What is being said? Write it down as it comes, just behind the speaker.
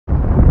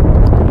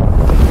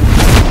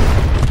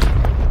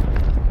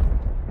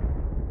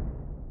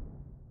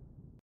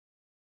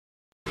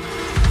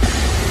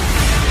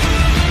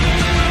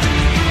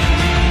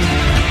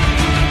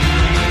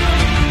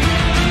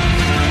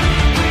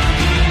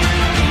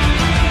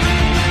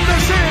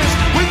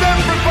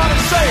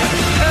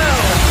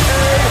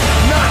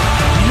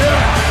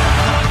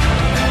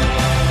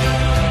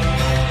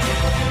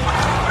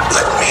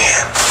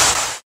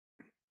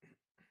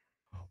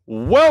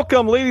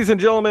Welcome, ladies and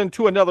gentlemen,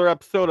 to another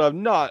episode of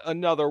Not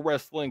Another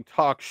Wrestling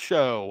Talk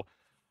Show.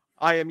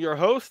 I am your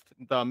host,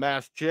 the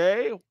Masked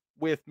J.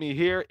 With me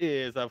here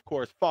is, of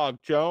course, Fog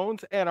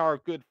Jones and our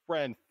good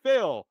friend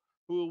Phil,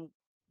 who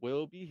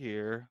will be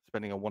here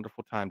spending a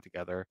wonderful time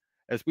together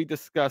as we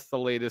discuss the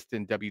latest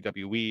in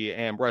WWE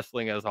and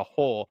wrestling as a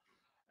whole,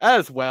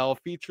 as well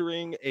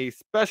featuring a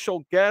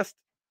special guest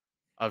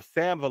of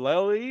Sam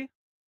Vallely.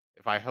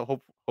 If I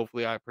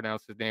hopefully I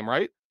pronounced his name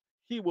right.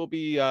 He will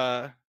be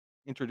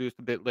introduced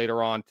a bit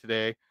later on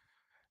today,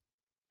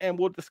 and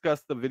we'll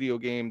discuss the video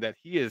game that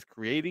he is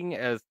creating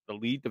as the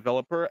lead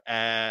developer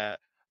at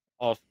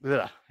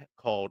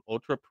called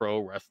Ultra Pro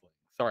Wrestling.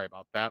 Sorry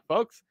about that,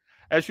 folks.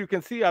 As you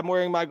can see, I'm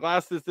wearing my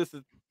glasses. This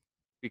is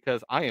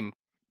because I am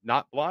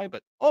not blind,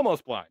 but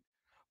almost blind.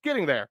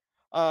 Getting there.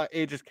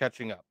 Age is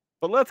catching up.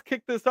 But let's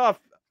kick this off.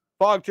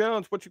 Fog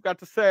Jones, what you got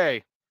to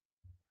say?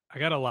 I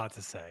got a lot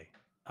to say.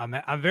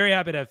 I'm very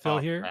happy to have Phil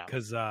here Crap.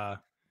 because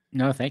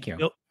No, thank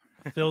you.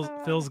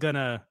 Phil's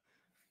gonna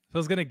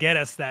get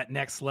us that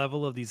next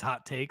level of these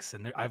hot takes,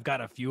 and I've got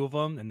a few of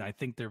them, and I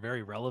think they're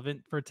very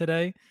relevant for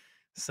today.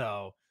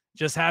 So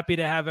just happy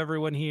to have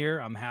everyone here.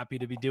 I'm happy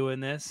to be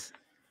doing this,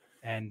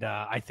 and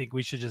I think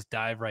we should just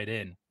dive right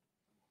in.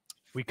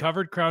 We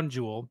covered Crown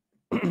Jewel.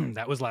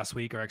 That was last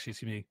week, or actually,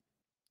 excuse me.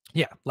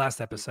 Yeah,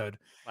 last episode.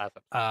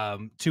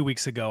 2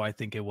 weeks ago, I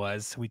think it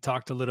was. We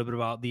talked a little bit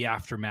about the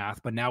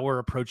aftermath, but now we're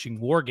approaching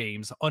War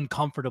Games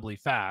uncomfortably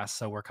fast.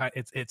 So we're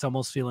it's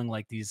almost feeling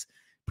like these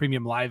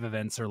premium live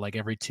events are like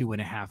every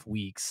 2.5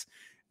 weeks.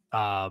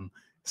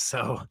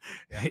 So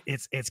yeah.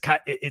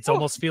 it's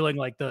almost feeling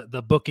like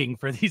the booking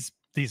for these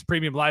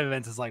premium live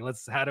events is like,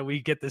 how do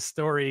we get this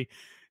story?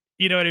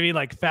 You know what I mean?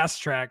 Like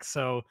fast track.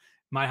 So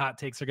my hot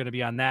takes are going to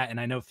be on that. And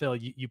I know, Phil,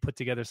 you put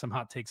together some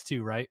hot takes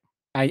too, right?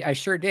 I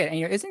sure did.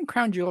 And isn't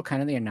Crown Jewel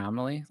kind of the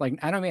anomaly? Like,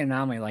 I don't mean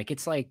anomaly. Like,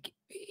 it's like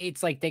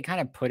they kind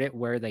of put it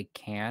where they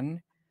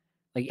can.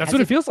 Like that's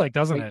what it feels like,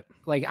 doesn't it?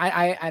 Like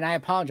I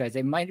apologize.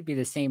 It might be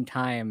the same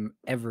time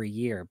every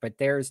year, but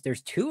there's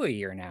 2 a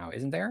year now,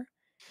 isn't there?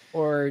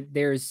 Or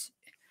there's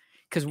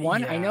because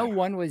one, I know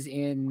one was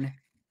in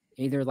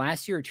either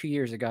last year or 2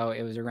 years ago.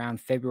 It was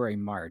around February,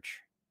 March.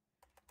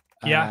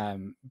 Yeah.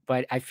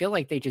 But I feel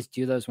like they just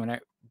do those when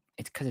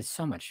it's because it's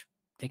so much.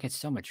 They get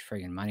so much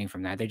friggin' money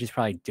from that. They just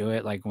probably do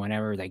it like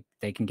whenever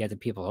they can get the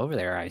people over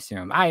there. I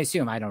assume.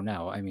 I don't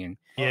know. I mean,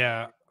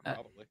 yeah,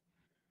 probably.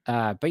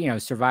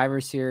 But Survivor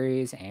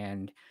Series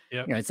and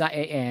it's not,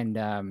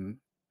 and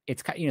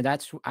it's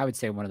that's I would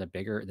say one of the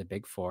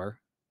big four.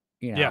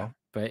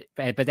 But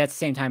that's the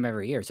same time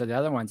every year. So the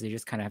other ones they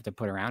just kind of have to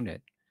put around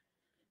it.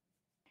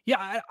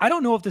 Yeah, I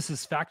don't know if this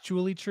is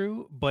factually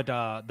true, but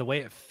the way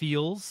it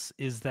feels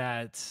is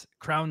that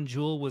Crown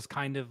Jewel was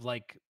kind of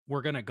like,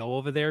 we're going to go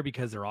over there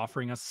because they're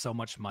offering us so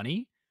much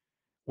money.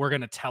 We're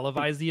going to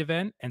televise the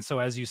event. And so,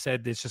 as you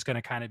said, it's just going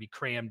to kind of be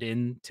crammed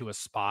into a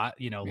spot,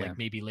 like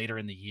maybe later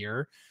in the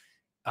year.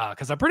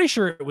 Because I'm pretty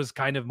sure it was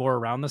kind of more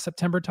around the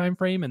September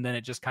timeframe. And then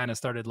it just kind of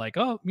started like,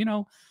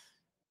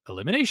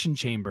 Elimination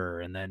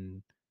Chamber. And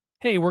then,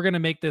 hey, we're going to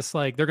make this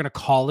like, they're going to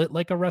call it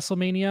like a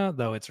WrestleMania,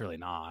 though it's really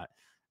not.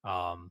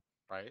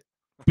 Right.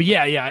 But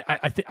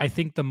I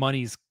think the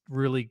money's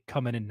really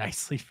coming in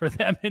nicely for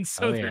them, and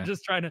so they're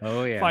just trying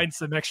to find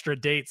some extra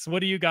dates. What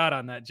do you got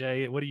on that,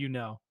 Jay? What do you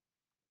know?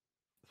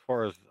 As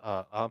far as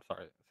I'm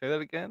sorry, say that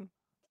again.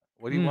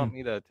 What do you want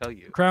me to tell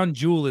you? Is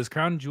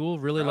Crown Jewel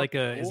really like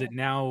is it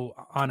now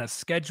on a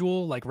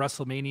schedule like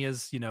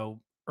WrestleMania's?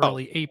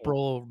 Early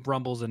April,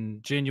 Rumbles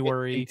in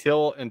January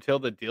until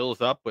the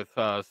deal's up with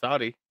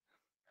Saudi.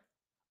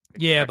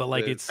 Yeah, but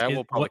like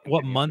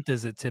what month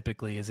is it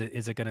typically? Is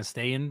it going to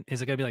stay in?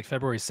 Is it going to be like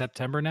February,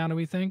 September now? Do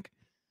we think?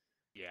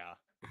 Yeah,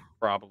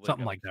 probably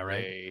something like that,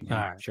 right? Yeah,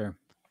 all right, sure.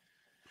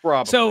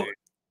 Probably. So,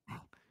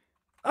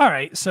 all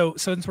right. So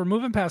since we're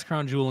moving past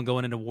Crown Jewel and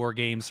going into War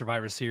Games,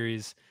 Survivor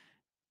Series,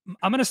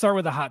 I'm going to start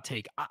with a hot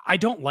take. I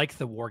don't like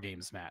the War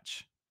Games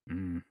match.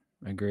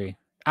 Agree.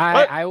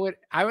 I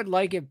would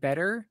like it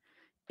better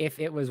if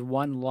it was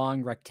one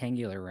long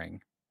rectangular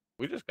ring.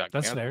 We just got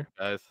that's canceled,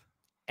 fair, guys.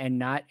 And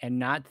not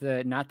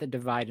the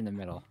divide in the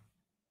middle.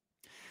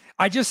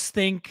 I just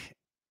think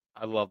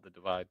I love the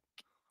divide.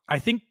 I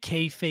think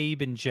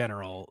kayfabe in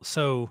general.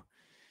 So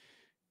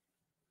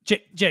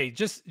Jay,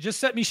 just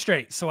set me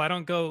straight so I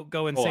don't go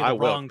and say the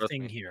wrong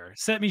thing here.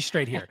 Set me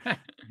straight here.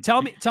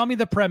 Tell me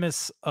the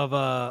premise of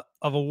a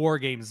War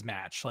Games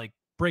match. Like,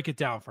 break it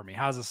down for me.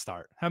 How's it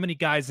start? How many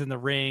guys in the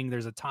ring?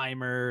 There's a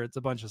timer. It's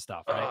a bunch of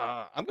stuff,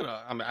 right?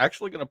 I'm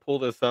actually gonna pull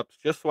this up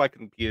just so I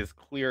can be as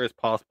clear as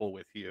possible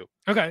with you.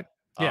 Okay.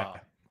 Yeah.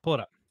 Pull it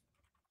up.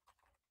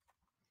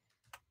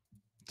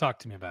 Talk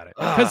to me about it.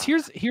 Because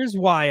here's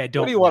why I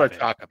don't. What do you want to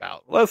talk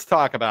about? Let's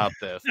talk about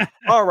this.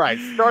 All right.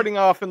 Starting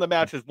off in the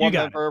match is one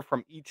member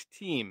from each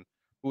team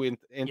who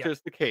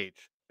enters the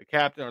cage. The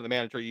captain or the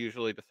manager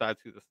usually decides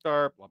who to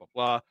start. Blah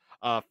blah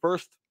blah.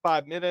 First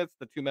 5 minutes,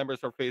 the two members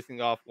are facing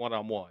off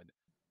 1-on-1.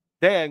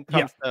 Then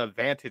comes the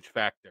advantage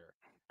factor.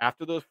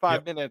 After those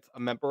 5 minutes, a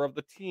member of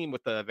the team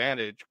with the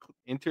advantage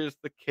enters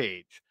the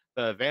cage.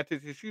 The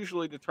advantage is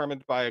usually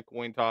determined by a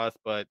coin toss,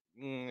 but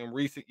in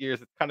recent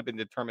years, it's kind of been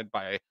determined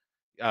by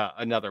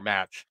another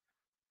match.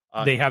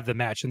 They have the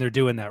match, and they're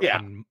doing that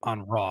Yeah,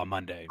 on Raw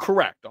Monday.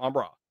 correct, on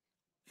Raw.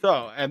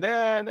 So, and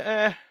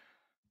then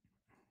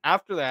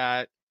after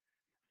that,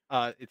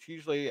 it's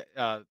usually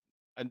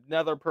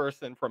another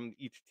person from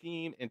each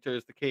team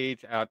enters the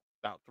cage at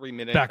about 3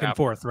 minutes Back and after.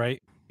 forth,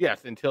 right?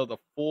 Yes, until the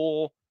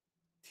full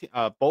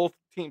both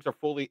teams are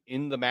fully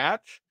in the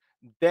match.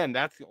 Then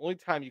that's the only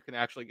time you can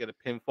actually get a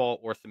pinfall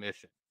or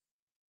submission.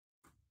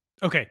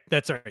 Okay,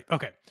 that's all right.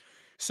 Okay.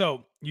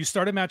 So you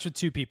start a match with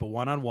two people,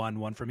 one-on-one,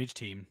 one from each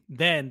team.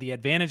 Then the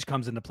advantage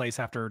comes into place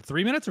after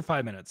 3 minutes or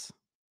 5 minutes?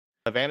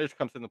 Advantage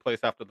comes into place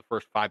after the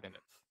first 5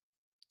 minutes.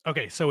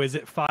 Okay, so is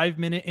it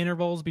 5-minute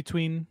intervals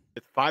between?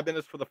 It's 5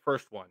 minutes for the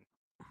first one,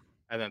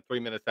 and then 3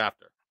 minutes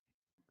after.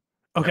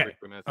 Okay. Every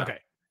 3 minutes Okay.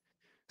 after.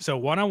 So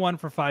one-on-one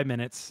for 5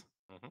 minutes,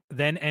 Mhm.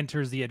 then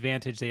enters the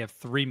advantage. They have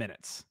 3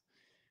 minutes.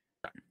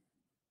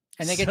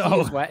 And they get to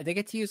use they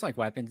get to use like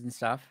weapons and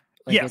stuff.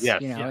 Like Yes.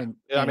 Yes. you know, Yeah. and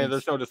I mean,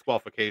 there's it's no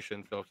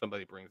disqualification. So if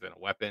somebody brings in a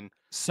weapon, which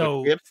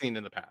So we have seen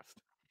in the past.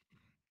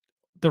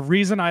 the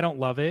reason I don't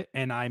love it,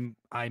 and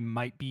I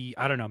might be,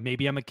 I don't know,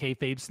 maybe I'm a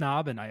kayfabe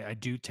snob, and I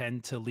do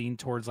tend to lean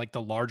towards like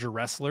the larger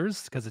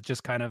wrestlers because it's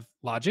just kind of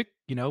logic.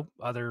 You know,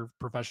 other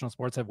professional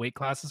sports have weight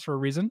classes for a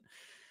reason.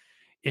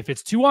 If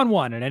it's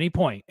 2-on-1 at any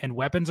point and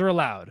weapons are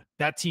allowed,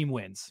 that team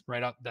wins.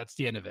 Right out, that's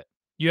the end of it.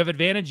 You have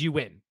advantage, you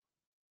win.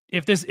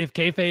 If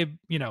kayfabe,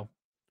 you know,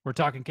 we're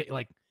talking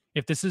like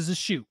if this is a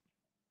shoot,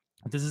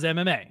 if this is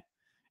MMA,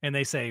 and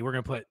they say we're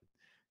gonna put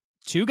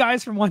two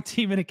guys from one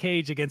team in a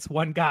cage against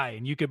one guy,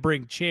 and you could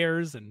bring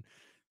chairs and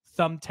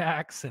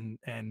thumbtacks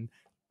and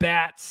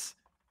bats.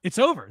 It's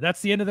over.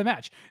 That's the end of the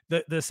match.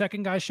 The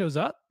second guy shows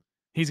up.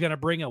 He's gonna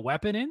bring a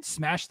weapon in,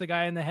 smash the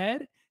guy in the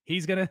head.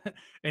 He's gonna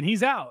and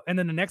he's out. And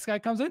then the next guy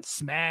comes in,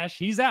 smash,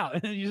 he's out.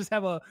 And then you just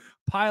have a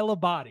pile of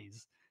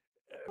bodies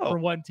for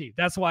one team.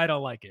 That's why I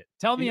don't like it.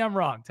 Tell me I'm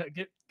wrong.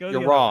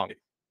 You're wrong.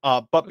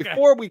 But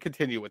before we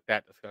continue with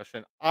that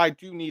discussion, I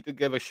do need to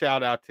give a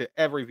shout out to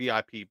every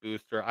VIP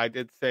booster. I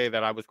did say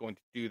that I was going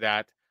to do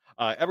that.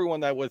 Everyone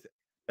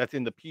that's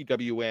in the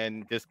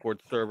PWN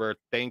Discord server,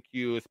 thank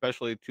you,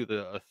 especially to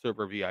the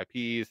server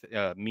VIPs,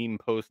 meme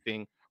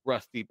posting,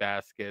 Rusty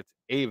Baskets,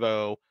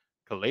 Avo,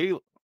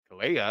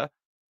 Kalea,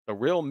 the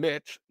real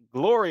Mitch,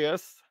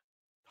 Glorious,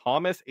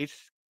 Thomas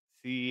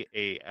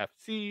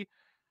HCAFC,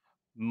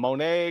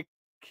 Monet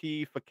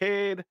Key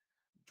Facade,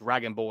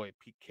 Dragon Boy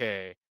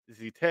PK,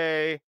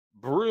 Zite,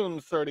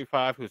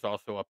 Broom35, who's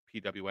also a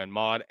PWN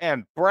mod,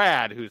 and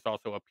Brad, who's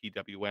also a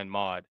PWN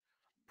mod.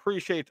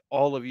 Appreciate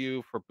all of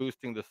you for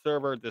boosting the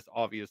server. This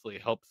obviously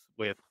helps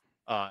with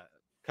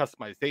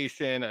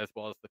customization as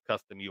well as the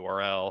custom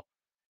URL.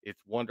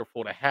 It's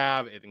wonderful to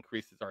have. It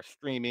increases our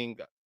streaming.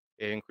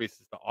 It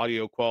increases the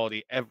audio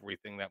quality,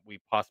 everything that we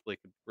possibly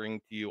could bring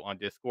to you on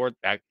Discord.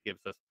 That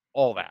gives us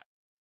all that.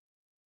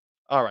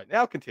 All right,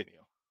 now continue.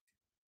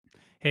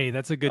 Hey,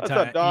 that's a good What's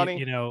time. up, Donnie?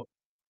 You know,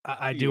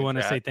 I See do you in want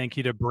to say chat. thank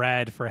you to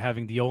Brad for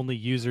having the only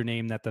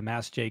username that the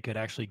Mass J could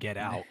actually get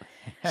out.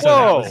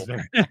 So Whoa.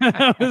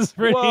 that was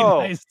pretty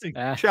Whoa.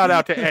 nice. Shout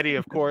out to Eddie,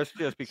 of course,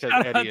 just because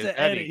Shout out Eddie is to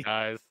Eddie, Eddie.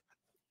 guys.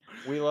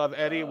 We love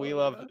Eddie. We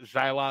love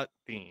Xylot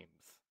themes.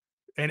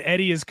 And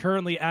Eddie is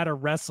currently at a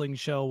wrestling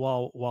show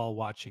while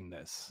watching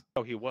this.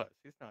 Oh, he was.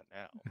 He's not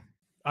now.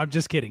 I'm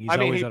just kidding. He's I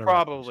mean, always he at a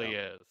probably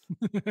wrestling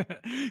is.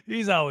 show.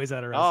 He's always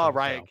at a wrestling All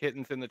right, show.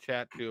 Kitten's in the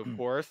chat too, of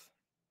course.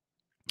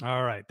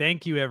 All right.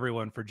 Thank you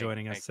everyone for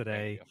joining us Thank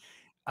today. you.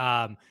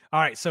 All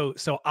right. So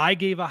I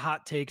gave a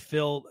hot take.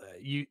 Phil,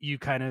 you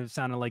kind of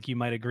sounded like you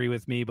might agree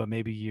with me, but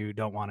maybe you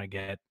don't want to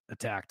get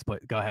attacked.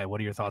 But go ahead.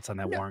 What are your thoughts on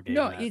that Warren game?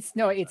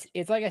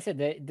 It's like I said,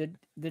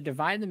 the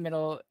divide in the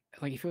middle,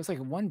 like it feels like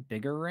one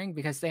bigger ring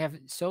because they have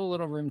so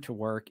little room to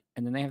work,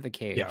 and then they have the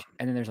cage,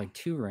 and then there's like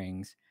two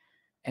rings,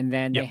 and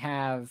then they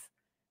have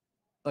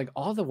like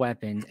all the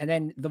weapons, and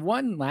then the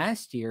one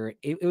last year,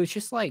 it was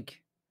just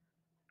like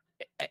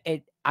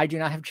I do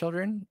not have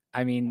children.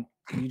 I mean,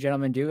 you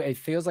gentlemen do. It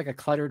feels like a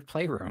cluttered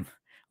playroom.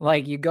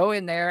 Like you go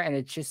in there and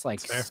it's just like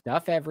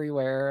stuff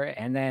everywhere.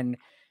 And then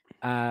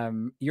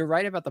you're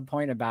right about the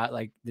point about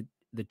like the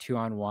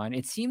 2-on-1.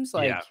 It seems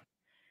like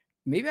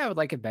maybe I would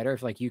like it better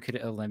if like you could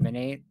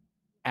eliminate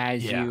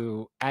as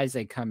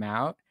they come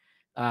out.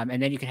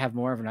 And then you could have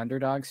more of an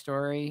underdog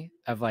story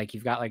of like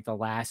you've got like the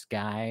last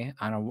guy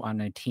on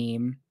a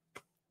team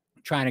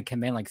trying to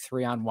come in like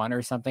 3-on-1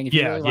 or something. If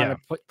you really want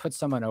to put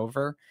someone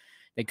over,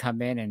 they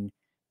come in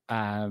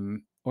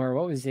and or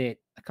what was it?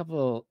 A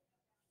couple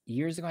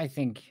years ago, I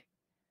think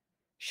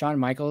Shawn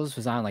Michaels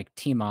was on like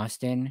Team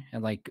Austin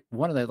and like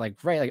one of the like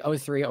 03,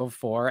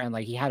 04, and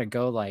like he had to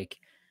go like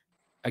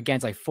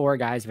against like 4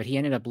 guys, but he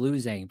ended up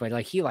losing. But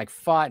like he like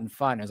fought and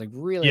fought. And it was like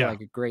really like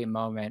a great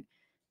moment.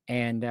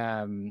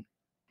 And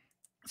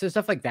so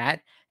stuff like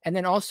that. And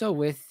then also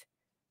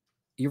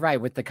you're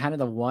right, with the kind of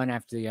the one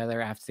after the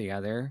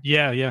other.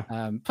 Yeah.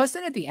 Plus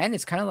then at the end,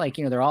 it's kind of like,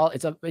 you know,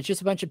 it's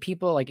just a bunch of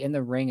people like in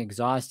the ring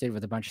exhausted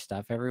with a bunch of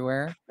stuff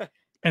everywhere.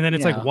 And then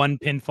it's like know, one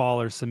pinfall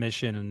or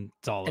submission, and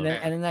it's all and over.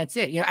 then that's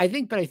it. I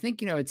think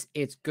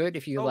it's good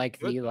if you like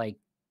good, the though. like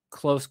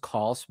close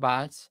call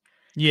spots.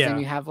 Because then Yeah,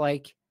 you have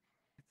like,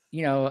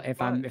 if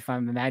fun.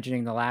 I'm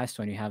imagining the last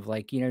one, you have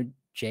like,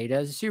 Jay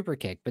does a super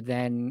kick, but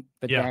then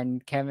Yeah.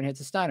 Kevin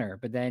hits a stunner,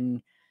 but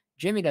then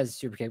Jimmy does a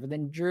super kick, but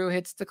then Drew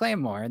hits the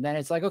Claymore, and then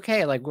it's like,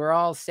 okay, like we're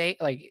all safe.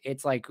 Like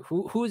it's like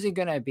who's it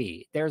gonna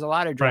be? There's a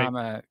lot of Right.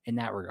 drama in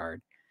that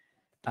regard.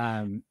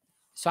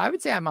 So I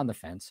would say I'm on the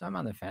fence.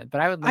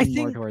 But I would I lean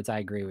more think towards I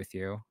agree with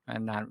you.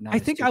 I'm not I a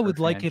think I super would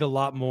like fan. it a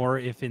lot more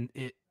if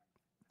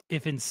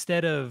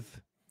instead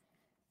of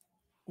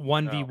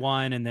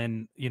 1v1 and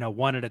then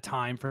one at a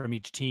time from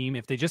each team,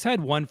 if they just had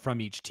one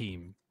from each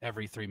team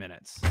every 3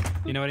 minutes.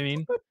 You know what I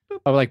mean?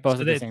 Oh, like both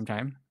So at the that same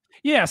time?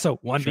 yeah, so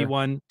Sure.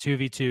 1v1,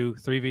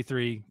 2v2,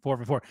 3v3,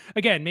 4v4.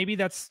 Again, maybe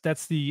that's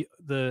the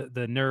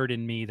nerd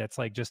in me that's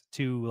like just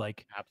too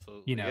like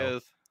Absolutely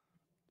is.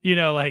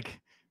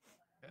 like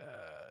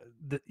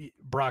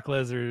Brock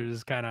Lesnar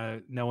is kind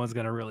of no one's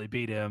gonna really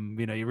beat him.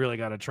 You really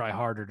got to try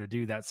harder to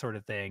do that sort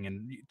of thing,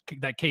 and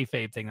that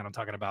kayfabe thing that I'm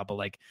talking about. But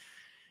like,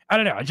 I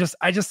don't know. I just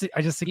think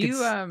it's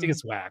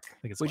whack. I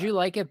think it's would whack. you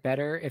like it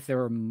better if there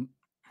were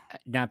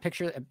now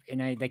picture,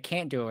 and they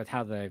can't do it with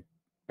how the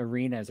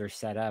arenas are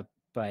set up,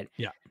 but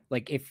Yeah.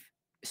 like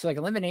like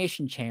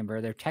elimination chamber,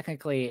 they're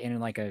technically in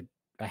like a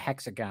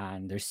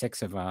hexagon. There's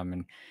 6 of them,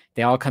 and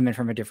they all come in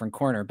from a different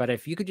corner. But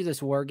if you could do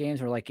this war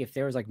games where like if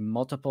there was like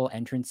multiple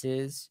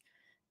entrances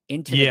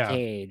into the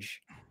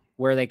cage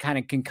where they kind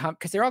of can come,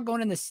 because they're all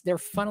going in this, they're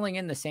funneling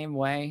in the same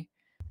way,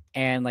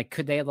 and like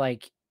could they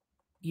like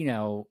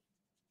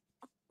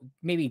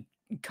maybe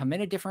come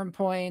in at different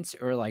points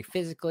or like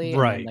physically and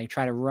then Right. like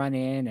try to run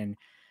in, and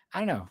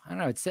I don't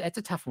know. It's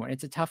a tough one.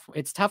 It's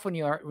tough when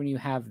you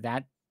have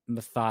that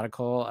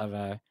methodical of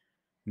a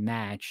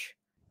match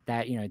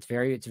that it's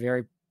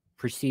very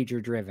procedure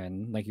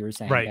driven, like you were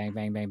saying, Right. bang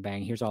bang bang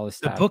bang, here's all this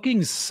The stuff.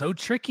 booking's so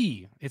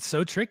tricky. It's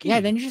so tricky.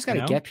 Yeah, then you just got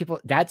to get people.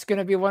 That's going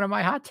to be one of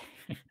my hot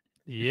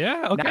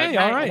yeah. Okay.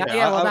 All right.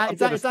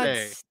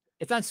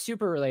 it's not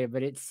super related,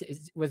 but it's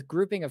with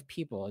grouping of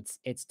people.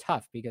 It's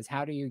tough because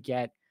how do you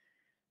get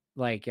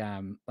like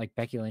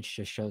Becky Lynch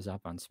just shows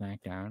up on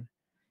SmackDown.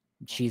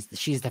 She's the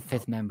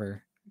 5th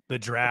member. The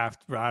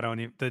draft,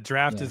 the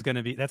draft is going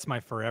to be, that's my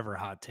forever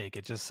hot take.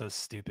 It's just so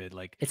stupid.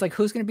 Like, it's like,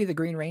 who's going to be the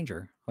Green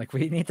Ranger? Like,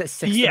 we need the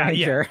 6th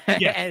Ranger.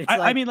 Yeah.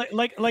 I mean,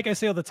 like I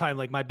say all the time,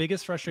 like my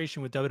biggest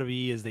frustration with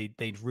WWE is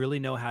they really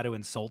know how to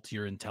insult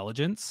your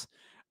intelligence.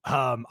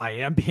 I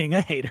am being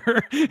a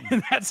hater,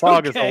 and that's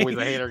Fog okay. is always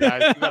a hater,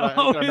 guys. You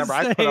gotta remember,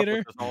 I put up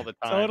with this all the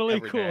time. Totally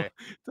every cool. day.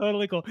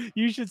 Totally cool.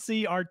 You should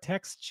see our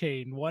text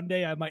chain. One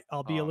day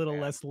I'll be a little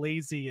man. less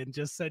lazy and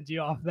just send you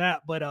off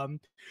that. But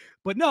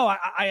no,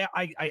 I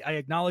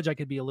acknowledge I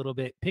could be a little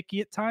bit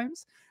picky at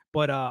times,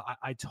 but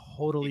I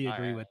totally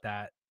agree with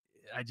that.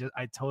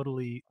 I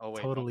totally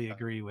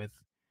agree with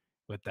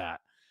that.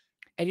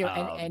 And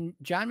and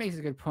John makes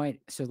a good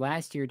point. So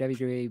last year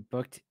WWE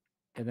booked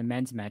the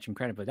men's match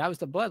incredibly. That was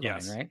the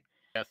Bloodline, right?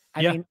 Yes.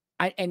 I mean,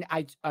 I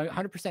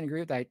 100% agree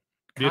with that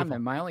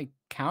comment. My only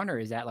counter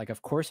is that, like,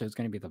 of course it was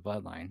going to be the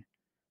Bloodline.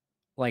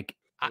 Like,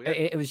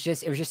 it was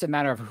just a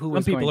matter of who.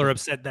 Some people are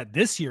upset that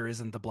this year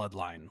isn't the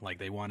Bloodline. Like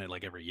they want it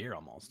like every year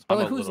almost. But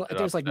like,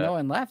 there's like no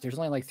one left. There's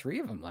only like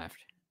 3 of them left,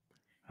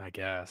 I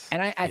guess.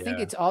 And I think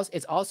it's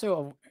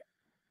also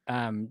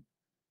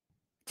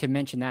to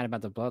mention that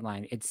about the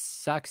Bloodline. It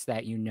sucks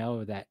that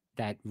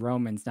that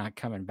Roman's not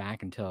coming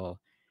back until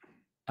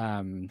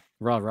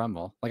Royal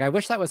Rumble. Like, I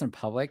wish that wasn't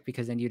public,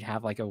 because then you'd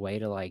have like a way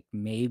to like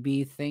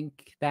maybe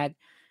think that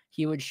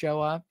he would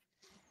show up.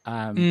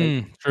 But,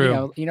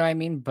 true. You know what I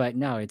mean? But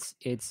no, it's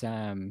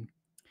a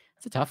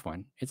tough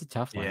one. It's a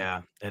tough one.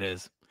 Yeah, it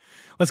is.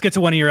 Let's get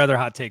to one of your other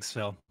hot takes,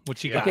 Phil.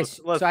 What you got? Okay,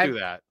 let's do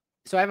that.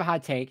 So I have a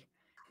hot take.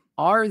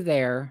 Are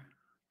there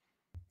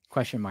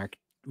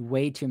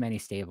way too many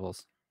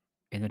stables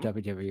in the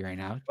WWE right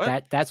now?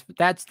 What? That's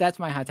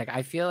my hot take.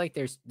 I feel like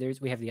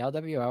we have the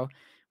LWO,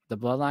 the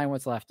Bloodline,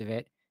 what's left of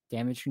it,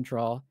 Damage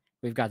Control.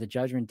 We've got the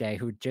Judgment Day,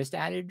 who just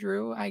added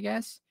Drew, I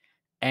guess.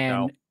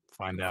 And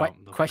find out.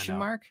 Question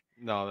mark?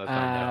 No, that's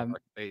not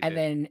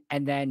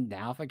and then the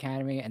Alpha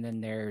Academy, and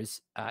then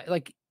there's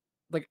like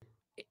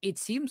it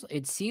seems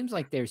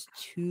like there's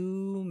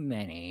too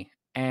many,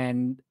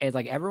 and it's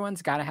like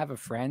everyone's got to have a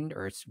friend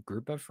or a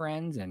group of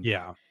friends, and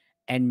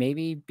and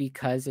maybe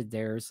because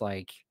there's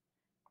like,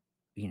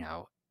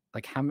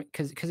 like how many,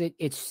 because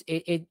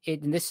it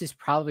and this is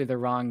probably the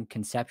wrong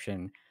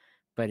conception,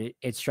 but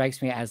it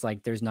strikes me as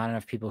like there's not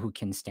enough people who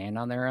can stand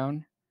on their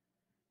own,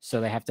 so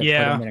they have to put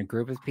them in a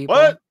group of people.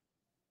 What?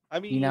 I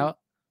mean,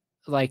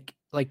 like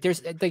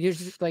there's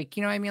like,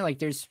 you know what I mean? Like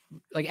there's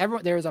like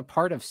everyone, there's a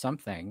part of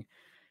something,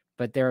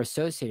 but they're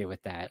associated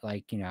with that.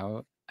 Like,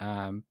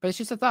 but it's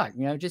just a thought,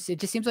 it just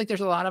seems like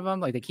there's a lot of them.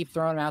 Like they keep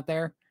throwing them out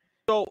there.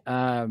 So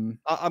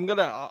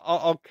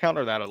I'll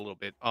counter that a little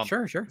bit.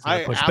 Sure.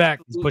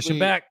 He's pushing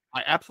back.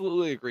 I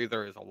absolutely agree.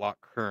 There is a lot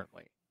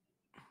currently.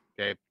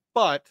 Okay.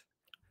 But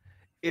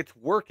it's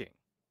working.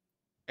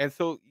 And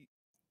so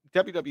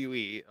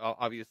WWE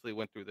obviously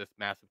went through this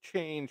massive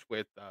change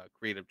with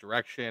creative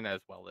direction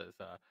as well as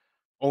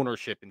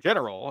ownership in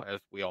general, as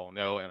we all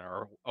know and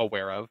are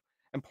aware of.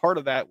 And part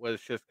of that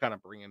was just kind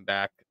of bringing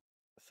back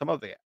some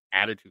of the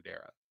Attitude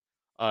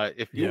Era.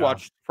 If you Yeah.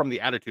 watched from the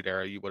Attitude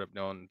Era, you would have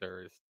known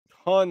there's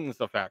tons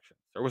of factions.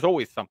 There was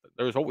always something.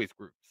 There was always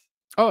groups,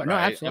 Oh no,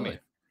 right? I absolutely. mean,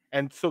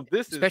 and so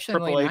this is Especially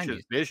in the late Triple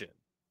H's 90s. vision.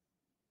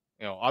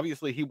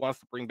 Obviously he wants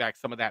to bring back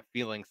some of that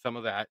feeling, some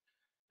of that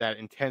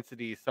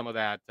intensity, some of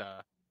that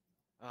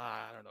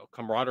I don't know,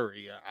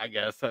 camaraderie, I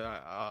guess,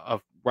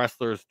 of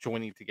wrestlers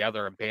joining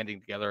together and banding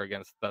together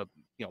against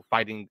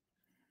fighting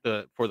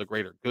for the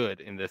greater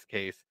good. In this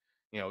case,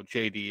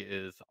 JD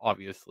is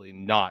obviously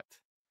not,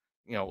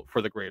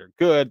 for the greater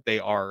good. They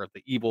are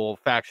the evil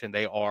faction.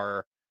 They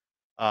are,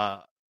 uh,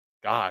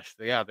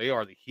 they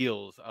are the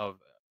heels of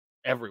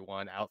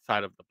everyone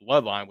outside of the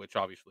bloodline, which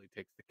obviously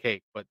takes the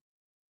cake. But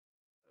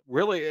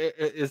really,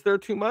 is there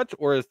too much,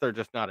 or is there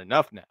just not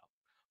enough now?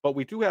 But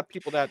we do have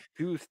people that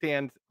do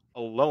stand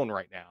alone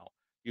right now.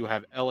 You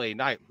have LA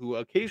Knight, who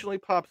occasionally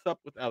pops up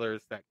with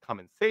others that come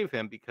and save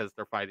him because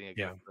they're fighting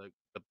Yeah. against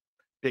the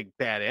big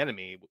bad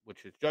enemy,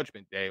 which is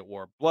Judgment Day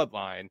or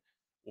Bloodline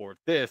or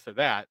this or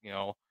that,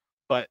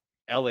 But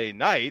LA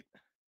Knight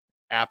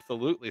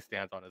absolutely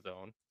stands on his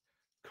own.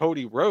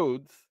 Cody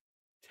Rhodes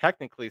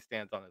technically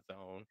stands on his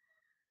own.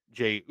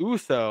 Jey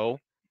Uso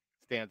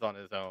stands on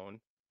his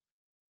own.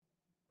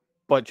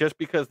 But just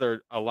because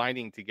they're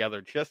aligning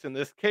together, just in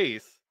this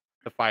case,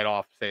 to fight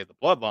off, say, the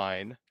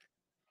bloodline,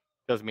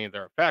 doesn't mean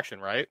they're a faction,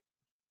 right?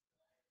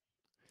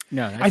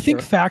 No, that's I think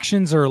true.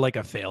 factions are like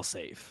a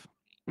failsafe.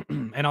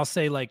 And I'll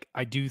say like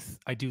I do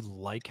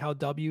like how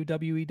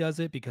WWE does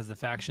it because the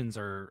factions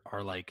are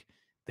like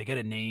they get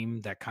a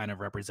name that kind of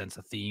represents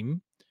a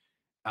theme.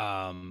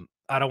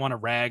 I don't want to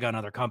rag on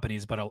other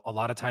companies, but a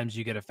lot of times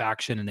you get a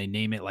faction and they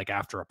name it like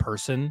after a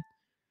person.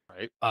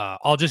 Right.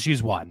 I'll just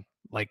use one.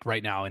 Like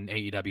right now in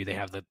AEW, they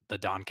have the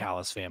Don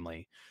Callis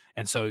family,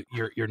 and so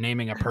you're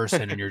naming a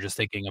person and you're just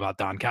thinking about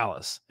Don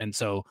Callis, and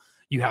so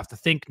you have to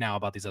think now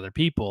about these other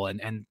people.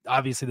 And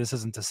obviously, this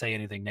isn't to say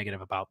anything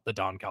negative about the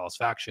Don Callis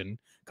faction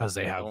because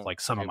they have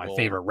like some of my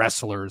favorite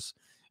wrestlers.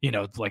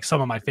 Like some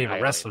of my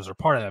favorite wrestlers are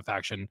part of that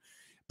faction,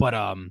 but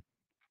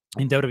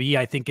in WWE,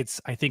 I think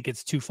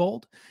it's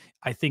twofold.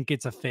 I think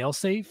it's a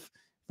failsafe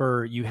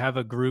for you have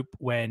a group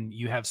when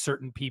you have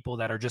certain people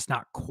that are just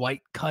not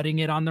quite cutting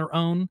it on their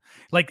own.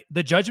 Like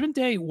the Judgment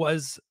Day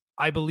was,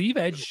 I believe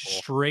Edge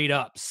straight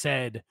up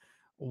said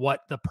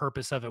what the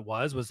purpose of it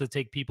was to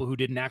take people who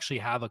didn't actually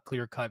have a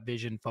clear-cut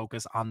vision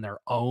focus on their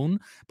own,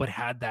 but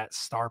had that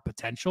star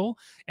potential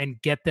and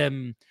get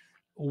them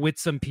with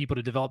some people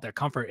to develop that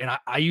comfort. And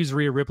I use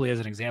Rhea Ripley as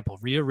an example.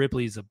 Rhea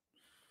Ripley is a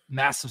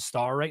massive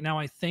star right now,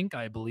 I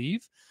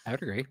believe. I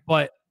would agree.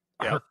 But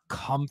her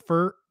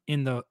comfort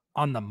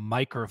on the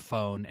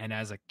microphone and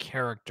as a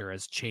character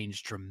has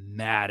changed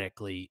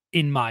dramatically,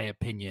 in my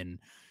opinion,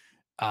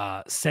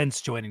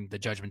 since joining the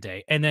Judgment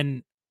Day. And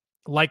then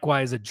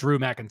likewise, a Drew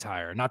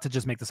McIntyre, not to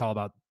just make this all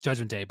about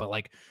Judgment Day, but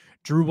like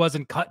Drew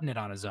wasn't cutting it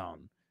on his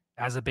own.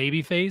 As a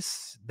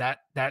babyface,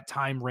 that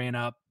time ran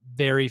up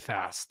very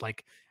fast.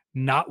 Like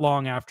not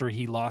long after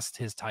he lost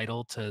his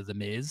title to The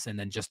Miz and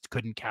then just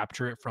couldn't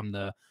capture it from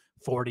the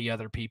 40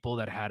 other people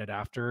that had it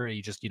after.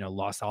 He just,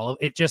 lost all of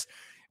it. Just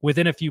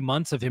within a few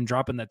months of him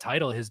dropping the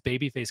title, his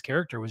babyface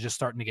character was just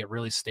starting to get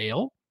really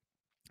stale.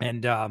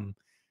 And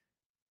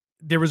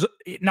there was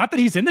not that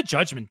he's in the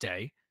Judgment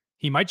Day.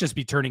 He might just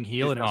be turning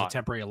heel and it was a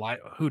temporary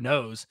alignment. Who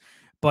knows?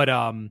 But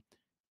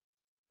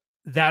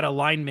that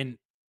alignment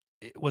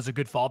was a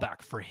good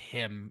fallback for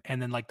him.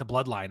 And then like the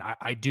bloodline,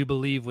 I do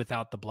believe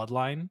without the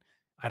bloodline,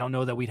 I don't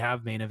know that we'd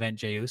have main event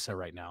Jey Uso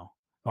right now,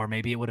 or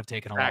maybe it would have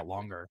taken a lot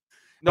longer.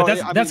 No,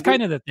 but that's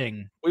kind of the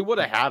thing. We would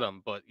have had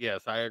him, but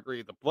yes, I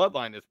agree. The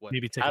bloodline is what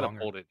Maybe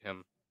catapulted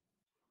him.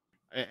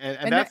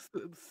 And that's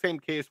the same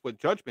case with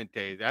Judgment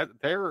Day. That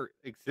their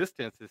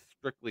existence is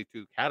strictly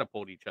to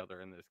catapult each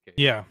other in this case.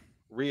 Yeah.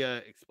 Rhea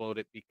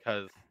exploded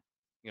because,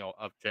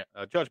 of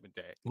Judgment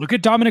Day. Look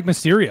at Dominic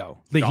Mysterio.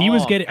 He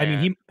was getting, man.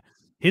 I mean,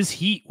 his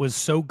heat was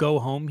so go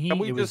home heat.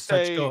 It was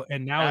such go,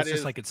 and now it's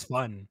just like it's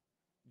fun.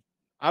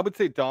 I would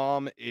say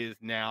Dom is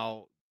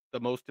now the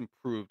most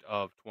improved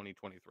of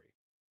 2023.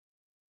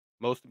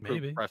 Most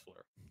improved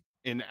wrestler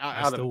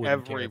out of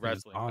every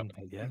wrestling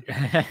company.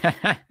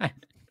 Yeah.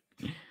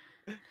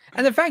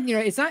 And the fact,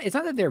 it's not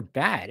that they're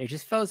bad. It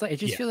just feels like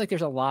feels like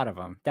there's a lot of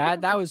them.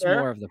 That was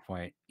more of the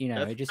point.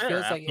 It just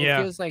feels like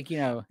feels like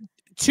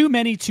too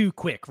many too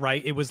quick,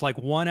 right? It was like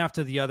one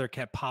after the other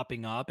kept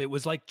popping up. It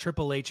was like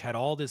Triple H had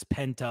all this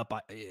pent up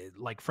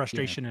like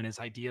frustration in his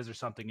ideas or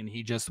something, and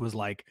he just was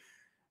like,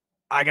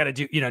 I got to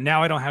do,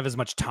 now I don't have as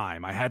much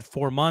time. I had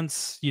 4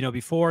 months,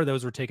 before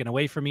those were taken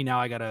away from me. Now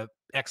I got to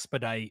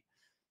expedite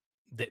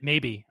that.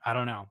 Maybe, I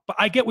don't know. But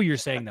I get what you're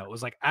saying though. It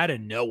was like out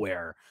of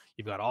nowhere,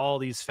 you've got all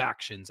these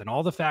factions and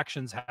all the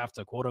factions have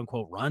to quote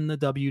unquote run the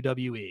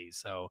WWE.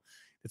 So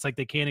it's like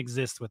they can't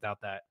exist without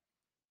that.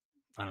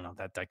 I don't know,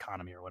 that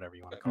dichotomy or whatever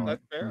you want to call it.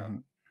 That's fair. Mm-hmm.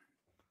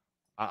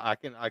 I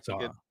can So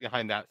get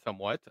behind that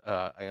somewhat.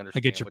 I I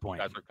understand get your what you point.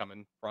 guys are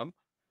coming from.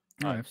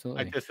 Oh, I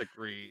absolutely.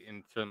 disagree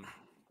in some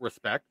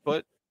respect,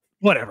 but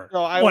Whatever.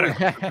 no,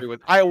 Whatever.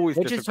 I always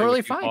Which is disagree with totally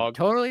you, fine. Fog.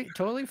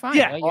 Totally fine.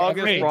 Yeah, Fog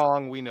is great.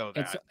 wrong. We know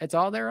that. It's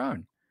all their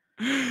own.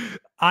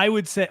 I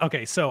would say,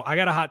 okay, so I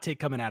got a hot take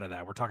coming out of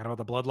that. We're talking about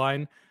the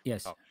bloodline.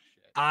 Yes. Oh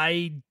shit.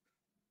 I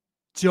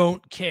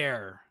don't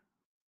care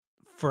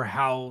for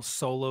how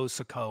Solo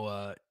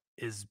Sokoa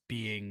is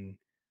being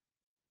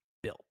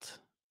built.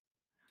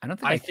 I don't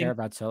think I care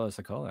about Solo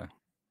Sokoa.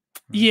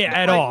 Yeah,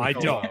 at all. I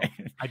Solo. don't.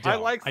 I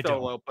like don't.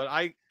 Solo, but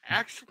I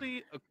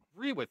actually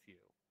agree with you.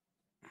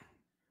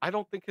 I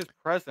don't think his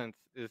presence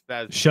is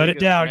that. Shut it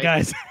down,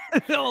 guys.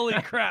 Holy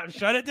crap!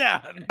 Shut it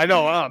down. I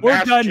know. We're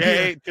Mass done J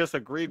here.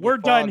 disagreed. We're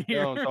with done Fog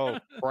here. Jones. Oh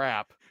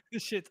crap!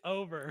 This shit's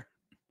over.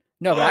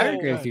 No, but I would Oh.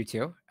 agree with you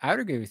too. I would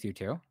agree with you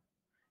too.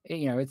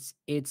 You know,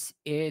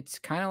 it's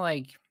kind of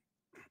like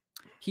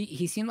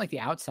he seemed like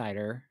the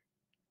outsider.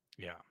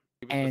 Yeah.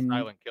 He was And the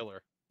silent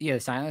killer. yeah, the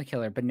silent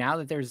killer. But now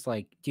that there's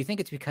like, do you think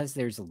it's because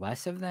there's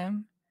less of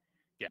them?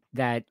 Yeah.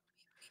 That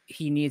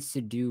he needs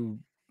to do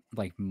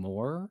like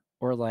more,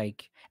 or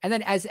like, and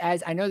then as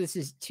I know this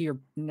is to your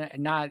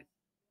not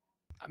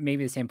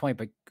maybe the same point,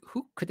 but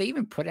who could they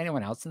even put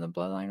anyone else in the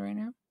bloodline right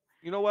now?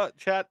 You know what,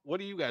 chat? What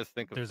do you guys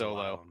think of There's a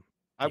lot Solo? of them.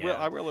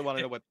 I really want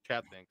to know what the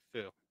chat thinks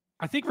too.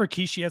 I think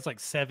Rikishi has like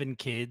 7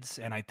 kids,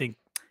 and I think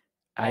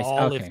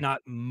Okay. if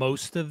not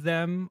most of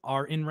them,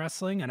 are in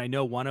wrestling. And I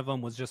know one of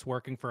them was just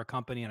working for a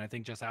company, and I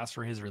think just asked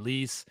for his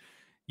release.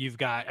 You've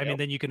got, I mean,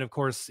 then you can, of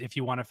course, if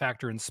you want to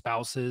factor in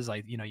spouses,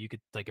 you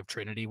could, like, if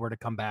Trinity were to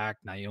come back,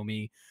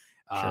 Naomi.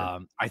 Sure.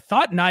 I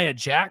thought Nia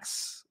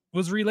Jax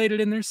was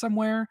related in there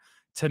somewhere.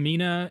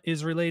 Tamina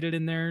is related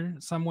in there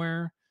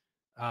somewhere.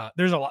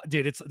 There's a lot,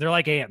 dude. They're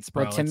like ants,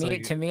 bro. Well,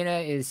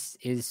 Tamina is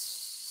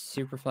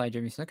Superfly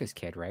Jimmy Snuka's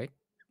kid, right?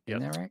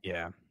 Isn't that right?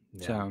 Yeah.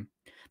 So,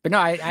 but no,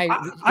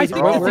 I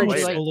think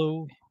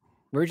Solo.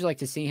 Where'd you like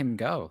to see him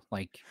go?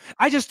 Like,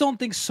 I just don't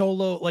think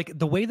Solo, like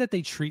the way that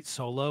they treat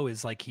Solo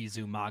is like he's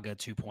Umaga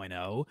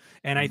 2.0.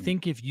 And I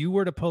think if you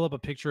were to pull up a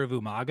picture of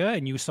Umaga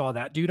and you saw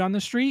that dude on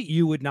the street,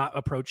 you would not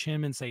approach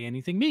him and say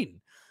anything mean.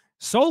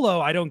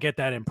 Solo, I don't get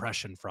that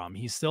impression from.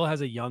 He still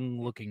has a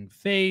young looking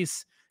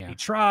face. Yeah. He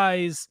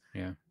tries.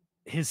 Yeah.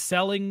 His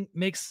selling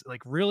makes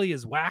like really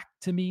is whack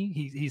to me.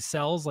 He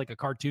sells like a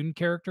cartoon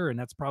character, and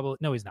that's probably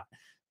no, he's not.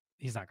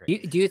 He's not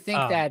great. Do you think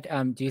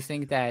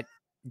that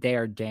they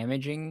are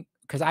damaging?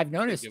 Because I've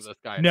noticed.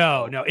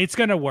 No, it's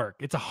gonna work.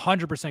 It's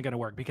 100% gonna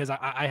work because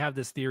I have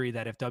this theory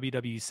that if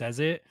WWE says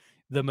it,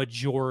 the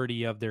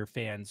majority of their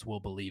fans will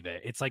believe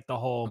it. It's like the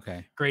whole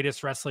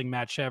greatest wrestling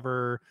match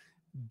ever,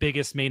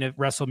 biggest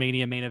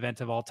WrestleMania main event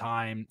of all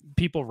time.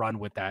 People run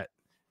with that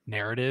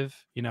narrative,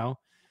 you know.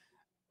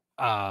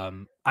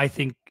 I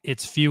think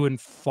it's few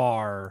and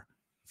far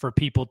for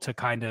people to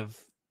kind of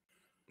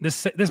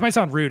this might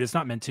sound rude, it's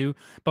not meant to,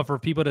 but for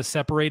people to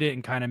separate it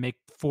and kind of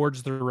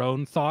forge their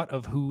own thought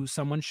of who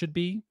someone should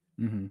be.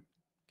 Mm-hmm.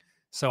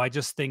 So I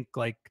just think,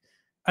 like,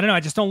 I don't know, I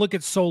just don't look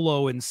at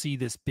Solo and see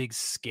this big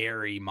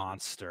scary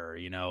monster,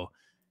 you know.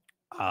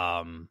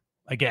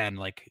 Again,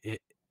 like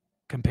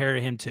compare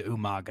him to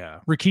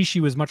Umaga.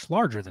 Rikishi was much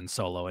larger than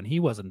Solo, and he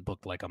wasn't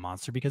booked like a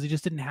monster because he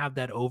just didn't have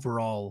that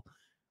overall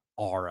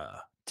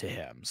aura to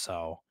him.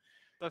 So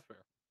that's fair.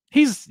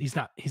 He's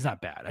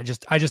not bad.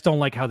 I just don't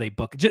like how they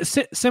book. Just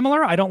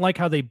similar. I don't like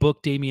how they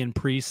book Damian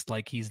Priest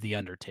like he's the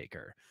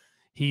Undertaker.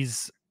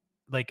 He's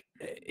like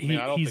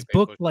he's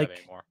booked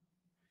like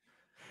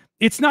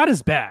it's not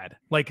as bad.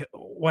 Like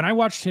when I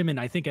watched him in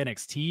I think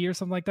NXT or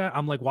something like that,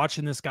 I'm like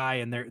watching this guy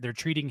and they're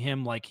treating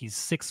him like he's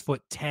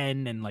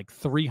 6'10" and like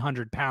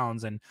 300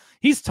 pounds, and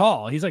he's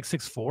tall. He's like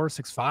 6'4",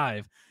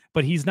 6'5",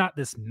 but he's not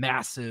this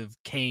massive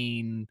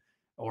Kane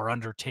or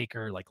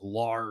Undertaker, like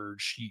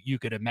large. You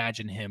could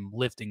imagine him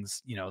lifting,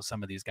 you know,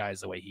 some of these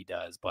guys the way he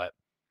does, but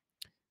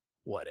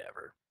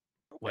whatever.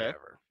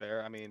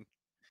 Fair. I mean,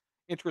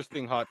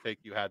 interesting hot take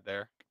you had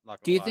there.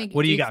 Do you think?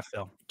 What do you got,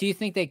 Phil? Do you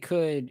think they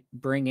could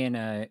bring in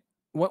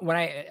when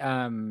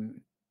I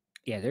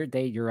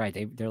you're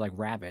right. They're like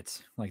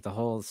rabbits, like the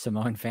whole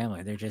Samoan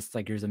family. They're just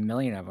like there's a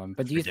million of them.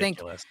 But do you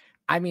think?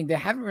 I mean, they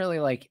haven't really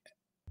like.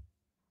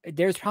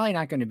 There's probably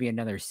not going to be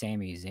another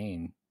Sami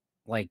Zayn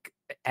like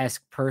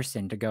esque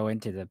person to go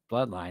into the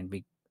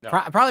bloodline.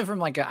 Probably from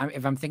like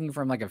if I'm thinking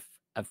from like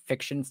a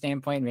fiction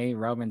standpoint, maybe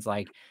Roman's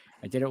like,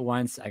 I did it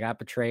once, I got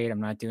betrayed,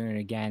 I'm not doing it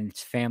again.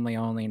 It's family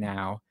only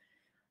now,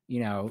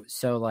 you know.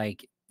 So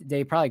like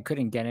they probably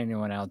couldn't get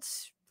anyone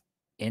else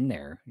in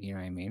there. You know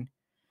what I mean?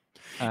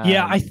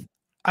 Yeah,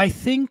 I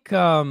think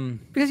because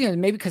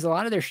maybe because a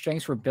lot of their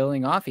strengths were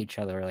building off each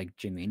other, like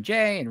Jimmy and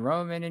Jay and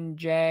Roman and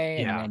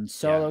Jay, and then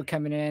Solo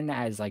coming in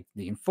as like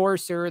the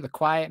enforcer, the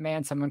quiet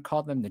man. Someone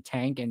called them the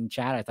tank in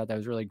chat. I thought that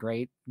was really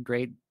great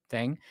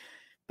thing.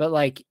 But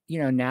like, you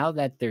know, now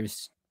that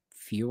there's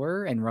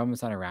fewer and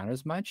Roman's not around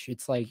as much,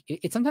 it's like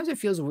it sometimes it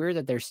feels weird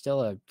that they're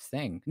still a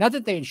thing. Not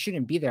that they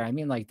shouldn't be there. I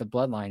mean, like the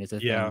bloodline is a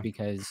thing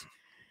because,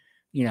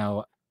 you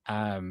know,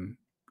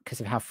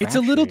 because of how it's a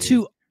little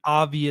too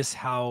obvious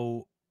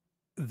how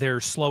they're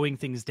slowing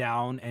things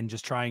down and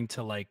just trying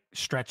to like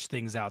stretch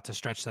things out to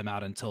stretch them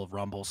out until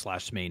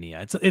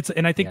Rumble/Mania.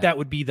 And I think that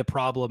would be the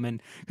problem.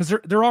 And because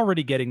they're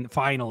already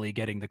finally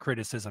getting the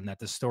criticism that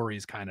the story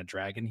is kind of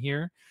dragging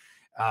here.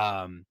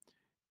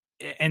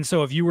 And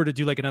so if you were to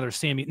do like another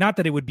Sami, not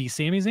that it would be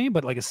Sami Zayn,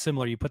 but like a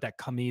similar, you put that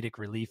comedic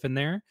relief in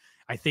there.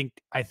 I think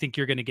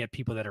you're going to get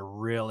people that are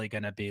really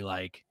going to be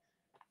like,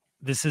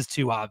 this is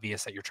too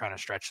obvious that you're trying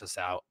to stretch this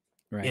out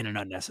in an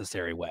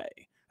unnecessary way.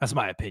 That's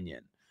my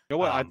opinion. You know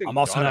what? I think I'm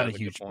also John not a has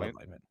huge good point.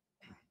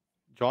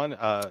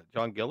 Bloodline.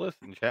 John Gillis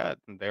in chat,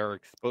 and they're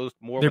exposed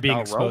more. They're being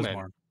exposed Roman.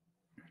 more.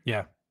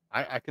 Yeah,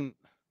 I can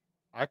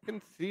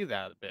see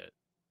that a bit.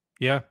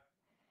 Yeah.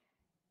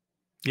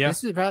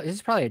 This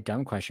is probably a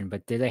dumb question,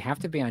 but do they have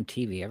to be on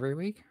TV every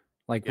week?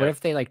 Like, what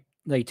if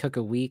they took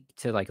a week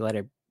to like let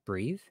it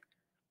breathe?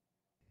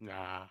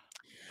 Nah.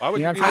 Why would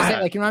you know what I'm trying to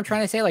say? Like, you know what I'm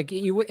trying to say? Like,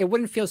 it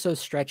wouldn't feel so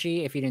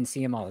stretchy if you didn't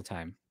see him all the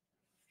time.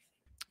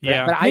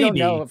 But I don't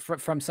know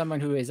from someone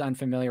who is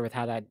unfamiliar with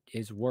how that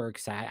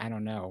works. I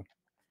don't know.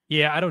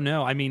 Yeah, I don't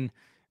know. I mean,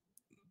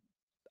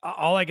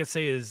 all I could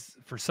say is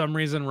for some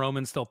reason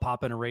Roman's still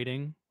popping a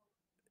rating.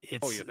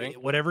 It's you think?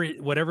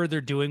 whatever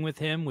they're doing with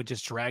him, with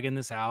just dragging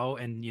this out,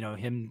 and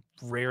him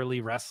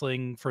rarely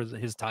wrestling for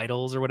his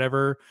titles or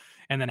whatever,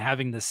 and then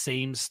having the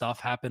same stuff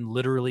happen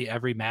literally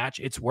every match.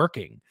 It's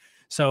working.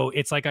 So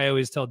it's like I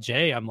always tell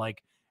Jay, I'm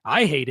like,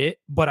 I hate it,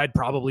 but I'd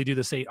probably do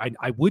the same.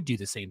 I would do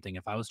the same thing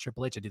if I was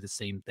Triple H. I'd do the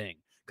same thing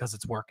because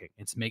it's working.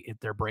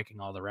 They're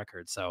breaking all the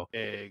records. So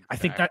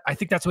exactly. I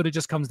think that's what it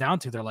just comes down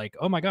to. They're like,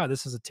 oh my god,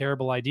 this is a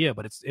terrible idea,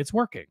 but it's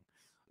working.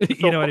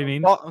 You know what I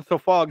mean? So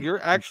Fog,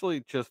 you're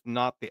actually just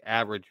not the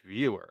average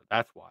viewer.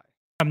 That's why.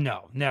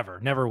 No, never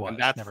was. And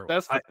that's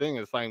the thing.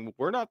 Is like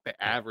we're not the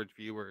average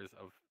viewers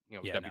of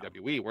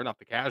WWE. No. We're not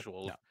the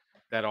casuals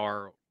that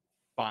are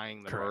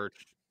buying the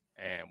merch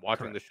and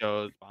watching the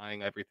shows,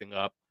 buying everything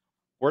up.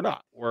 We're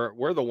not.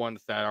 We're the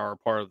ones that are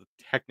part of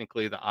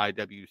technically the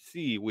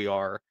IWC. We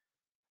are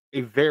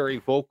a very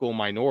vocal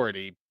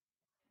minority,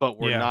 but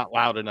we're not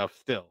loud enough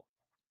still.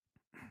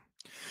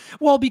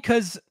 Well,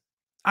 because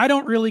I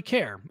don't really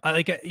care.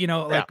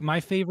 Like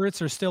my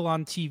favorites are still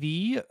on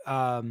TV.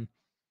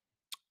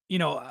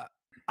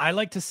 I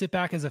like to sit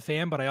back as a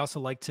fan, but I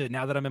also like to,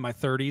 now that I'm in my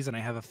 30s and I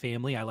have a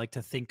family, I like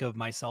to think of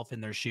myself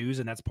in their shoes.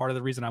 And that's part of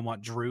the reason I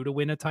want Drew to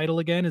win a title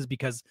again, is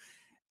because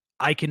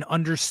I can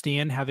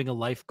understand having a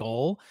life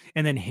goal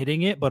and then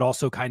hitting it, but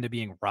also kind of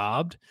being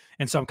robbed.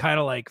 And so I'm kind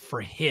of like,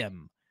 for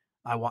him,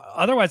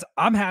 otherwise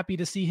I'm happy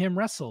to see him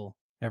wrestle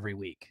every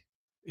week.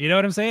 You know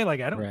what I'm saying? Like,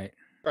 I don't,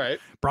 Right.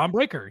 Braun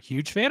Breaker,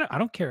 huge fan. I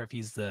don't care if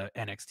he's the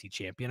NXT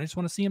champion. I just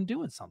want to see him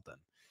doing something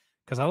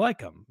because I like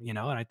him, and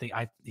I think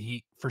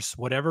he, for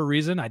whatever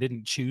reason, I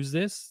didn't choose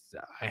this.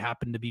 I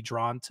happen to be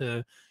drawn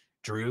to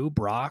Drew,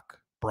 Brock,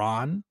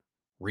 Braun,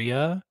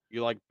 Rhea.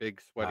 You like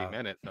big sweaty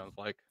men, it sounds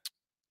like.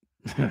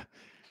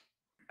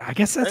 I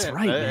guess that's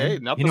right, man. Hey,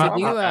 nothing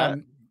wrong with that.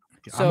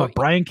 I'm a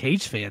Brian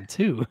Cage fan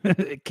too.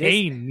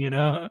 Kane,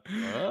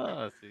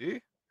 see.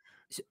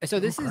 So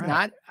this is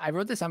not, I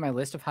wrote this on my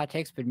list of hot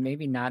takes, but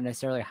maybe not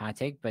necessarily a hot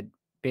take, but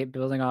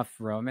building off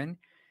Roman.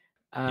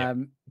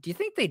 Do you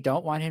think they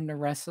don't want him to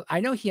wrestle? I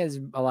know he has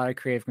a lot of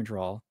creative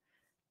control.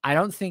 I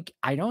don't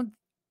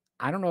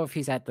know if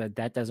he's at the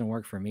that doesn't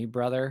work for me,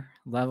 brother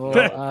level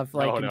of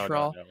like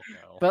control. No.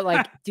 But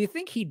like, do you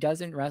think he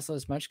doesn't wrestle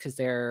as much because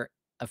they're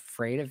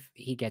afraid of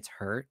he gets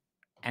hurt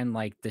and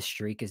like the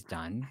streak is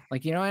done?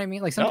 Like, you know what I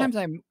mean? Like sometimes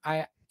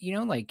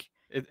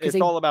it's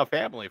all about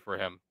family for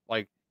him.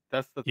 Like,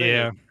 that's the thing.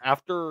 Yeah.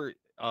 After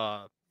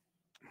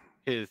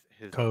his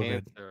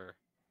COVID. cancer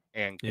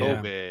and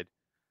COVID,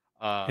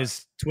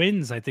 his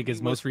twins, I think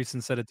his most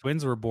recent set of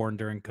twins were born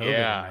during COVID,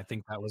 and I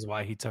think that was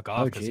why he took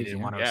off, because he didn't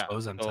want to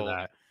expose them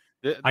to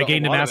that. I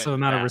gained a massive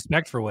amount of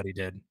respect for what he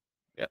did.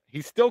 Yeah,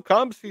 he still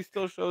comes. He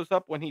still shows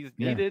up when he's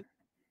needed,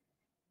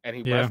 and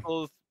he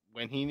wrestles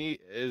when he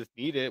is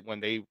needed, when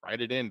they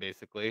write it in,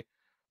 basically.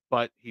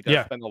 But he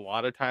does spend a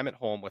lot of time at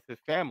home with his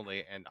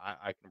family, and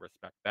I can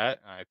respect that.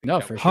 I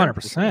think for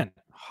 100%,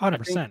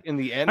 100%. In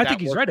the end, I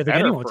think he's right. If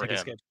anyone would take his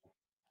schedule,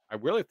 I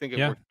really think it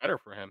works better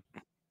for him.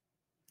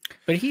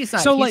 But he's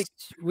not. So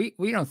we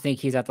don't think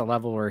he's at the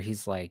level where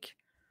he's like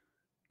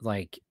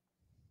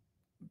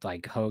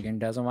Hogan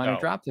doesn't want to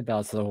drop the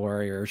belt to the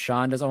Warrior, or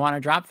Shawn doesn't want to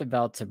drop the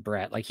belt to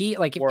Brett. Like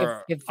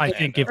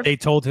if they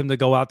told him to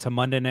go out to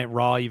Monday Night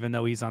Raw, even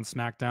though he's on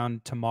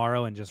SmackDown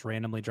tomorrow, and just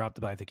randomly drop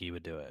the belt, I think he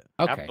would do it.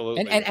 Okay,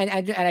 absolutely. And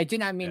I did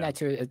not mean that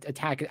to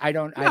attack. I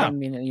don't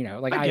mean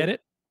I get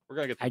it. We're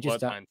gonna get the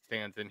Bloodline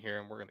stands in here,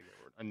 and we're gonna get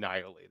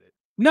annihilated.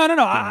 No.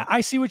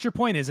 I see what your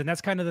point is, and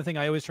that's kind of the thing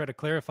I always try to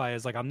clarify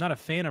is, like, I'm not a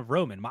fan of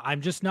Roman.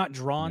 I'm just not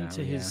drawn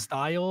to his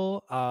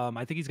style.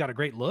 I think he's got a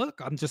great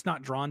look. I'm just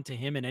not drawn to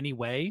him in any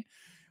way.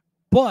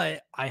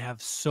 But I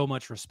have so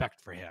much respect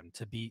for him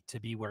to be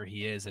where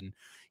he is, and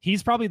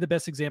he's probably the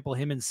best example.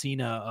 Him and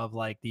Cena of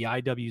like the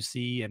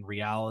IWC and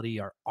reality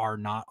are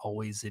not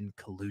always in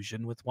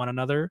collusion with one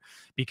another,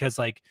 because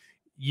like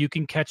you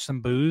can catch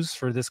some boos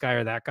for this guy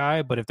or that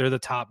guy, but if they're the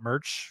top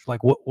merch, like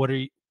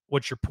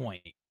what's your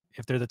point?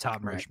 if they're the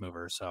top Right. merch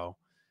mover. So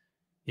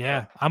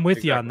yeah, I'm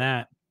with you on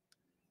exactly.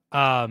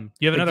 that.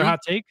 You have But another hot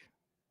take?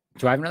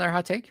 Do I have another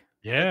hot take?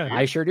 Yeah.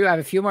 I sure do. I have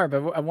a few more,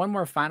 but one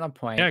more final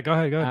point. Yeah, go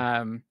ahead.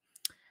 And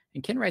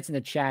Ken writes in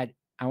the chat,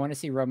 I want to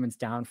see Roman's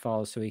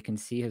downfall so he can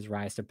see his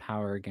rise to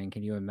power again.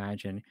 Can you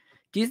imagine?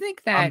 Do you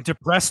think that I'm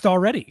depressed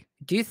already.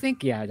 Do you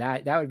think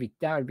that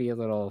would be a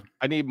little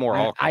I need more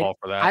alcohol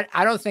for that.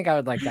 I don't think I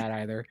would like that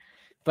either.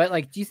 But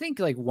like, do you think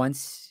like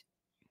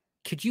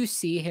could you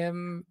see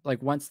him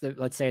like once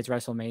let's say it's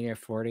WrestleMania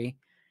 40,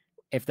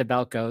 if the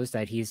belt goes,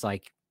 that he's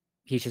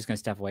just gonna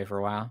step away for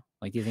a while?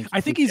 Like, do you think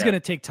I think he's gonna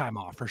take time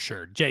off for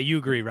sure. Jay, you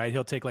agree, right?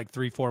 He'll take like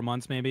 3-4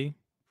 months maybe.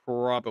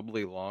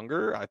 Probably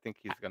longer. I think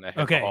he's gonna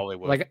hit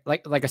Hollywood.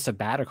 Like a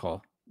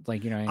sabbatical.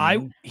 Like, you know what I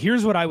mean?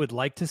 Here's what I would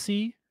like to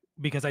see,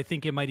 because I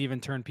think it might even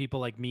turn people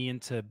like me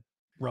into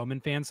Roman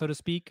fans, so to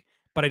speak,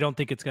 but I don't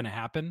think it's gonna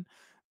happen.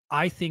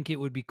 I think it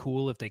would be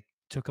cool if they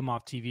took him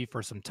off TV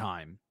for some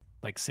time,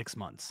 like 6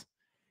 months.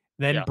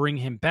 Then bring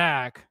him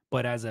back,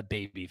 but as a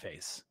baby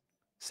face.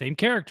 Same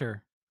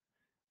character.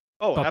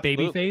 Oh, but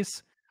absolutely. baby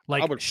face,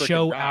 like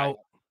show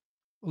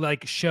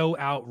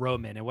out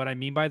Roman. And what I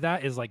mean by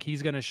that is like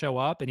he's gonna show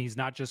up and he's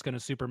not just gonna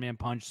Superman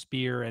punch,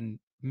 spear, and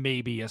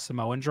maybe a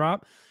Samoan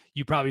drop.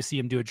 You probably see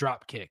him do a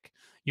drop kick.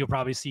 You'll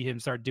probably see him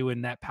start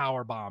doing that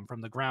power bomb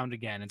from the ground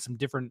again and some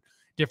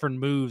different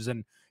moves.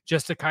 And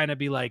just to kind of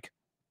be like,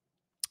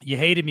 you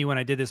hated me when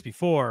I did this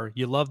before.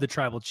 You love the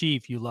tribal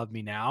chief. You love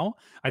me now.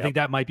 I think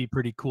that might be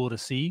pretty cool to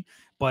see.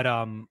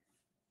 But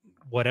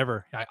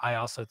whatever. I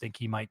also think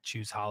he might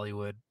choose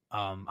Hollywood.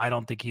 I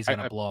don't think he's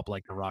gonna blow up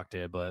like The Rock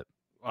did, but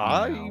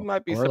you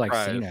might be surprised.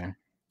 Like Cena.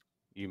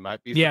 You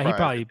might be surprised. Yeah, he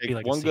probably be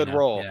like one a good Cena.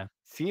 role. Yeah.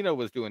 Cena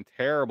was doing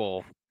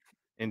terrible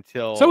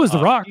until so was The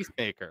Rock.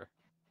 Peacemaker.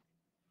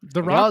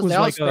 The Rock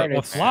was like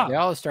a flop. They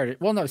all started.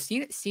 Well, no,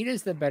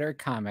 Cena's the better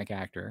comic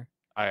actor.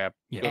 I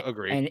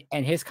agree.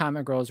 And his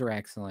comic roles were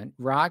excellent.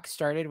 Rock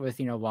started with,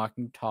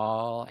 Walking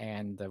Tall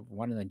and the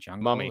one in the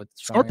jungle. Mummy. With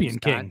Scorpion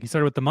King. He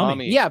started with the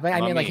Mummy. Yeah, but I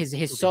mean like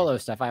his solo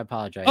stuff. I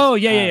apologize. Oh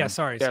yeah.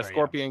 Sorry.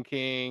 Scorpion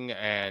King,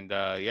 and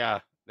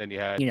then you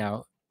had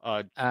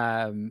but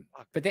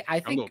I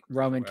think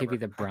Roman could be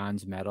the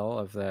bronze medal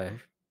of the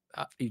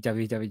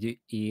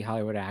WWE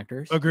Hollywood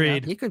actors.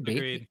 Agreed. He could be.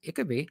 Agreed. It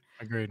could be.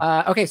 Agreed.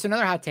 Okay, so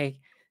another hot take.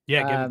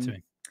 Yeah, give it to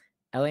me.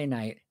 LA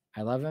Knight.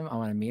 I love him. I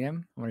want to meet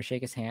him. I want to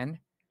shake his hand.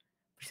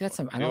 But that's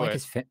I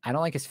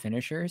don't like his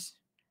finishers.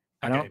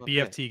 Okay,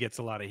 BFT gets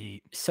a lot of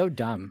heat. So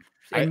dumb.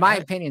 In my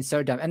opinion,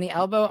 so dumb. And the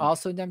elbow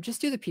also dumb. Just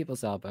do the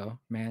people's elbow,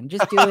 man.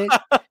 Just do it.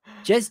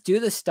 Just do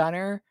the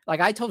stunner. Like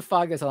I told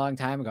Fogg this a long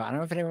time ago. I don't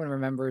know if anyone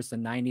remembers the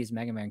 90s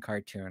Mega Man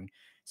cartoon.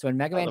 So when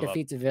Mega Man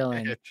defeats a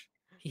villain,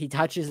 he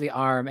touches the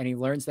arm and he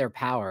learns their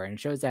power. And it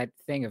shows that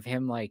thing of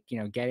him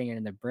getting it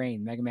in the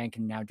brain. Mega Man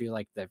can now do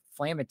like the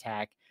flame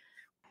attack.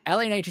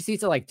 LA Knight just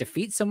needs to like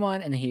defeat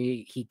someone and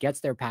he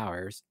gets their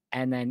powers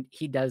and then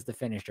he does the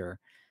finisher.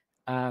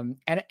 And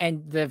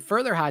the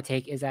further hot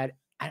take is that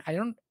I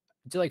don't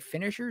do like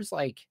finishers.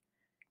 Like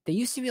they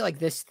used to be like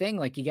this thing,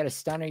 like you get a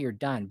stunner, you're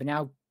done. But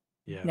now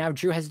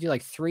Drew has to do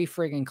like 3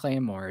 friggin'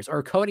 claymores,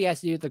 or Cody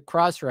has to do the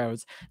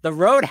crossroads, the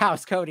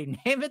roadhouse. Cody,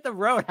 name it the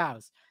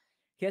roadhouse.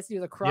 He has to do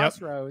the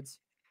crossroads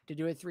to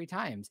do it 3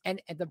 times. And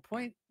at the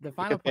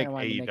final point I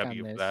wanted to make on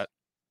this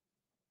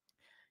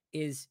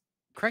is,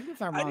 correct me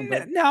if I'm wrong,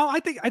 but no, I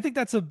think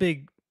that's a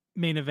big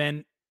main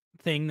event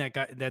thing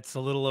that's a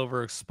little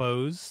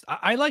overexposed.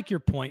 I like your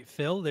point,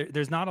 Phil.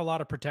 There's not a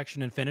lot of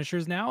protection in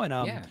finishers now,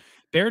 and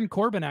Baron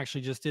Corbin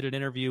actually just did an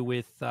interview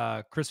with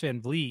Chris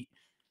Van Vliet.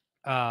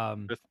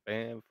 Chris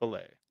Van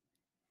Vliet.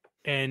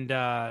 And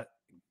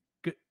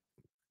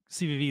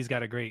CVV's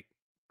got a great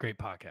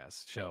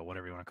podcast show,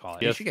 whatever you want to call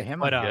it. You should get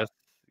him on.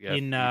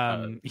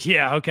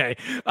 Okay.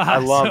 I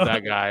love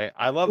that guy.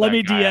 Let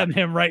me DM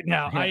him right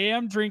now. I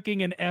am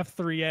drinking an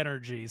F3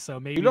 energy, so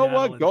maybe you know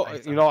what?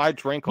 I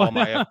drink all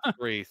my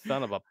F3.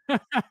 Son of a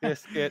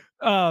biscuit.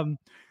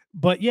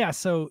 But yeah,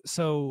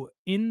 so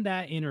in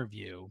that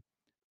interview,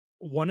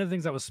 one of the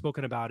things that was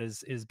spoken about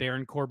is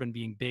Baron Corbin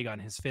being big on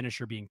his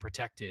finisher being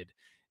protected.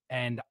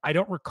 And I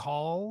don't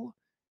recall,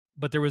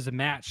 but there was a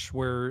match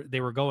where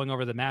they were going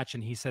over the match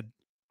and he said,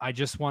 I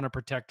just want to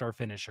protect our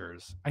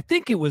finishers. I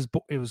think it was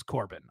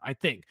Corbin,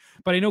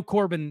 but I know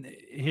Corbin,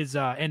 his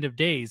end of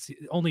days,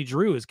 only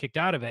Drew is kicked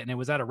out of it, and it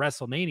was at a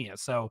WrestleMania.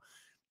 So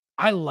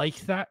I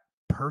like that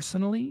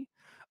personally,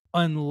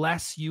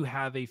 unless you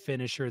have a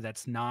finisher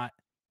that's not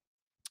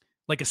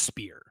like a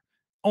spear,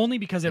 only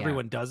because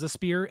everyone does a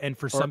spear. And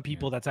for some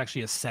people, that's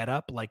actually a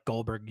setup, like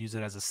Goldberg used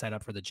it as a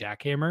setup for the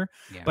jackhammer.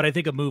 Yeah. But I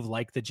think a move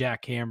like the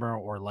jackhammer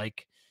or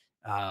like,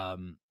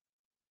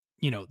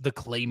 the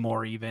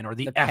Claymore even, or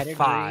the F5,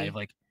 pedigree.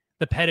 Like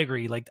the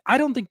pedigree, like I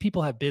don't think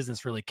people have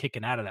business really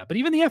kicking out of that. But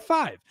even the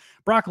F5,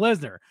 Brock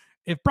Lesnar,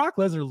 if Brock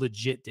Lesnar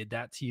legit did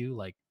that to you,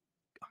 like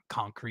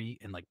concrete,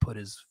 and like put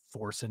his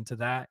force into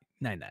that,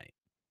 night.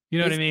 You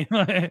know what I mean?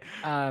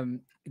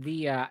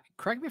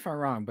 Correct me if I'm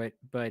wrong, but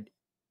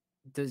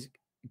does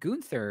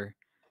Gunther,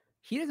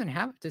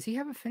 does he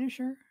have a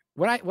finisher?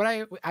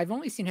 I've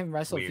only seen him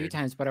wrestle a few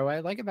times, but what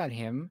I like about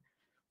him,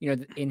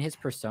 in his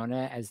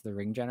persona as the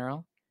ring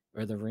general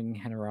or the ring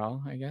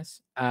general, I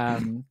guess.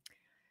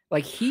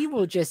 Like he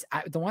will just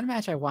the one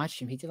match I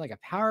watched him, he did like a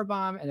power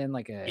bomb and then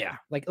like a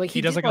like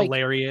he does like a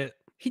lariat.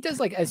 He does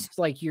like as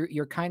like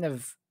you're kind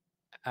of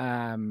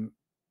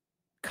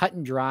cut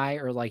and dry,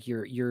 or like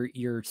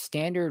your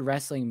standard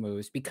wrestling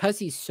moves, because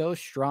he's so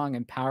strong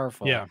and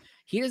powerful. Yeah.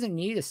 He doesn't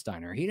need a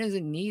stunner. He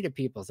doesn't need a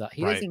people's up.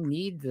 He Right. doesn't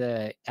need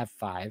the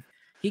F5.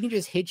 He can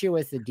just hit you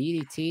with the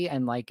DDT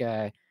and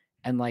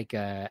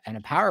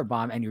a power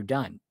bomb, and you're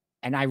done.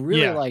 And I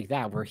really like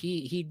that, where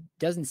he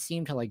doesn't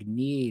seem to like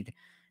need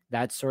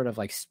that sort of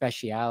like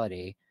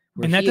speciality.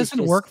 And that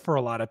doesn't work for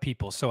a lot of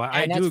people. So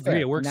I do agree. Fair.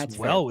 It works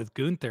well with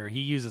Gunther.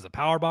 He uses a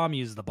power bomb, he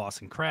uses the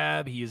Boston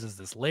Crab, he uses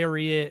this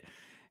lariat.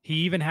 He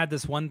even had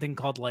this one thing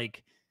called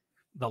like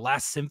the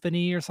Last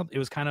Symphony or something. It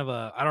was kind of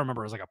I don't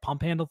remember. It was like a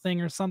pump handle thing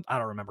or something. I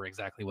don't remember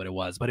exactly what it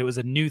was, but it was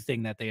a new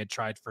thing that they had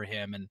tried for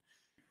him. And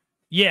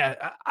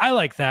yeah, I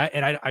like that.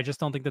 And I just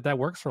don't think that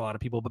works for a lot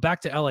of people. But back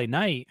to LA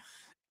Knight,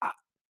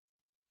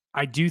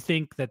 I do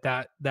think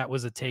that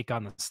was a take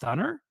on the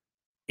stunner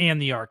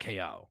and the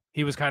RKO.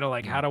 He was kind of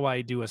like, how do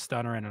I do a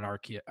stunner and an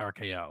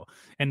RKO?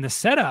 And the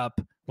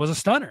setup was a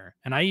stunner.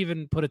 And I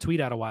even put a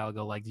tweet out a while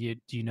ago, like, do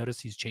you notice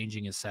he's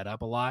changing his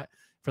setup a lot?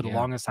 For the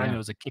longest time, it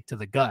was a kick to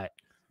the gut,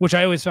 which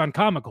I always found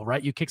comical,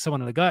 right? You kick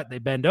someone in the gut, they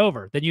bend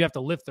over, then you have to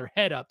lift their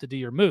head up to do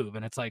your move.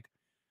 And it's like,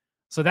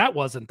 so that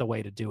wasn't the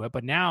way to do it.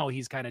 But now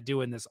he's kind of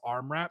doing this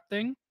arm wrap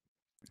thing,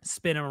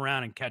 spin him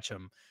around and catch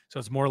him. So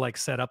it's more like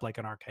set up like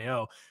an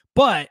RKO.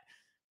 But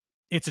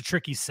it's a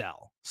tricky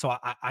sell. So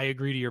I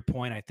agree to your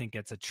point. I think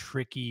it's a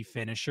tricky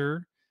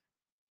finisher.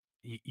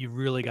 You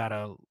really got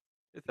to...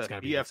 It's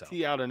a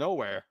EFT out of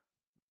nowhere.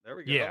 There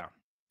we go. Yeah.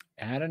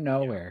 Out of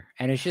nowhere.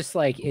 Yeah. And it's just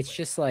like,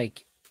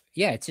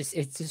 yeah, it's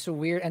just a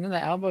weird. And then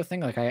the elbow thing,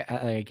 like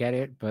I get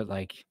it, but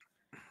like,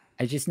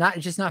 it's just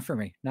not for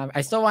me. I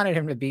still wanted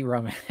him to beat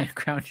Roman at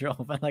Crown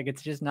Jewel, but like,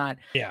 it's just not.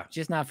 Yeah,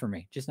 just not for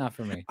me. Just not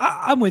for me.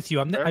 I'm with you.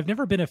 I've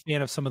never been a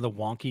fan of some of the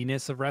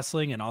wonkiness of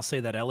wrestling, and I'll say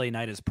that LA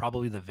Knight is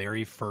probably the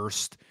very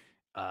first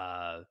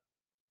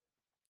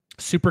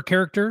super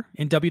character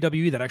in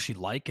WWE that I actually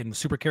like. And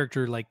super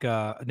character, like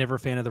never a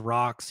fan of The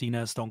Rock,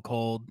 Cena, Stone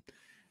Cold,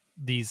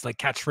 these like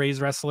catchphrase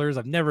wrestlers.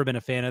 I've never been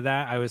a fan of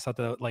that. I always thought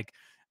that like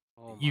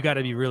you got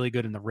to be really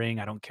good in the ring.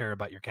 I don't care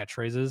about your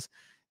catchphrases.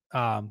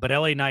 But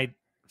LA Knight,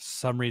 for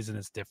some reason,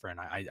 it's different.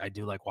 I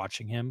do like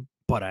watching him,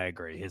 but I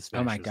agree. His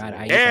oh my god,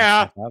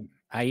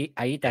 I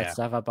eat that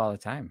stuff up all the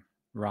time.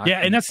 Rock,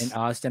 and that's and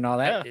Austin, all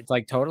that. It's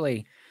like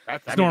totally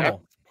that's normal.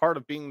 That's part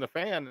of being the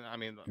fan. I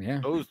mean,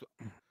 those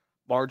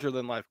larger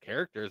than life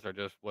characters are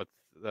just what's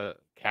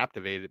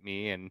captivated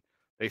me, and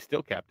they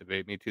still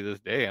captivate me to this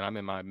day. And I'm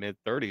in my mid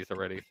 30s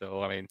already,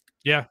 so I mean,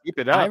 keep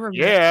it up.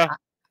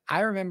 I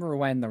remember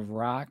when The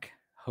Rock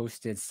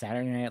hosted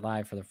Saturday Night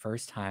Live for the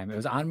first time. It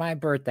was on my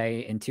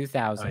birthday in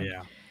 2000. Oh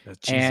yeah,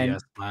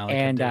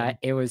 and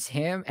it was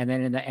him, and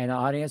then in the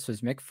audience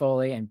was Mick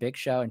Foley and Big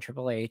Show and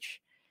Triple H,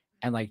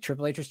 and like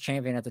Triple H was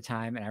champion at the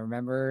time. And I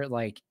remember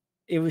like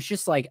it was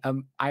just like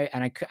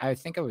I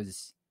think I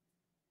was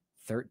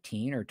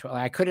 13 or 12.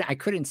 I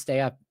couldn't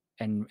stay up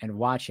and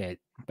watch it,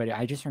 but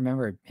I just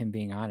remember him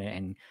being on it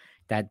and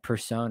that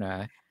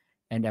persona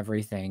and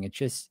everything.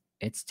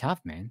 It's tough,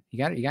 man. You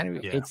gotta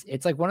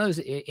it's like one of those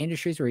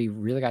industries where you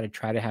really got to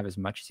try to have as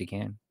much as you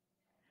can.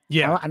 I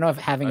don't know if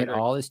having it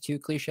all is too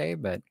cliche,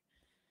 but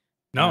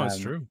no, it's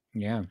true.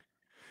 Yeah.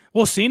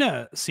 Well,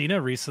 Cena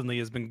recently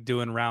has been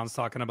doing rounds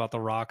talking about The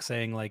Rock,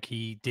 saying like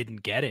he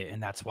didn't get it,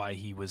 and that's why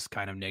he was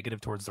kind of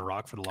negative towards The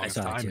Rock for the longest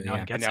time. And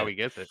now he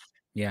gets it.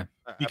 Yeah.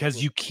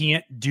 Because you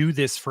can't do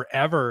this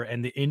forever,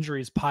 and the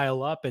injuries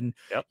pile up, and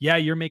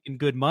you're making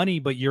good money,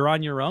 but you're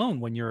on your own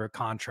when you're a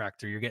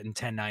contractor. You're getting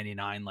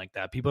 1099 like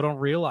that. People don't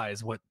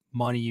realize what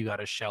money you got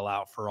to shell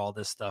out for all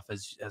this stuff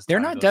as they're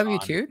not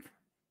W-2'd.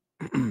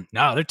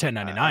 No, they're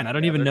 1099. I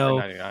don't even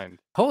know.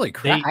 Holy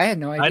crap! I had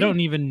no idea. I don't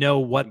even know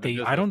what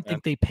I don't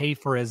think they pay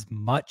for as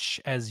much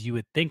as you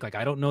would think. Like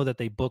I don't know that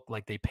they book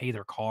like they pay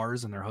their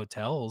cars and their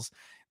hotels.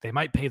 They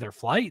might pay their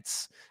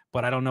flights,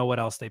 but I don't know what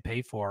else they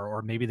pay for,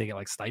 or maybe they get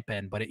like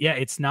stipend. But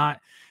it's not.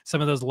 Some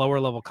of those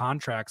lower level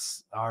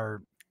contracts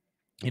are,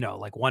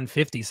 like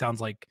 150 sounds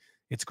like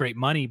it's great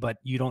money, but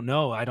you don't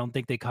know. I don't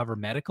think they cover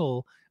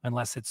medical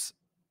unless it's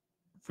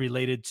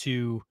related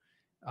to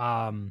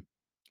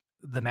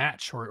the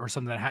match or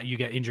something that you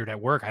get injured at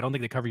work. I don't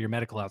think they cover your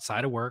medical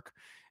outside of work.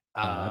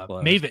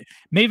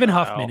 Maven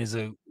Huffman is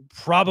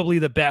probably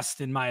the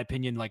best, in my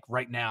opinion, like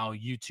right now,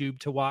 YouTube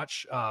to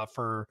watch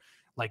for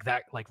like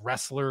that, like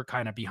wrestler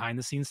kind of behind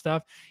the scenes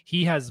stuff.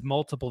 He has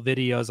multiple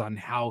videos on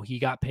how he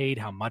got paid,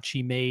 how much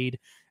he made,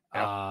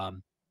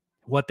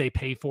 what they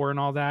pay for and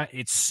all that.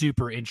 It's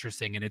super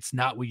interesting. And it's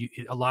not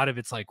a lot of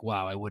it's like,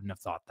 wow, I wouldn't have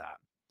thought that.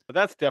 But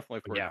that's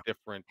definitely for a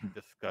different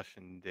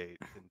discussion date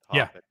and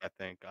topic, I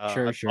think.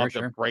 I'd love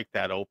to break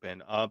that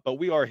open. But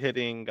we are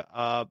hitting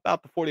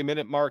about the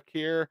 40-minute mark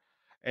here,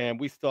 and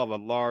we still have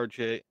a large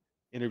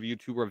interview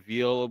to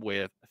reveal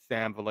with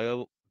Sam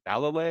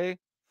Vallely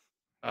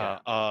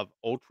of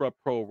Ultra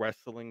Pro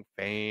Wrestling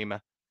fame.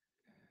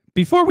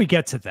 Before we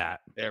get to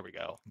that, There we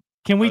go.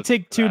 can we Let's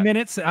take do 2 that.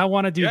 minutes? I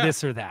want to do Yeah.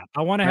 this or that.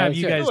 I want to have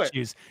you sure. guys Do it.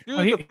 choose. Do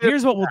Oh, the fifth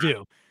here's what we'll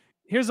do.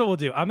 Here's what we'll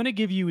do. I'm going to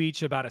give you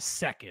each about a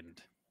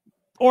second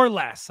or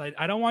less.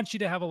 I don't want you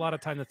to have a lot of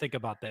time to think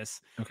about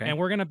this. Okay. And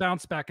we're going to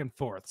bounce back and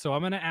forth. So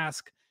I'm going to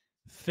ask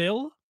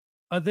Phil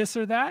a this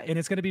or that, and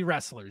it's going to be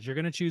wrestlers. You're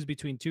going to choose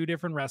between two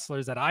different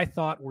wrestlers that I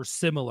thought were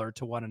similar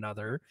to one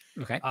another,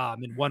 Okay.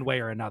 in one way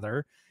or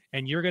another.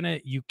 And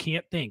you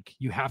can't think.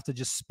 You have to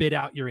just spit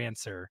out your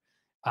answer.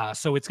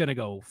 So it's going to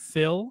go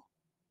Phil,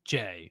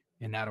 Jay,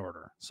 in that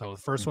order. So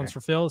the first one's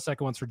for Phil, the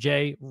second one's for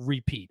Jay.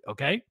 Repeat.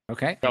 Okay.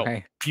 Okay. Go.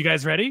 Okay. You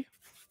guys ready?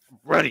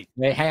 Ready.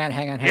 Wait,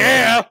 hang on.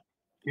 Yeah.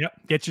 Yep.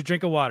 Get your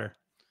drink of water.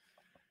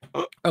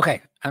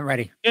 Okay, I'm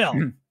ready.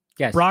 Phil,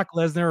 Yes. Brock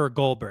Lesnar or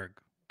Goldberg?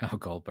 Oh,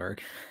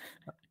 Goldberg.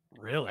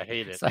 Really? I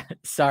hate it.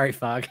 Sorry,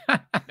 Fog.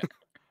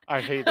 I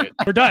hate it.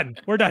 We're done.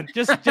 We're done.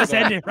 Just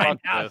end it right Fuck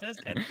now. this.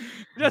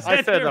 Just I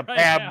end said it a right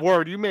bad now.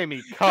 word. You made me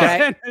Just cut.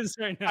 Okay. end this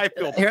right now. I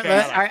feel Here,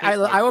 bad. I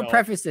will myself.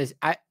 preface this.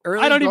 I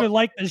don't even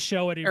like this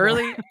show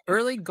anymore.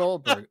 early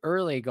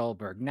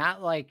Goldberg,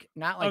 not like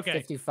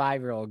Okay.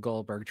 55-year-old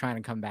Goldberg trying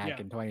to come back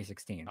Yeah. in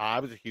 2016. I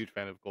was a huge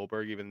fan of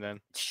Goldberg even then.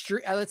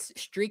 Let's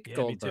streak Yeah, me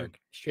too. Goldberg.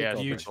 Streak Yeah,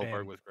 Goldberg. Huge Goldberg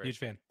fan. was great. Huge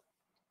fan.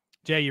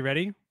 Jay, you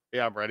ready?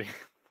 Yeah, I'm ready.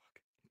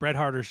 Bret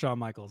Hart or Shawn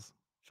Michaels?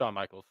 Shawn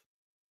Michaels.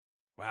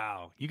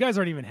 Wow. You guys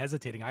aren't even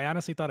hesitating. I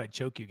honestly thought I'd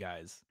choke you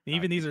guys.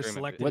 Even these are extremely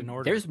selected What- in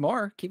order. There's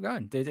more. Keep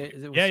going.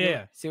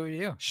 Yeah. See what you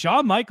do.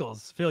 Shawn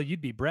Michaels. Phil,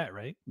 you'd be Bret,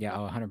 right? Yeah.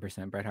 Oh,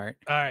 100%. Bret Hart.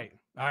 All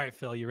right,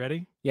 Phil, you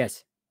ready?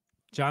 Yes.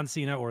 John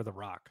Cena or The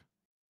Rock?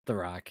 The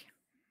Rock.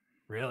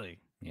 Really?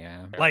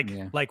 Yeah.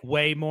 Like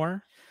way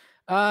more?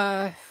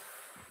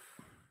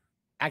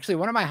 Actually,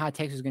 one of my hot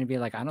takes was going to be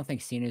like, I don't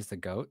think Cena's the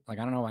GOAT. Like,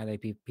 I don't know why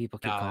people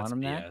keep No, calling that's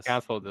him that. BS.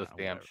 Cancel this No,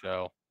 damn whatever.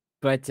 show.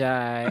 But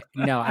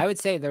no, I would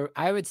say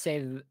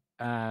the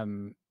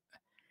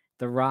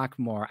Rock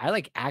more. I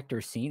like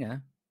actor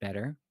Cena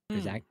better.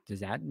 Does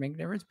that make a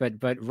difference? But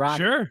Rock,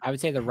 Sure. I would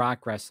say the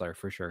Rock wrestler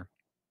for sure.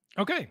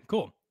 Okay,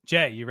 cool.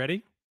 Jay, you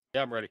ready?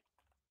 Yeah, I'm ready.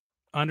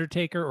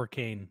 Undertaker or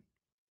Kane?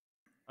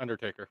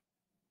 Undertaker.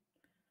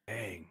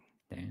 Dang.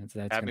 Dang, that's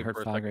Had gonna me hurt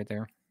for a Fog second. right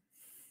there.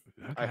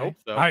 I hope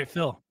so. All right,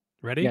 Phil,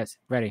 ready? Yes,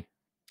 ready.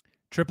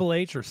 Triple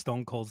H or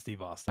Stone Cold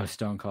Steve Oh, Austin?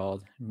 Stone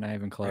Cold, not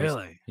even close.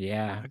 Really?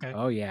 Yeah. Okay.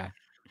 Oh yeah.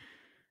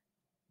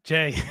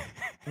 Jay,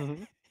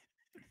 Mhm.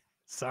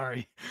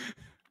 sorry.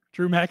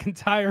 Drew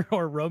McIntyre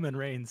or Roman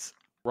Reigns?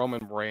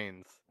 Roman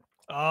Reigns.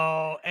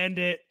 Oh, end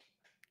it.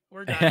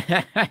 We're done.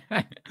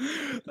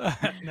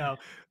 No,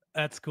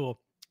 that's cool.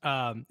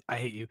 I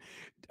hate you.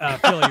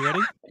 Phil, you ready?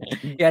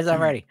 Yes,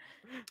 I'm ready.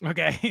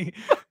 Okay.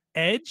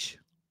 Edge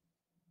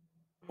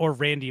or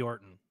Randy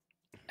Orton?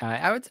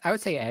 I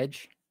would say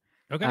Edge.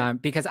 Okay.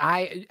 Because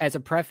as a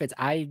preface,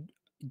 I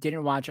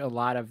didn't watch a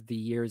lot of the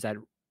years that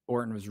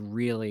Orton was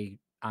really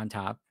on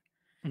top.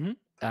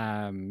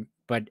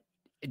 But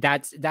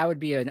that would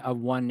be a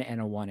 1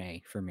 and a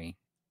 1A for me.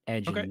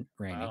 Edge and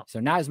Randy. Wow. So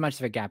not as much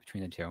of a gap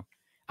between the two.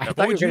 I What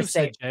thought you were would going you to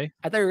say Jay?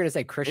 I thought you were going to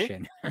say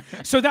Christian.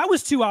 So that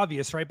was too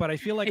obvious, right? But I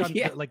feel like on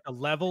Yeah. the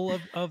level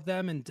of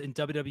them in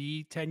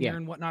WWE tenure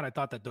and whatnot, I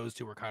thought that those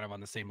two were kind of on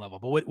the same level.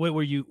 But what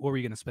were you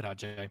going to spit out,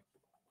 Jay?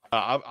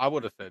 I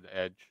would have said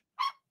Edge.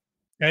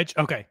 Edge.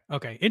 Okay.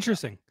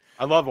 Interesting.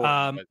 I love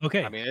Orton. But,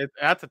 okay. I mean,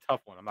 that's a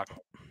tough one. I'm not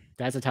gonna.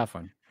 That's a tough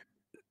one.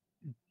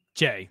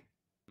 Jay.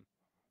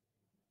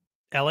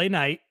 LA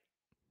Knight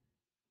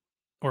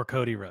or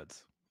Cody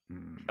Rhodes?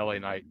 LA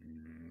Knight.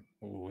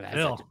 Ooh,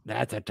 Phil.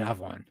 that's a tough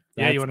one.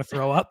 Yeah, you want to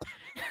throw up?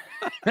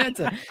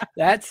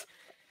 that's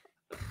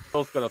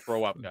Phil's gonna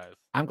throw up, guys.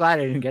 I'm glad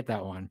I didn't get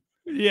that one.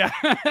 Yeah.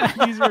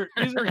 these were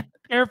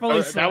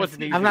carefully That was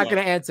an easy I'm not one.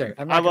 going to answer.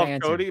 I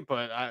love Cody,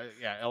 but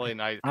LA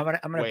Knight. I'm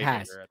gonna way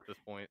pass. bigger at this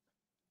point.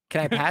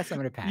 Can I pass? I'm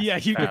gonna pass. Yeah,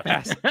 you can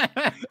pass.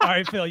 All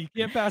right, Phil, you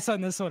can't pass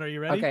on this one. Are you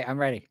ready? Okay, I'm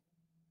ready.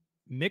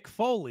 Mick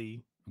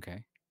Foley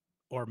Okay.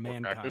 or Cactus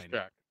Mankind?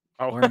 Jack.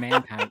 Oh. Or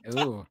Mankind.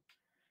 Ooh.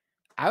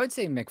 I would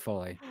say Mick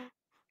Foley.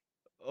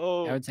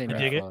 Oh, I would say I Mick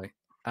dig it. Foley.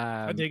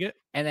 I dig it.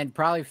 And then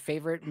probably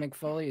favorite Mick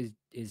Foley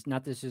is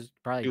not this is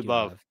probably Dude Dude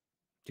Love. Love.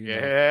 Dude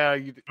Love. yeah,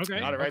 you Okay,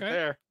 got it right okay.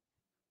 there.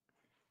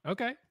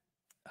 Okay.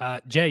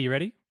 Jay, you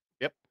ready?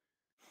 Yep.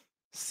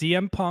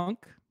 CM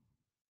Punk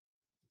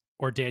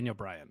or Daniel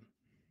Bryan?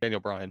 Daniel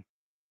Bryan,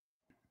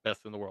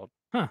 best in the world.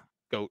 Huh.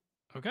 Goat.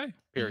 Okay.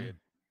 Period.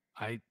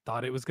 I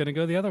thought it was going to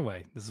go the other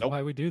way. This is Nope.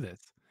 why we do this.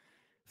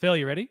 Phil,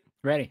 you ready?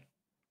 Ready.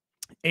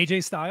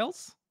 AJ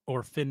Styles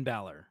or Finn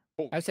Balor?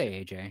 I'd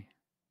say AJ.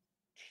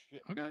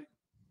 Okay.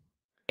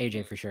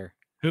 AJ for sure.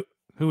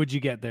 Who would you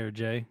get there,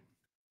 Jay?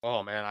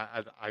 Oh man,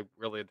 I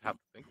really have to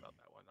think about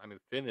that one. I mean,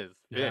 Finn is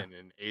Finn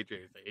and AJ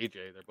is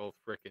AJ. They're both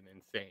freaking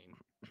insane,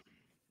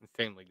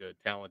 insanely good,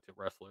 talented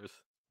wrestlers.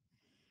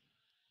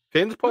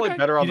 Finn's probably Okay.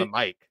 better on You the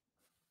mic,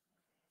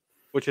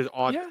 which is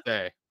odd Yeah. to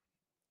say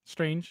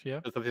Strange, yeah.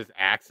 because of his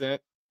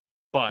accent.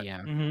 But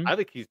Yeah. Mhm. I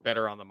think he's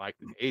better on the mic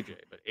than AJ.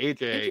 But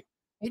AJ,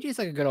 AJ's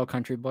like a good old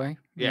country boy.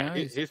 you yeah, know,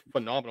 he's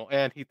phenomenal,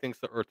 and he thinks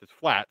the Earth is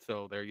flat.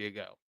 So there you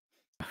go.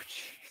 Oh,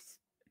 jeez.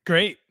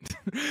 Great.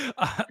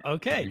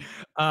 Okay.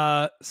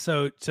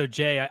 So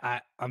Jay,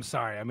 I'm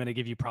sorry. I'm gonna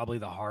give you probably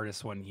the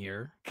hardest one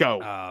here.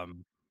 Go.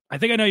 I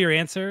think I know your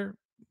answer,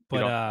 You but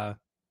don't.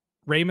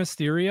 Rey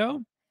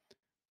Mysterio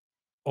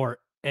or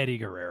Eddie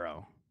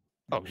Guerrero?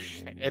 Oh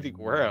shit, Eddie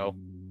Guerrero,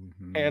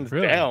 hands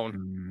Really?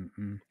 down.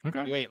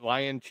 Okay. You ain't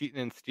lying,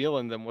 cheating, and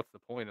stealing. Then what's the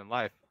point in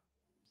life?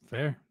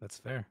 Fair. That's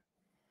fair.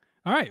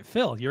 All right,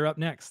 Phil, you're up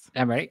next.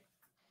 I'm ready.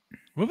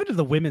 Moving to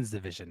the women's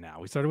division now.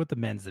 We started with the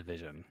men's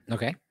division.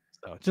 Okay.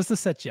 So just to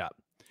set you up.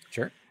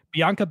 Sure.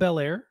 Bianca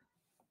Belair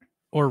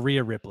or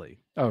Rhea Ripley?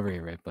 Oh,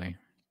 Rhea Ripley.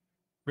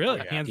 Really?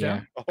 yeah. Hands Yeah.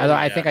 down? Although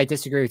I yeah. think I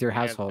disagree with your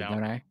Hands household, down.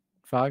 don't I?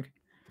 Fog.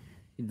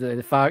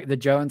 The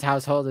Jones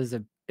household is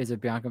a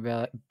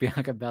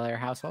Bianca Belair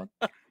household.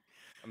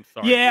 I'm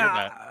sorry. To hear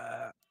that.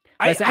 Yeah.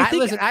 Listen, I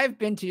think listen, I've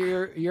been to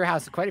your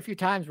house quite a few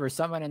times where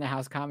someone in the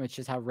house comments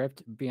just how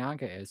ripped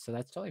Bianca is, so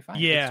that's totally fine.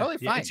 yeah, it's totally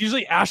yeah, fine. it's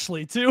usually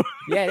Ashley too.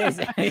 Yeah,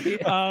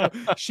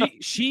 it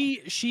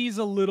is. She's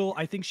a little.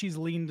 I think she's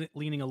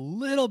leaning a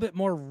little bit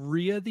more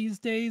Rhea these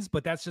days,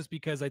 but that's just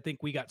because I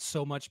think we got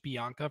so much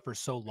Bianca for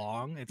so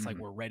long. It's like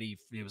we're ready.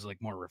 It was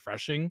like more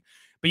refreshing.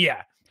 But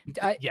yeah,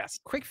 yes.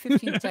 Quick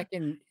 15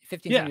 second.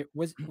 Yeah.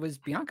 Was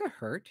Bianca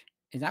hurt?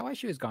 Is that why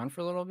she was gone for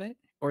a little bit,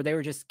 or they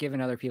were just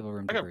giving other people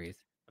room to breathe?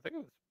 I think it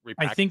was.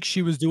 I think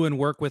she was doing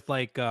work with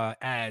like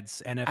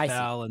ads,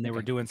 NFL, and they were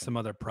Okay, doing some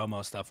other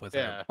promo stuff with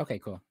her. Okay,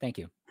 cool. Thank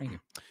you.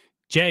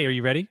 Jay, are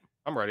you ready?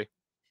 I'm ready.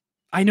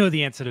 I know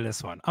the answer to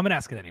this one. I'm gonna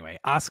ask it anyway.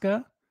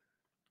 Asuka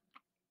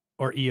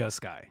or Io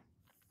Sky?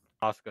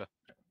 Asuka.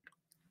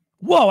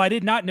 Whoa, I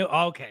did not know.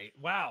 Okay,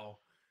 wow.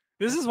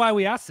 This is why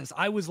we asked this.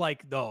 I was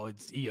like, no,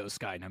 it's Io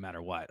Sky no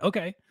matter what.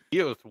 Okay.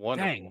 Io's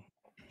wonderful. Dang.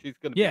 She's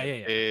gonna be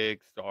a big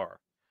star.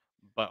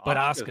 But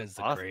Asuka's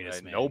the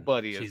greatest, man.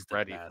 Nobody She's is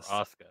ready for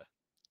Asuka.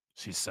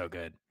 She's so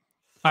good.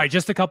 All right,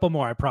 just a couple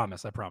more. I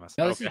promise. No,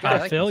 this is good. I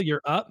like Phil, this.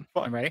 you're up.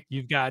 I'm ready.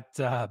 You've got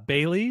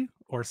Bailey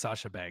or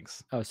Sasha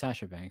Banks. Oh,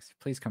 Sasha Banks,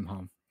 please come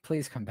home.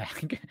 Please come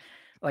back.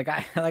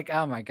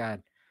 Oh my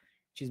God,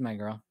 she's my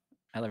girl.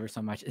 I love her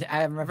so much.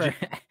 I remember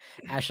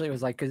Ashley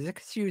was like, because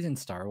she was in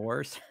Star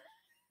Wars.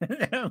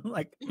 I'm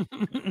like,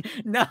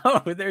 no,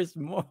 there's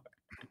more.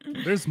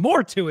 There's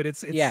more to it.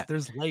 It's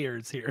there's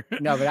layers here.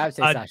 No, but I would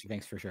say Sasha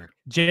Banks for sure.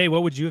 Jay,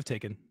 what would you have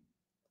taken?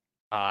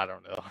 I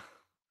don't know.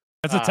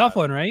 That's a tough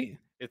one, right?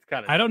 It's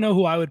kind of. I don't know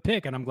who I would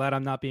pick, and I'm glad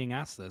I'm not being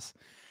asked this.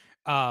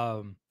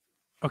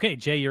 Okay,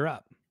 Jay, you're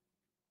up.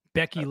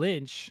 Becky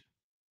Lynch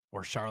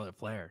or Charlotte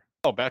Flair?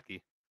 Oh,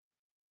 Becky.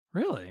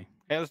 Really?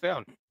 Hands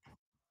down.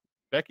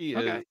 Becky's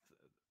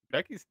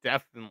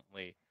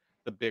definitely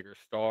the bigger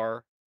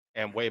star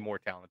and way more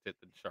talented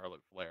than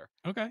Charlotte Flair.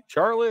 Okay.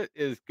 Charlotte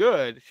is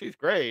good. She's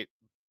great,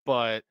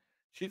 but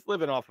she's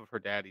living off of her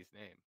daddy's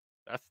name.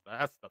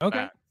 That's the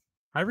fact.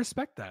 I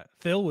respect that.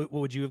 Phil, what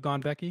would you have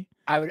gone, Becky?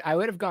 I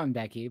would have gone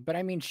Becky, but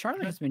I mean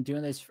Charlotte has been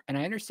doing this, and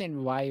I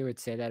understand why you would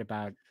say that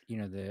about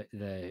the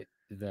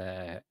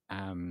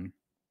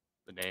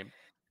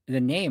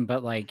name,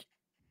 but like,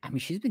 I mean,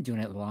 she's been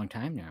doing it a long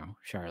time now,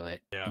 Charlotte,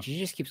 and she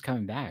just keeps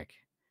coming back.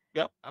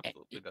 Yep,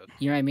 absolutely does.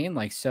 You know what I mean?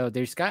 Like, so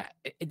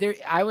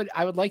I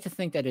would like to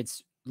think that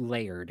it's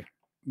layered,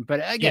 but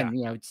again,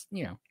 it's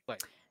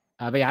but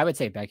yeah, I would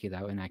say Becky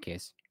though in that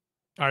case.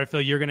 All right,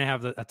 Phil, you're gonna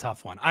have a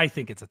tough one. I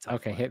think it's a tough one.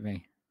 Okay, hit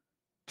me.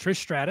 Trish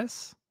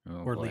Stratus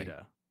or boy.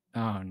 Lita?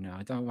 Oh no!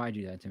 Don't why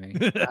do that to me.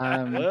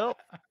 Well,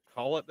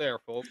 call it there,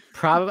 folks.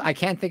 Probably I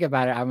can't think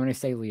about it. I'm gonna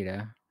say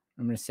Lita.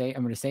 I'm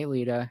gonna say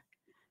Lita,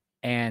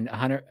 and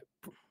 100.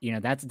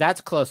 That's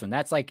a close one.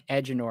 That's like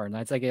Edge and Orton.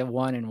 That's like a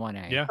 1 and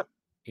 1A. Yeah.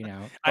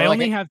 I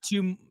only have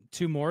two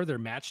more. They're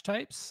match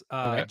types.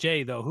 Okay.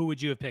 Jay, though, who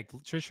would you have picked,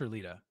 Trish or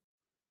Lita?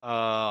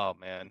 Oh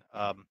man,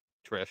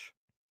 Trish.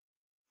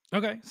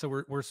 Okay,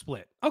 so we're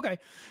split. Okay,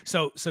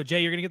 so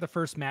Jay, you're gonna get the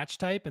first match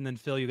type, and then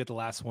Phil, you get the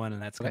last one,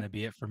 and that's gonna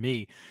be it for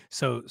me.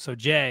 So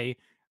Jay,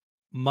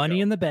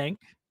 Money in the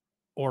Bank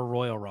or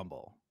Royal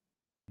Rumble?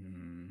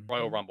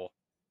 Royal Rumble.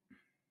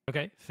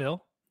 Okay,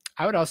 Phil.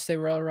 I would also say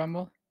Royal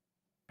Rumble.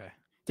 Okay,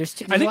 there's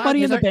I think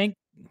Money in the Bank.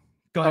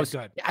 Go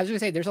ahead. I was gonna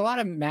say there's a lot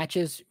of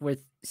matches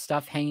with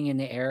stuff hanging in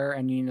the air,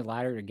 and you need a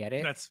ladder to get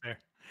it. That's fair.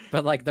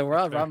 But like the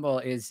Royal Rumble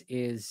is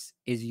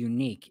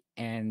unique,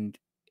 and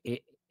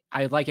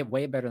I like it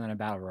way better than a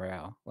battle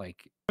royale.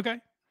 Like, okay,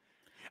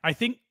 I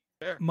think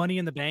Money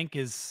in the Bank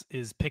is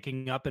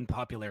picking up in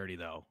popularity,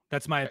 though.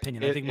 That's my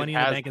opinion. I think Money in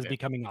the Bank is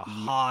becoming a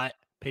hot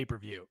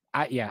pay-per-view.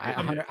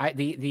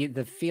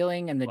 The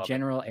feeling and the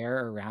general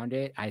air around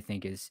it, I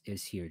think is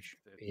huge.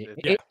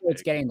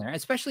 It's getting there,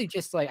 especially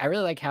just like I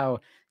really like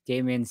how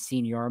Damien's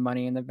senior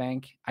Money in the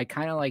Bank. I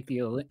kind of like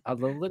a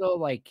little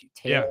like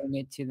tailoring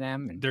it to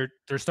them, and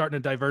they're starting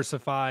to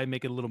diversify,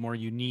 make it a little more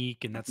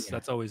unique, and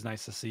that's always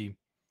nice to see.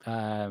 Go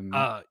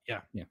ahead.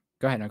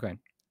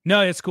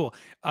 No, it's cool.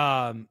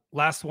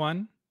 Last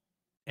one,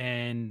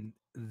 and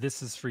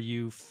this is for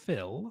you,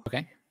 Phil.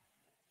 Okay.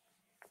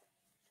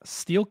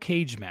 Steel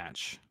cage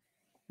match,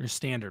 your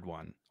standard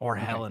one, or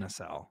Hell in a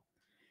Cell?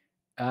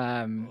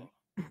 I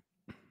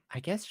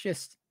guess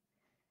just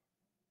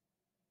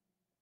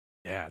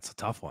Yeah, it's a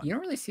tough one. You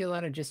don't really see a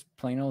lot of just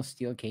plain old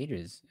steel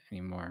cages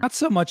anymore. Not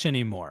so much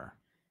anymore.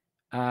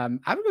 I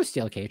would go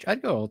steel cage.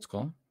 I'd go old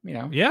school.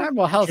 Yeah.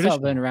 Well, Hell Cell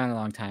been around a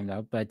long time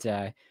though, but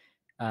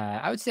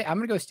I would say I'm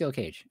gonna go steel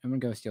cage.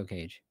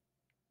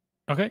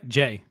 Okay,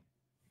 Jay.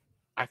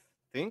 I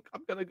think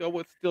I'm gonna go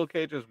with steel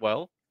cage as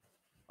well,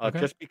 Okay.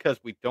 just because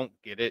we don't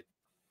get it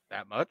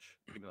that much,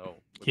 even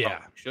though we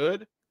probably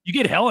should. You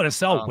get Hell in a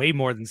Cell way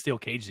more than steel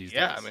cage these days.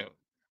 Yeah, I mean,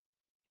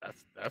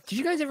 that's. Did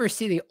you guys ever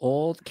see the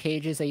old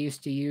cages I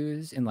used to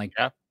use in like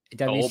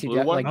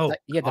WCW? Like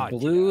the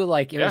blue,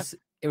 like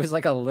it was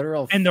like a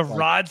literal, and the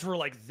rods were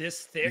like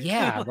this thick.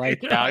 Yeah,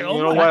 like you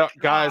know what,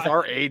 guys,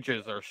 our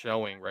ages are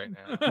showing right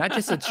now. Not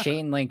just a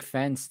chain link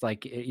fence,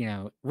 like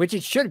which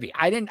it should be.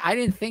 I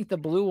didn't think the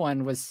blue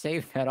one was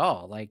safe at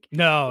all. Like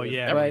no,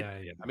 yeah.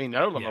 I mean,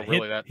 none of them are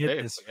really that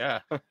safe.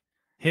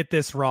 Hit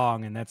this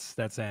wrong, and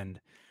that's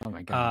end. Oh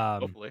my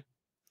god. Hopefully.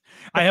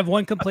 I have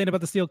one complaint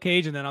about the steel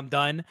cage, and then I'm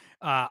done.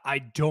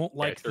 I don't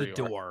like the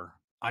door.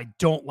 I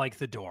don't like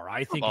the door.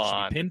 I think it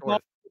should be pinball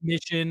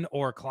mission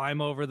or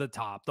climb over the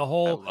top. The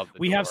whole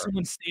have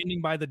someone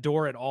standing by the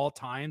door at all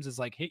times is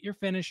like hit your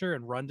finisher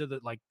and run to the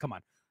come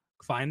on,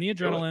 find the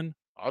adrenaline,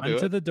 run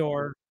to the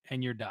door,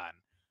 and you're done.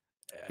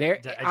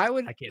 There's the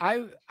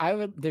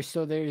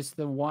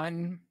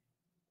one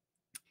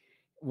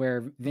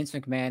where Vince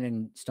McMahon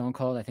and Stone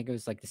Cold, I think it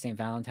was like the St.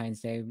 Valentine's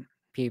Day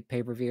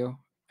pay-per-view,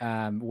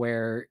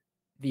 where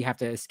you have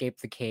to escape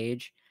the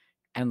cage,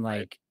 and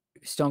like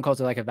Stone Cold's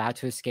like about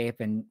to escape,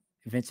 and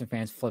Vince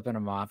McMahon's flipping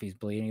him off. He's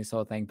bleeding, this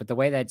whole thing. But the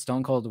way that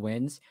Stone Cold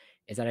wins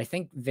is that I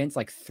think Vince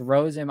like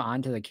throws him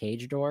onto the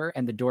cage door,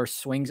 and the door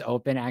swings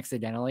open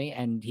accidentally,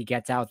 and he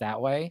gets out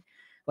that way.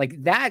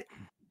 Like that,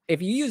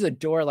 if you use a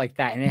door like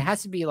that, and it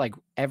has to be like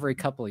every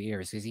couple of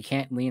years because you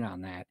can't lean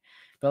on that.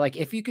 But like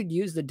if you could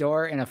use the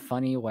door in a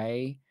funny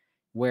way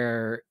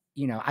where,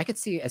 I could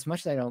see, as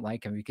much as I don't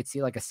like him, you could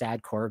see like a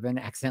Sad Corbin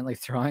accidentally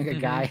throwing a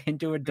guy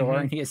into a door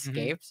and he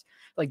escapes.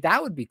 Like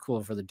that would be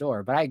cool for the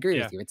door. But I agree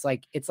with you. It's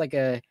like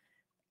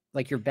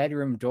your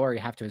bedroom door you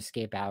have to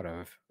escape out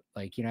of.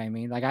 Like, you know what I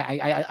mean? Like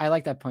I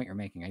like that point you're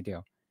making. I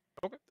do.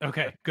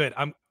 Okay, good.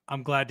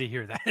 I'm glad to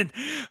hear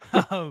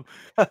that.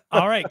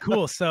 All right,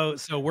 cool. So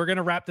we're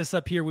gonna wrap this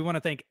up here. We want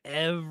to thank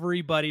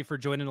everybody for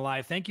joining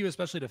live. Thank you,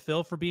 especially to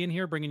Phil for being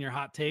here, bringing your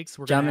hot takes.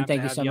 We're gentlemen,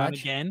 thank you so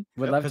much. Again,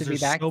 would love to be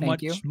back. So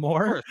thank much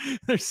more.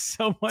 There's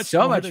so much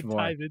more to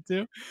dive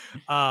into.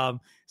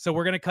 So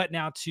we're gonna cut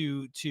now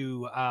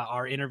to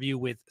our interview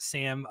with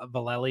Sam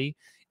Vallely.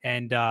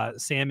 And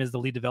Sam is the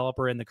lead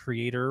developer and the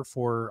creator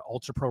for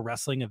Ultra Pro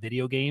Wrestling, a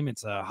video game.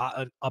 It's a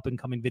hot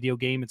up-and-coming video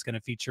game. It's going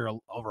to feature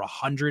over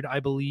 100, I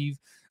believe,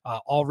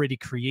 already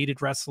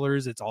created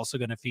wrestlers. It's also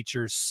going to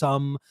feature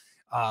some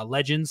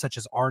legends such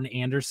as Arn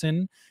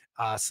Anderson,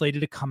 slated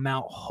to come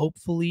out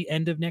hopefully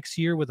end of next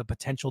year with a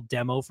potential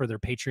demo for their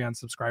Patreon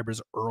subscribers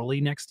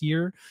early next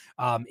year.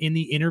 In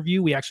the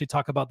interview, we actually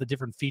talk about the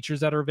different features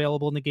that are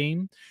available in the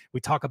game. We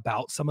talk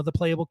about some of the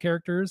playable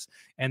characters.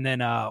 And then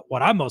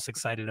what I'm most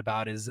excited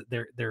about is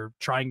they're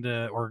trying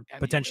to, or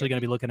potentially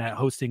going to be looking at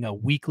hosting a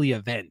weekly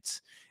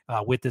event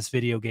with this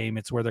video game.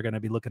 It's where they're going to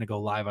be looking to go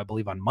live, I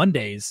believe, on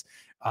Mondays.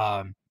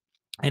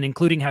 And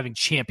including having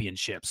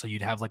championships. So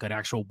you'd have like an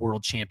actual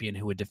world champion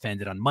who would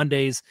defend it on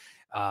Mondays.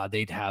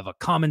 They'd have a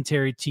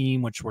commentary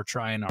team, which we're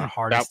trying our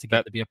hardest to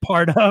get to be a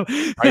part of.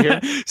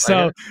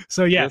 So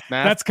yeah,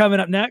 that's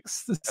coming up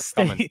next.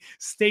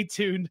 Stay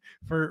tuned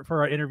for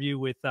our interview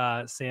with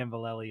Sam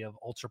Vallely of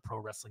Ultra Pro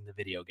Wrestling, the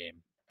video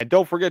game. And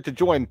don't forget to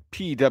join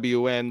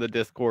PWN, the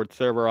Discord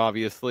server.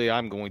 Obviously,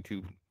 I'm going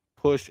to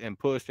push and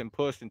push and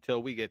push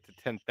until we get to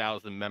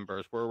 10,000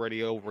 members. We're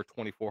already over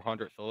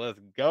 2,400. So let's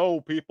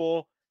go,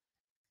 people.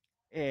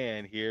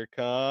 And here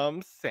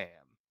comes Sam.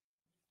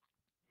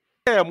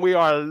 Sam, we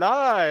are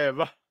live.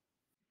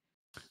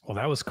 Well,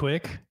 that was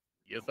quick.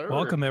 Yes, sir.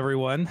 Welcome,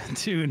 everyone,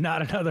 to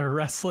Not Another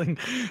Wrestling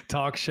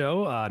Talk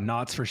Show.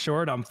 NAWTS for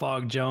short. I'm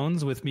Fog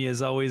Jones. With me,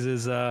 as always,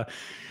 is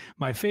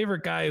my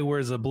favorite guy who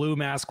wears a blue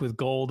mask with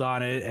gold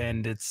on it,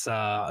 and it's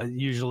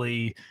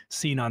usually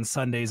seen on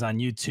Sundays on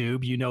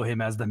YouTube. You know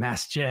him as the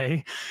Masked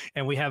J.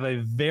 And we have a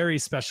very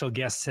special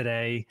guest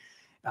today.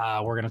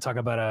 We're going to talk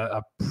about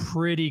a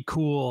pretty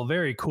cool,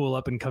 very cool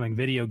up-and-coming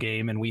video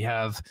game, and we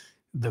have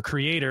the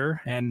creator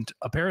and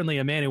apparently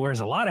a man who wears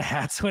a lot of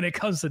hats when it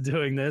comes to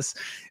doing this,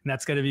 and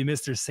that's going to be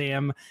Mr.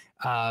 Sam.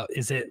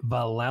 Is it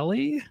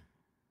Vallely?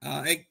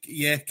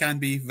 It can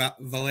be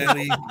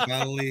Vallely.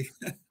 Vallely.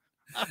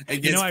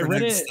 I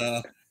read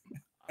it.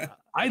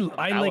 I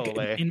like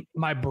in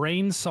my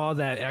brain saw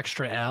that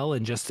extra L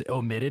and just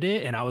omitted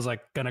it, and I was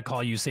like gonna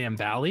call you Sam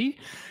Valley,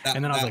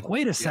 and then I was like,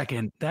 wait a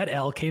second, that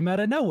L came out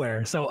of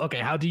nowhere. So okay,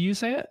 how do you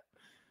say it?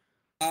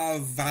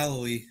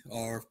 Valley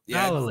or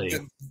Valley.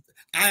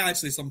 I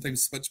actually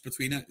sometimes switch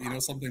between it.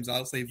 Sometimes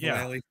I'll say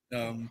Valley.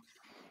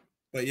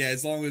 But yeah,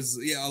 as long as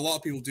a lot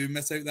of people do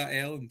miss out that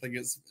L and think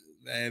it's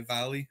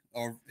Valley,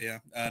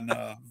 and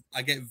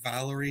I get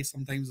Valerie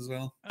sometimes as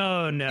well.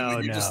 Oh And no,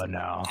 when you're no, just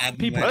no! adding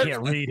People letters.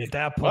 can't read at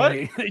that What?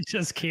 point. They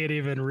just can't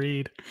even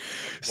read.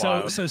 So,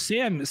 Wild. so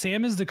Sam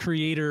is the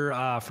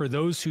creator. For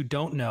those who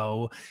don't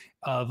know,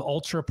 of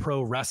Ultra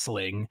Pro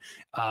Wrestling,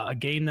 a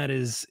game that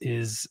is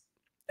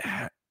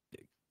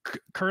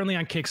currently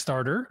on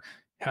Kickstarter,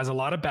 has a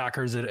lot of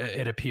backers.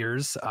 It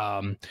appears.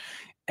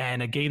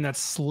 And a game that's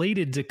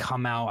slated to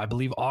come out, I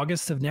believe,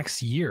 August of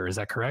next year. Is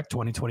that correct?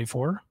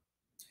 2024?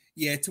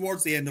 Yeah,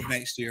 towards the end of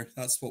next year.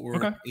 That's what we're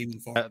Okay. aiming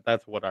for.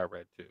 That's what I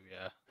read too.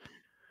 Yeah.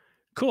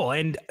 Cool.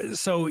 And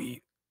so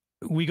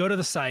we go to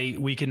the site,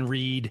 we can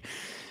read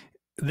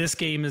this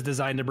game is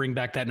designed to bring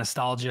back that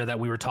nostalgia that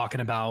we were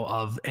talking about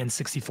of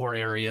N64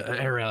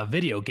 era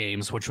video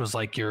games, which was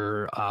like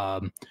your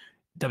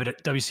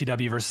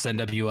WCW versus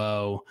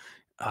NWO,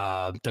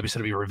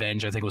 WCW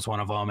Revenge, I think was one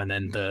of them, and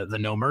then the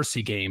No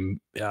Mercy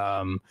game.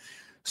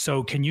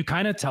 So can you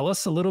kind of tell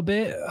us a little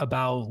bit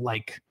about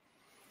like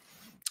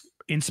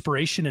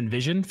inspiration and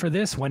vision for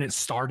this, when it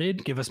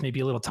started? Give us maybe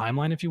a little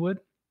timeline, if you would.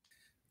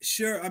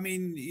 Sure. I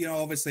mean,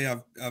 obviously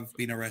I've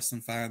been a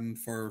wrestling fan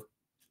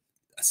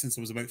since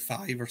I was about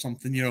 5 or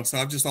something, so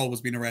I've just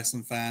always been a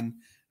wrestling fan.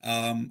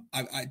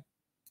 I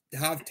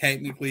have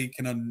technically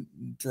kind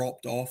of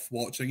dropped off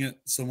watching it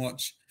so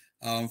much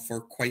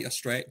for quite a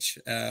stretch.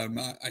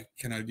 I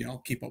kind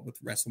of keep up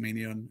with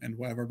WrestleMania and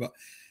whatever, but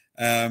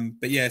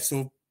yeah,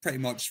 so pretty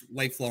much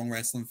lifelong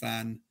wrestling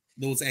fan.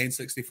 Those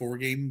N64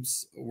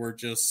 games were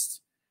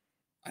just,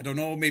 I don't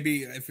know,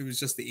 maybe if it was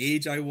just the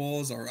age I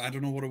was, or I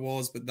don't know what it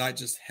was, but that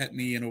just hit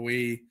me in a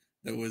way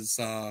that was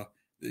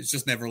it's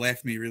just never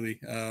left me, really.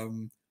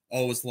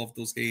 Always loved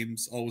those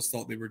games, always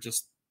thought they were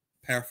just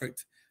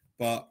perfect.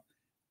 But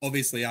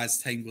obviously, as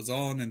time goes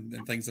on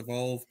and things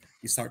evolve,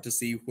 you start to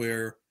see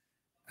where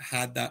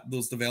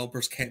those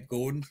developers kept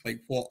going,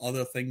 like what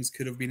other things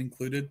could have been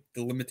included,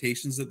 the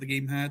limitations that the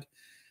game had.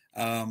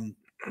 And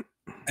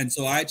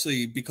so I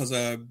actually, because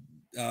I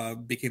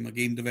became a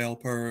game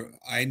developer,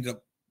 I ended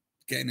up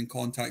getting in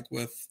contact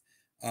with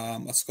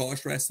a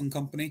Scottish wrestling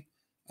company.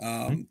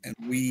 And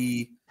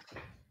we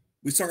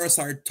sort of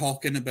started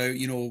talking about,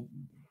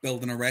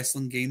 building a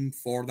wrestling game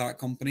for that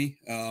company,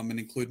 and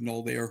including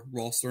all their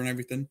roster and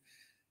everything.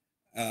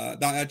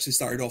 That actually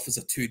started off as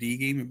a 2D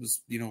game. It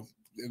was,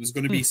 it was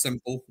going to be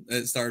simple.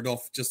 It started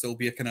off just, it'll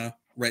be a kind of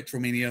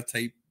Retromania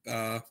type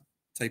of,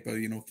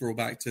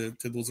 throwback to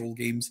those old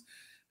games.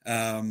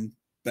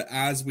 But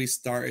as we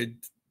started,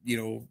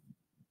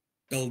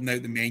 building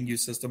out the menu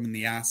system and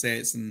the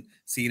assets and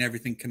seeing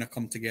everything kind of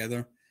come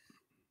together,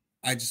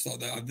 I just thought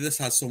that this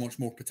has so much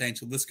more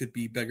potential. This could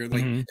be bigger.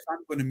 Like, if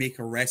I'm going to make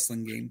a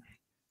wrestling game,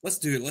 let's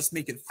do it. Let's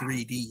make it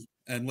 3D,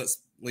 and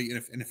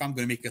if I'm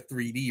going to make a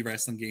 3D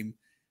wrestling game,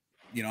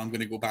 I'm going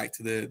to go back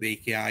to the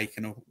AKI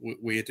kind of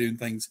way of doing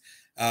things.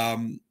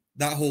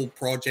 That whole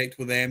project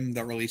with them,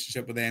 that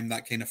relationship with them,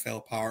 that kind of fell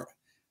apart.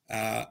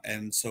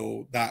 And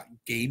so that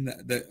game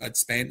that I'd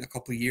spent a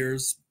couple of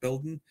years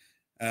building,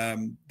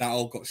 that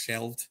all got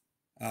shelved.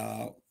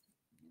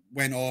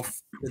 Went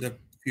off, did a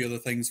few other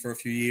things for a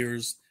few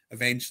years.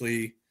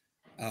 Eventually,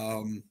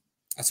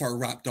 I sort of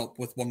wrapped up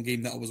with one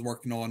game that I was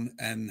working on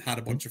and had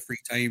a bunch of free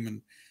time.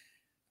 And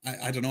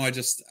I don't know, I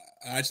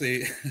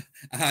actually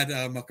I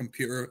had my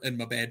computer in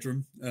my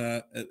bedroom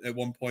at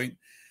one point,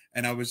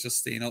 and I was just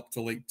staying up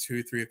till like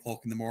 2-3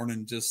 o'clock in the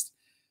morning, just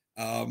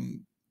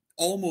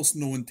almost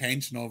no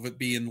intention of it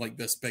being like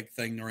this big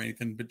thing or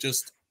anything, but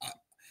just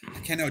I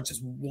kind of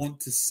just want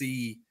to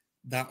see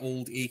that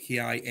old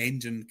AKI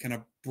engine kind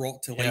of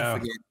brought to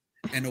life again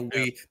in a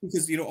way,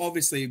 because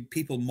obviously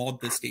people mod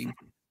this game.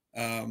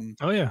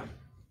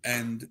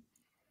 And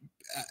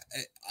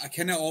I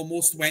kind of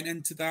almost went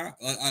into that.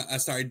 I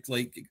started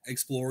like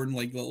exploring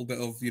like a little bit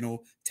of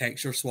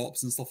texture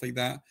swaps and stuff like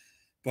that,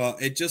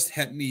 but it just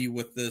hit me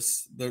with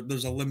this.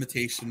 There's a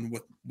limitation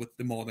with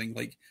the modding.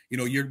 Like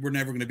we're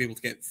never going to be able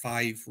to get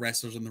 5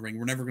 wrestlers in the ring.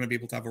 We're never going to be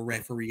able to have a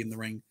referee in the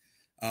ring.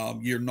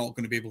 You're not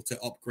going to be able to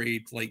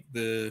upgrade like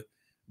the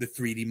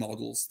 3D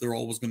models. They're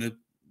always going to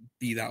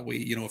be that way.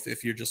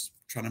 If you're just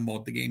trying to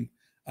mod the game,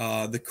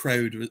 the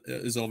crowd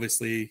is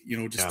obviously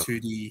just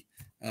 2D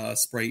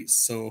sprites.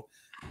 So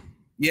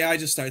yeah, I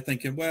just started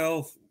thinking,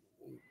 well,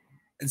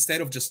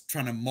 instead of just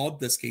trying to mod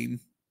this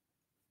game,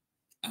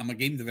 I'm a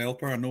game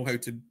developer. I know how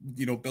to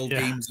build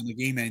games in the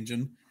game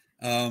engine.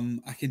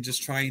 I can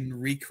just try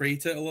and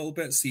recreate it a little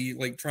bit.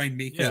 Try and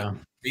make it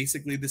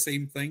basically the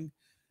same thing.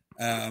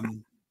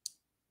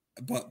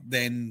 But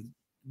then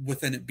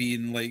within it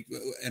being like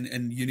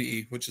in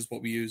Unity, which is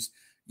what we use,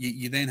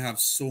 you then have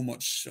so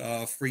much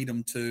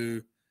freedom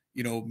to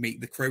make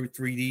the crowd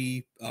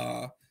 3D,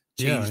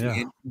 change the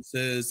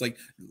entrances. Like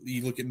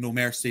you look at No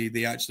Mercy,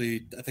 they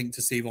actually, I think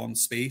to save on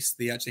space,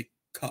 they actually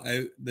cut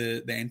out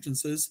the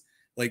entrances.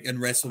 Like in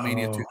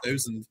WrestleMania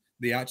 2000,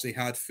 they actually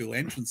had full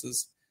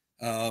entrances.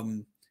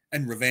 And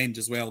Revenge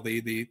as well,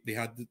 they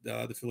had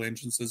the full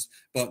entrances,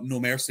 but No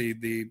Mercy,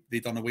 they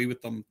done away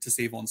with them to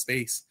save on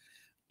space.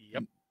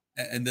 Yep.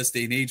 in this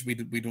day and age, we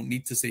don't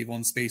need to save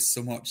on space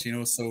so much, you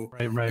know. So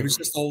Right. it was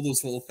just all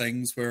those little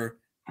things where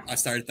I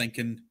started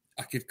thinking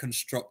I could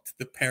construct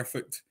the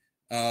perfect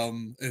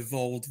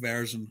evolved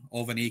version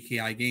of an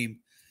AKI game.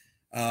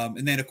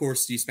 And then, of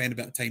course, you spend a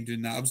bit of time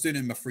doing that. I was doing it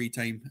in my free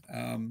time.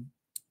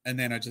 And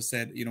then I just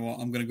said, you know what,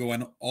 I'm going to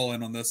go all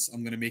in on this.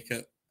 I'm going to make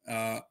it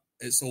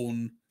its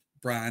own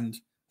brand.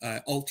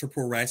 Ultra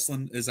Pro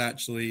Wrestling is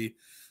actually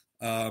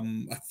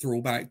a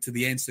throwback to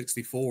the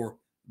N64.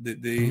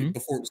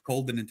 Before it was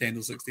called the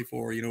Nintendo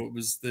 64, you know, it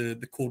was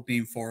the code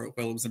name for it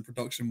while it was in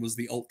production was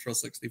the Ultra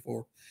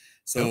 64.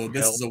 So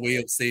this is a way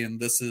of saying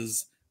this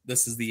is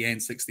the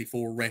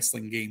N64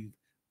 wrestling game,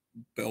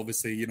 but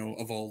obviously, you know,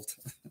 evolved.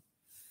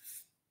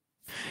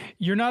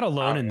 You're not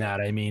alone in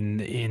that. I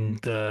mean, in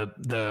the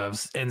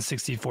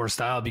N64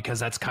 style, because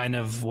that's kind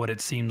of what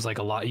it seems like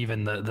a lot.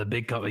 Even the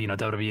big, you know,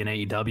 WWE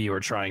and AEW are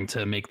trying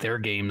to make their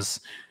games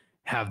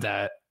have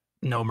that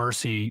No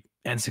Mercy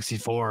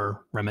N64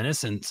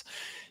 reminiscence.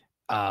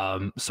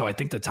 So I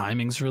think the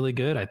timing's really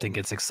good. I think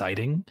it's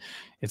exciting.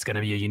 It's going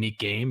to be a unique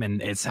game.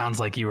 And it sounds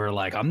like you were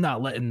like, I'm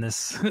not letting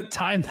this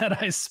time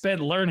that I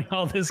spent learning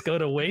all this go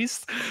to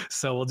waste.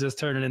 So we'll just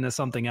turn it into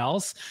something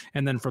else.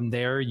 And then from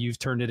there, you've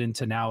turned it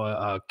into now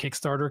a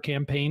Kickstarter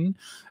campaign.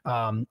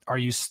 Are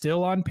you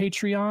still on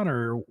Patreon,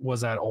 or was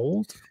that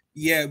old?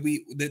 Yeah,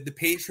 the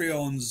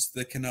Patreon's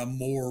the kind of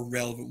more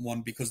relevant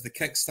one, because the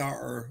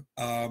Kickstarter,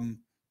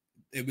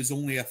 it was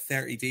only a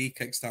 30-day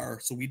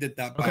Kickstarter. So we did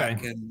that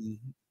back in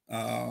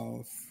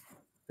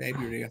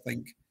February, I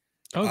think.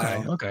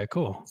 Okay,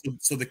 cool.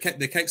 So the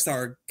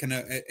Kickstarter kind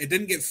of, it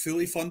didn't get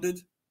fully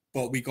funded,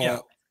 but we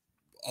got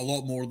a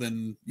lot more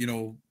than, you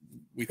know,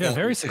 we thought.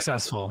 Very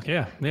successful.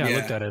 Yeah, I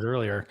looked at it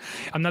earlier.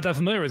 I'm not that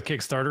familiar with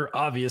Kickstarter,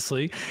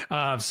 obviously.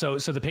 So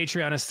the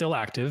Patreon is still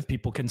active.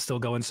 People can still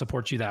go and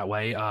support you that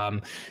way.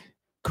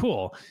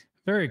 Cool.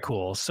 Very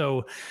cool.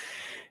 So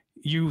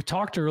you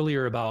talked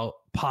earlier about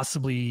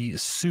possibly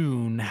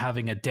soon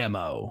having a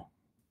demo.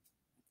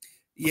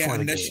 Yeah,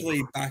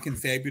 initially back in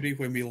February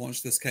when we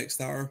launched this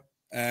Kickstarter.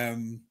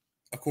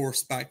 Of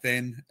course, back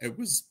then it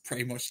was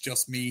pretty much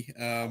just me.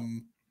 I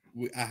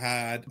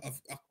had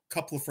a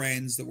couple of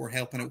friends that were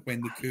helping out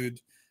when they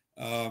could,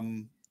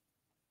 and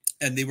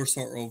they were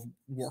sort of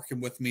working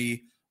with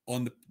me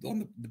on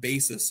the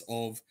basis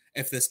of,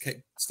 if this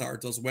Kickstarter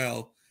does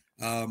well,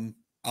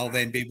 I'll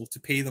then be able to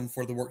pay them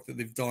for the work that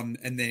they've done,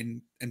 and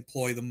then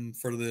employ them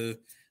for the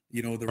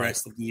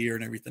rest of the year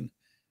and everything.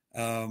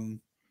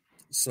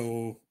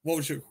 So what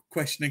was your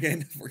question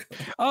again?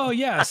 Oh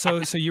yeah,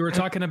 so you were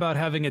talking about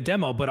having a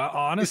demo, but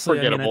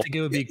honestly, I mean, I think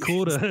it would be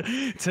cool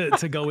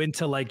to go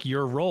into like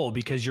your role,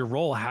 because your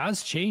role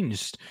has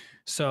changed.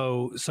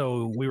 So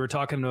we were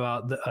talking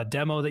about a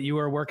demo that you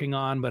were working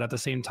on, but at the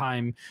same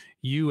time,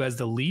 you as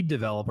the lead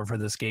developer for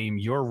this game,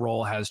 your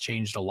role has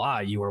changed a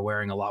lot. You were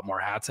wearing a lot more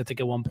hats, I think,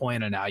 at one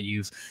point, and now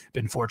you've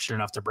been fortunate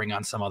enough to bring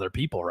on some other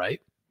people, right?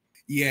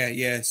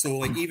 Yeah. So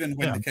like, even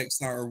when the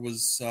Kickstarter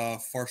was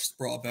first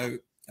brought about,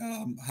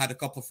 had a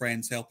couple of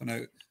friends helping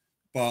out,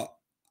 but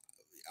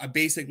I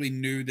basically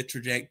knew the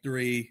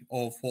trajectory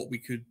of what we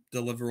could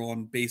deliver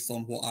on based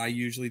on what I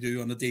usually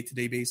do on a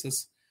day-to-day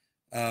basis.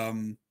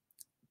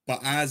 But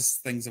as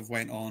things have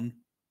went on,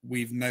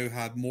 we've now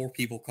had more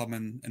people come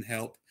in and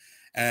help.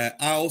 I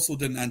also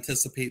didn't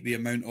anticipate the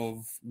amount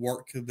of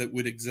work that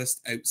would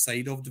exist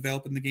outside of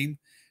developing the game,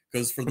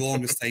 because for the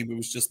longest time it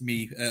was just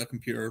me at a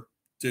computer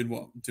doing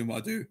what I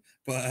do.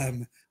 But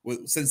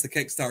since the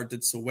Kickstarter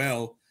did so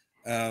well,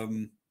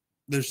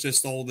 there's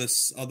just all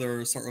this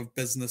other sort of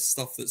business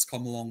stuff that's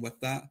come along with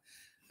that,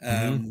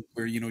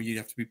 where, you know, you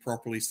have to be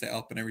properly set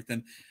up and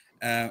everything.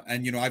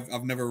 And, you know,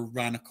 I've never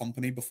ran a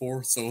company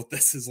before, so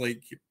this is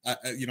like,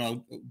 you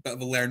know, a bit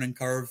of a learning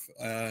curve.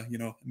 You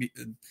know,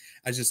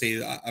 as you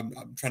say,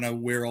 I'm trying to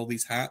wear all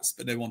these hats,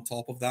 but now on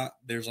top of that,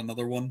 there's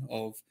another one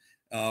of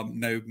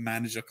now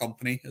manage a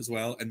company as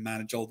well, and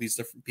manage all these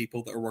different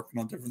people that are working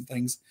on different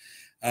things.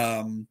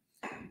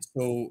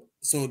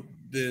 So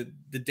the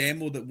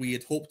demo that we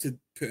had hoped to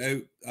put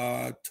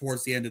out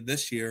towards the end of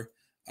this year,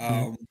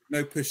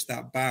 now pushed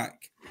that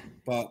back.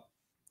 But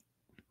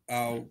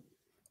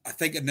I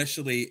think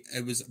initially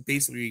it was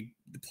basically,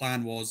 the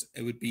plan was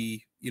it would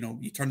be, you know,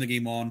 you turn the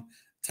game on,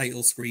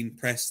 title screen,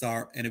 press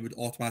start, and it would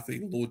automatically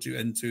load you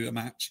into a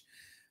match.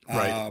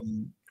 Right.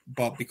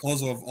 But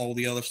because of all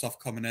the other stuff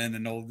coming in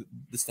and all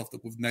the stuff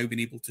that we've now been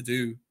able to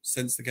do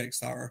since the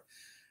Kickstarter,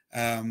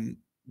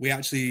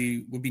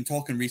 we've been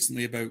talking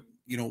recently about,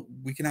 you know,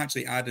 we can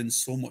actually add in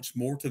so much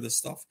more to this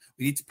stuff.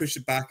 We need to push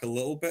it back a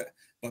little bit,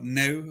 but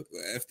now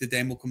if the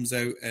demo comes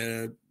out,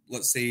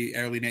 let's say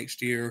early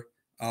next year,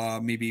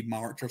 maybe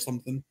March or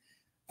something,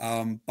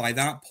 by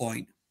that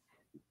point,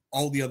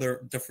 all the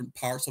other different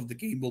parts of the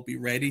game will be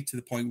ready to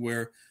the point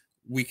where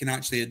we can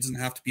actually, it doesn't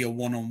have to be a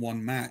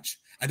one-on-one match.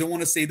 I don't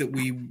want to say that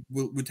we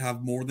would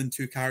have more than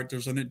 2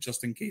 characters in it,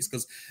 just in case,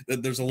 because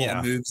there's a lot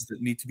of moves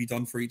that need to be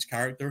done for each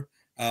character.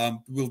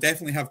 We'll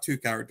definitely have 2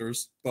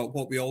 characters, but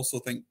what we also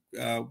think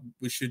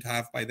we should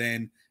have by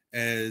then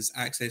is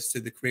access to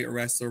the creator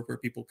wrestler, where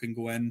people can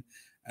go in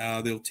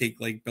They'll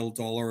take like Bill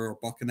Dollar or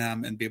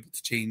Buckingham and be able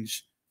to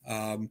change.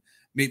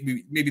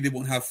 Maybe they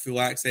won't have full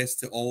access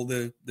to all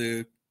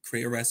the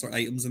creator wrestler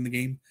items in the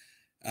game.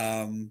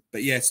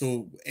 But yeah,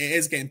 so it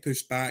is getting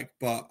pushed back,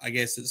 but I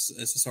guess it's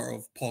a sort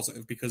of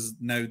positive because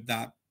now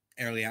that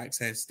early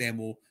access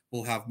demo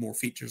will have more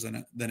features in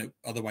it than it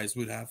otherwise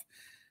would have.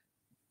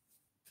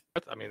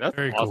 That's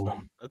Very awesome.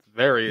 cool. That's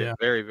very, Yeah.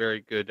 very,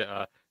 very good,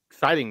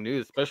 exciting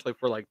news, especially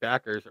for like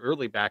backers,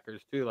 early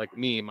backers too, like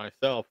me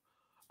myself.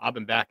 I've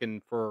been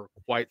backing for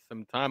quite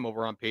some time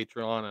over on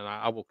Patreon, and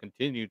I will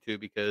continue to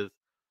because,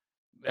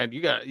 and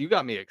you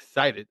got me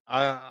excited.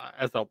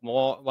 As a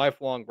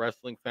lifelong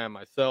wrestling fan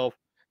myself,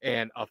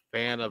 and a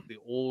fan of the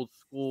old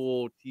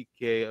school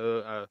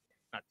TKO,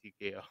 not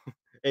TKO,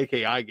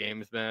 AKI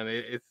games, man.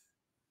 It's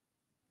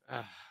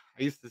I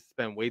used to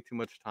spend way too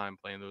much time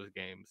playing those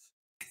games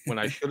when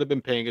I should have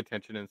been paying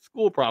attention in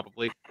school,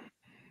 probably.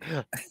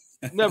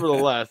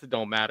 Nevertheless, it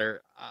don't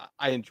matter.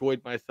 I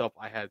enjoyed myself.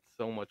 I had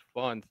so much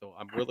fun, so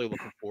I'm really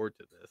looking forward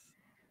to this,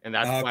 and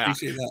that's I why.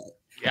 appreciate that.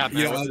 Yeah,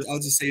 You know, man. I'll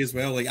just say as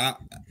well, like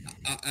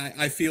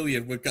I feel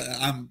you.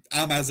 I'm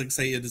as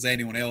excited as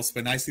anyone else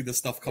when I see this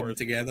stuff coming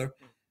together.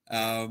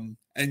 And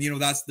you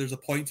know, there's a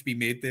point to be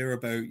made there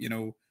about, you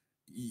know,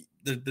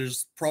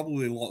 there's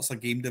probably lots of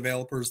game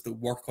developers that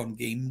work on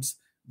games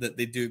that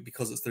they do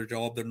because it's their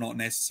job. They're not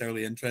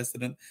necessarily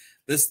interested in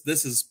this.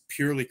 This has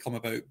purely come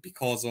about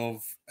because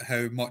of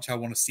how much I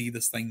want to see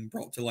this thing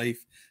brought to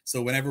life.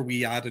 So whenever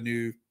we add a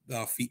new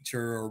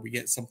feature or we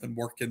get something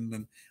working,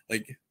 and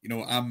like, you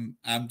know,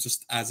 I'm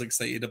just as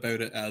excited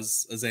about it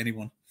as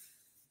anyone.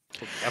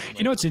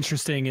 You know what's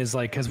interesting is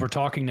like, because we're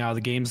talking now,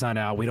 the game's not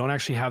out. We don't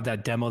actually have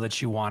that demo that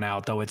you want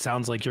out, though. It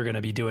sounds like you're going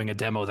to be doing a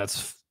demo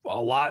that's a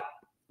lot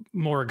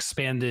more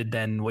expanded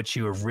than what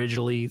you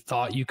originally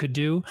thought you could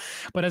do.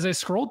 But as I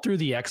scrolled through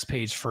the X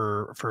page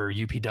for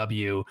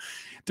UPW,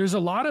 there's a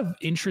lot of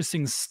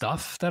interesting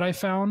stuff that I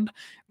found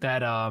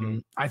that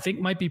I think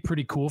might be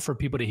pretty cool for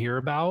people to hear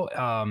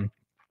about.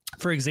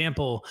 For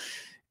example,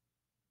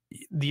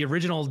 the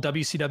original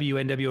WCW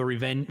NWO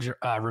Revenge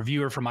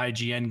reviewer from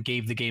IGN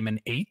gave the game an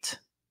 8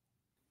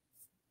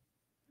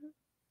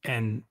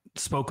 and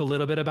spoke a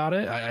little bit about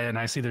it. And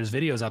I see there's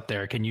videos up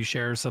there. Can you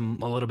share a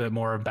little bit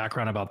more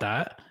background about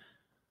that?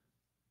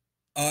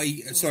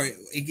 Sorry,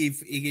 he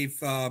gave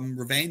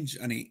Revenge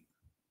an 8.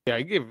 Yeah,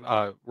 he gave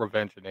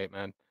Revenge an 8,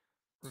 man.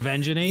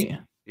 Revenge an 8?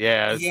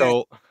 Yeah.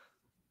 So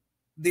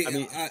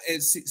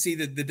see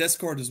the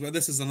Discord as well.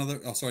 This is another.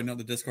 Oh, sorry, not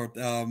the Discord.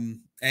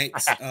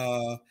 X.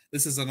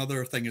 This is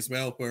another thing as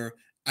well where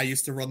I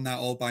used to run that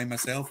all by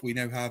myself. We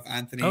now have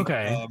Anthony,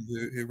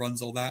 who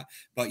runs all that.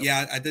 But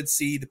yeah, I did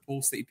see the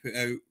post that he put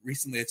out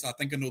recently. I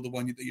think I know the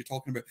one that you're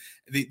talking about.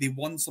 They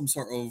won some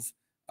sort of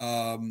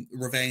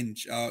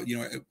revenge. You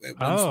know, it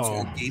won some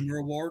sort of gamer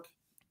award.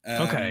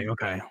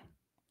 Okay.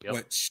 Yep.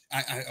 Which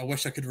I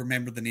wish I could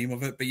remember the name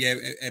of it, but yeah,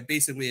 it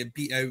basically it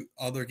beat out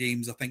other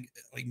games. I think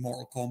like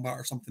Mortal Kombat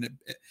or something.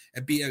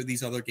 It beat out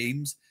these other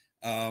games,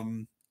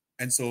 and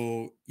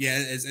so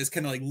yeah, it's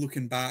kind of like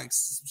looking back,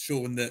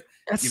 showing that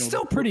that's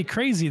still pretty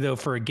crazy though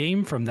for a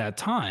game from that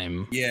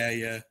time.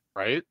 Yeah,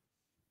 right.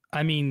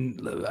 I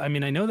mean,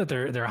 I know that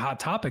they're hot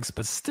topics,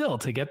 but still,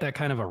 to get that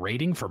kind of a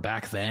rating for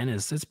back then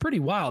it's pretty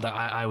wild.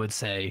 I would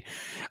say,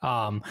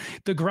 the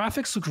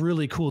graphics look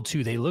really cool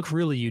too. They look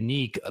really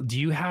unique. Do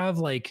you have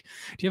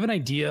an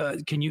idea?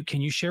 Can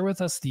you share with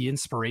us the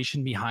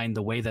inspiration behind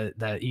the way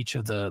that each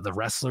of the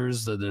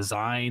wrestlers, the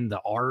design, the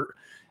art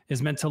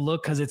is meant to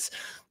look? Because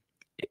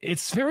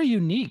it's very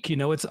unique. You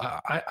know,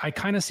 I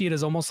kind of see it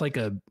as almost like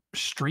a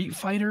Street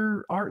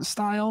Fighter art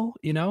style.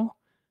 You know?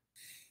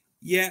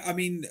 Yeah, I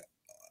mean,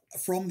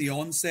 from the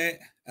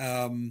onset,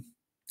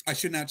 I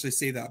shouldn't actually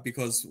say that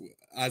because,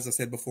 as I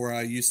said before,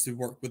 I used to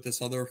work with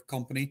this other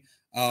company.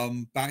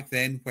 Back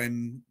then,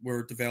 when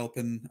we're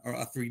developing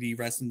a 3D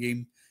wrestling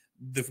game,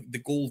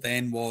 the goal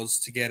then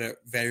was to get it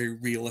very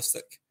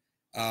realistic.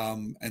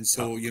 And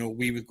so, you know,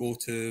 we would go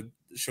to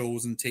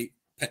shows and take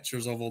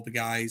pictures of all the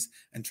guys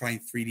and try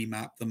and 3D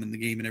map them in the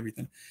game and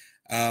everything.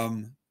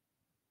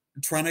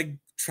 Trying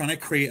to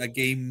create a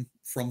game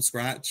from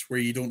scratch where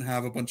you don't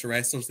have a bunch of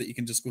wrestlers that you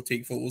can just go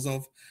take photos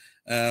of,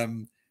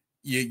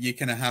 you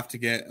kind of have to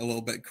get a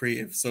little bit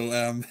creative. So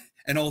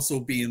and also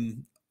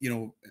being, you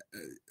know,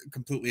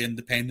 completely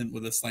independent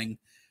with this thing,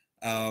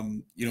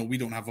 you know, we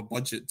don't have a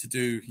budget to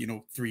do, you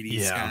know,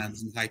 3D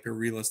scans and hyper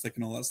realistic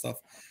and all that stuff.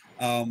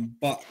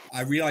 But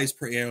I realized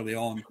pretty early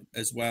on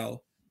as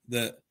well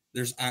that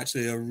there's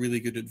actually a really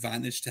good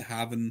advantage to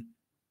having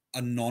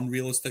a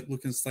non-realistic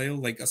looking style,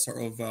 like a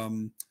sort of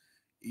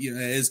you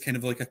know, it is kind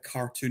of like a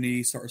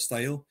cartoony sort of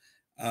style.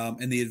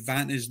 And the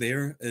advantage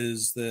there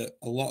is that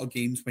a lot of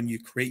games, when you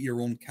create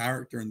your own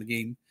character in the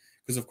game,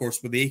 because of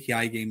course with the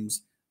AKI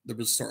games, there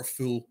was sort of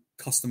full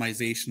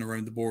customization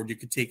around the board. You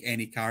could take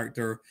any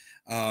character.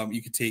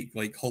 You could take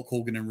like Hulk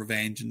Hogan in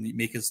Revenge and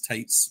make his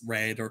tights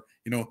red, or,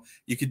 you know,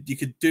 you could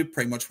do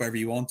pretty much whatever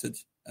you wanted.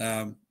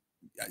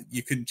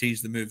 You couldn't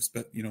change the moves,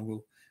 but, you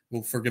know,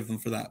 we'll forgive them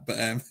for that. But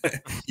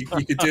you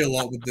could do a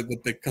lot with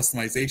the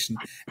customization.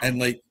 And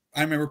like,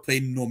 I remember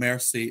playing No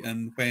Mercy,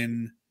 and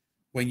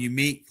when you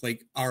make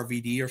like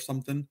RVD or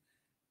something,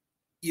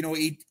 you know,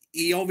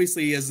 he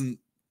obviously isn't.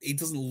 He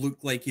doesn't look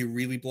like he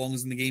really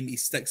belongs in the game. He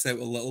sticks out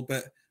a little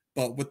bit,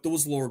 but with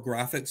those lower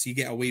graphics, you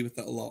get away with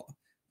it a lot.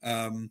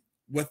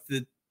 With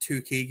the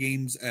 2K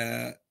games,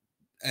 they're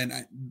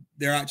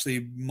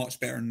actually much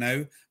better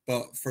now.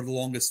 But for the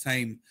longest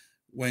time,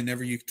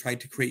 whenever you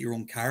tried to create your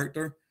own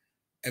character,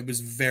 it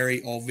was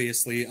very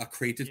obviously a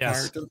created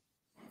character.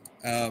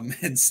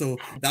 And so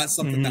that's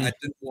something that I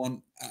didn't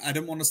want. I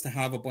didn't want us to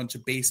have a bunch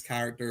of base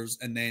characters,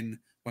 and then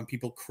when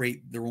people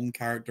create their own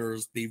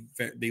characters, they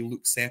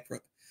look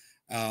separate.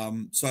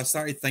 So I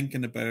started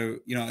thinking about,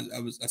 you know,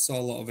 I saw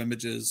a lot of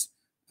images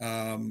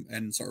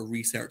and sort of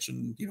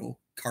researching, you know,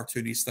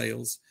 cartoony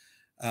styles,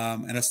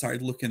 and I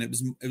started looking. It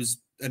was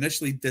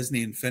initially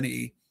Disney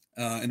Infinity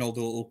and all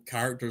the little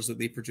characters that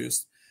they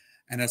produced,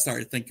 and I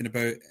started thinking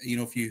about, you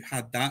know, if you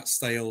had that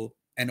style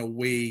in a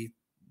way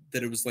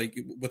that it was like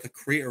with a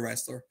creator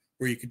wrestler,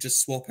 where you could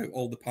just swap out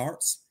all the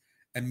parts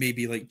and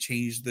maybe like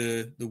change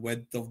the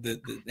width of the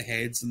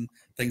heads and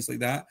things like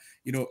that.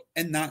 You know,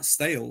 in that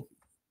style,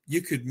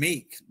 you could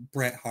make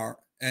Bret Hart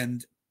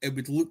and it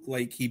would look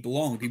like he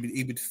belonged.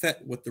 He would fit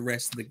with the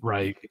rest of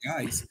the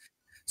guys.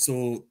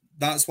 So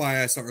that's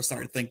why I sort of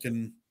started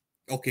thinking,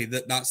 okay,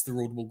 that's the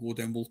road we'll go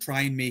down. We'll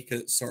try and make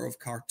it sort of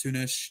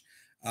cartoonish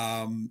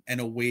in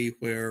a way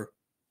where,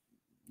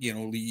 you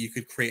know, you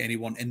could create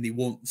anyone and they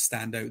won't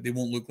stand out. They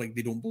won't look like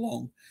they don't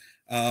belong.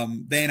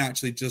 Then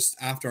actually just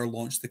after I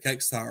launched the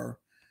Kickstarter,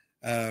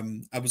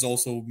 I was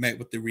also met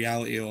with the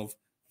reality of,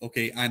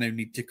 okay, I now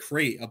need to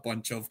create a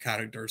bunch of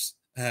characters.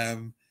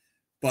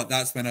 But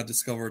that's when I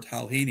discovered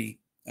Hal Haney.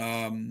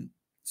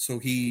 So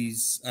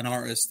he's an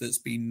artist that's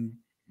been,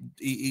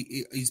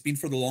 he's been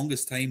for the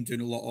longest time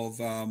doing a lot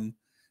of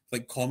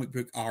like comic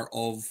book art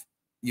of,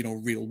 you know,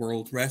 real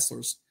world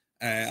wrestlers.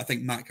 I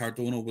think Matt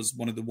Cardona was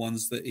one of the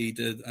ones that he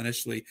did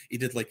initially. He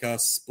did like a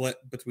split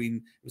between,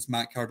 it was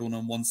Matt Cardona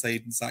on one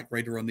side and Zack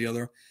Ryder on the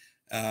other.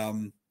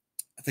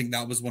 I think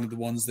that was one of the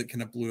ones that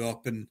kind of blew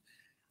up. And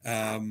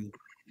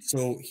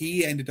so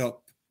he ended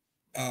up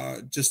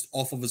just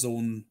off of his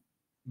own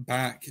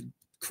back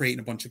creating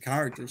a bunch of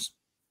characters.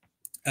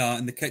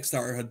 And the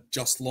Kickstarter had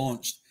just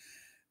launched.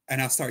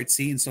 And I started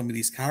seeing some of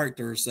these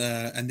characters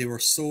and they were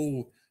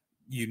so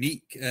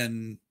unique.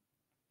 And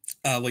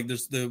like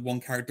there's the one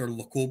character,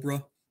 La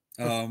Cobra,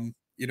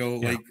 you know,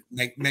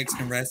 like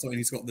Mexican wrestler, and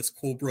he's got this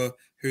cobra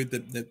hood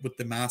that with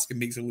the mask and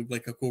makes it look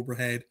like a cobra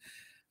head.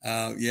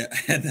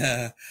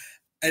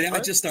 And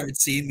I just started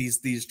seeing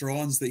these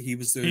drawings that he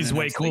was doing. He's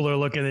way cooler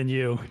looking than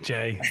you,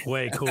 Jay.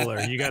 Way cooler.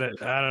 You got it.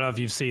 I don't know if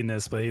you've seen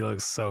this, but he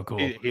looks so cool.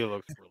 He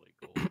looks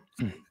really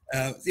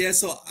cool. Yeah,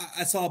 so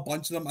I saw a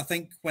bunch of them. I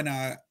think when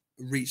I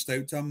reached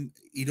out to him,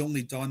 he'd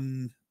only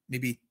done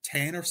maybe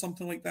 10 or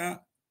something like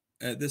that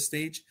at this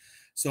stage.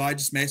 So I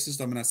just messaged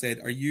him and I said,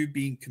 "Are you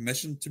being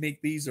commissioned to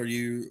make these? Are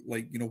you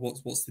like, you know,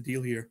 what's the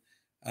deal here?"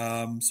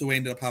 So we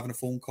ended up having a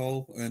phone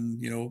call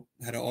and, you know,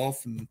 had it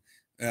off. And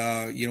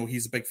you know,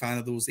 he's a big fan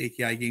of those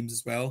AKI games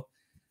as well.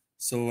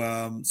 So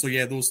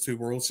yeah, those two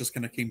worlds just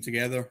kind of came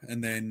together,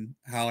 and then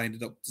Hal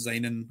ended up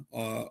designing.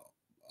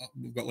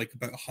 We've got like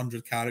about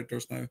 100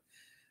 characters now.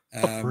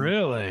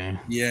 Really?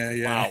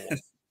 Yeah. Wow.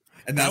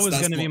 And that was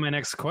going to be my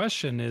next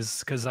question, is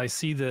because I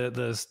see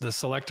the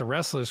select a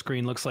wrestler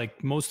screen looks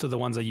like most of the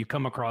ones that you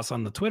come across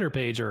on the Twitter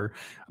page are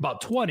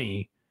about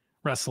 20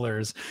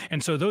 wrestlers,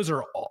 and so those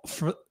are all,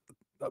 for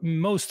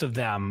most of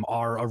them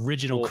are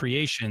original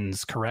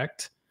creations,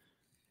 correct?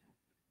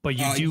 But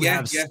you do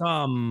have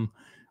some,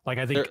 like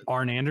I think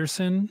Arn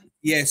Anderson.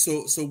 Yeah,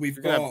 so we've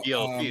got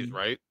DLCs,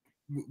 right?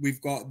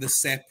 We've got the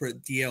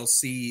separate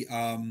DLC.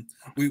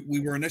 We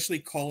were initially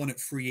calling it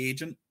Free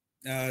Agent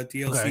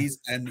DLCs,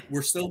 and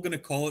we're still going to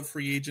call it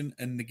Free Agent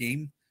in the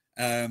game.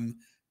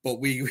 But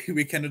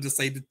we kind of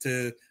decided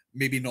to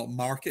maybe not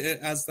market it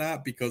as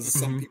that, because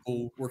some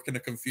people were kind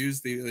of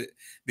confused.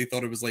 They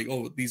thought it was like,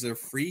 oh, these are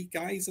free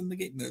guys in the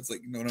game. And it's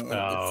like,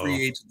 no,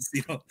 free agents,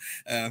 you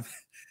know.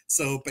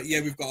 So, but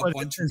yeah, we've got a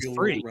bunch of real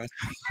free.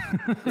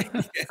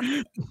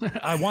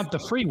 I want the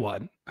free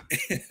one.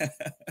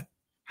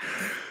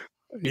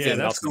 Yeah,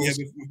 that's cool. Yeah,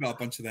 we've got a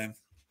bunch of them.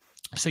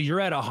 So you're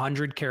at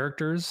 100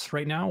 characters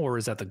right now, or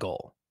is that the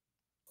goal?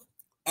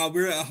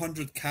 We're at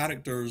 100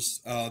 characters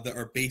that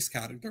are base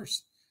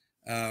characters.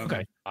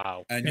 Okay.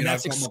 Wow. And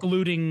that's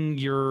excluding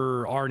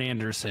your Arn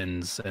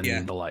Andersons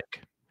and the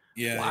like.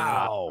 Yeah.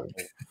 Wow.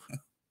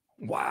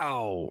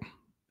 Wow.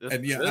 This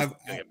is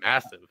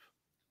massive.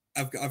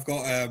 I've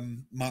got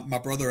my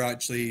brother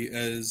actually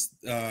is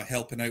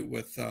helping out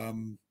with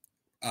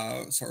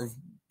sort of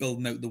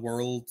building out the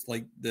world,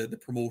 like the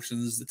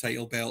promotions, the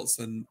title belts,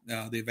 and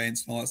the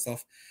events and all that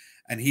stuff.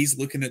 And he's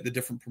looking at the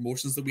different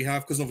promotions that we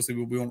have, because obviously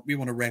we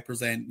want to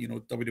represent, you know,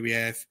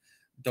 WWF,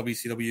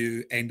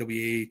 WCW,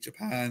 NWA,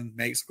 Japan,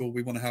 Mexico.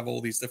 We want to have all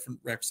these different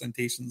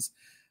representations.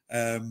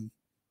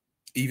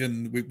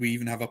 Even we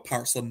even have a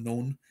parts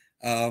unknown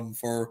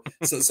for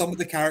some of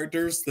the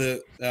characters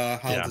that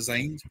Hal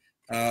designed.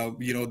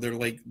 They're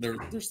like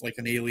there's like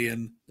an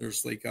alien,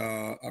 there's like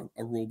a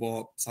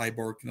robot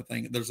cyborg kind of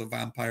thing. There's a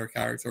vampire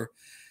character.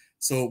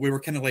 So we were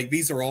kind of like,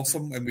 these are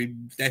awesome, and we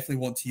definitely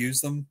want to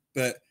use them,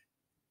 but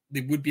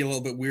they would be a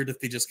little bit weird if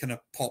they just kind of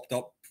popped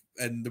up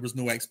and there was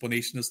no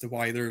explanation as to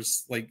why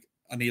there's like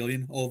an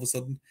alien all of a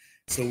sudden.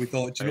 So we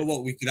thought, you know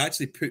what, we could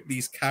actually put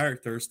these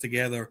characters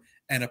together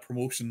in a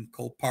promotion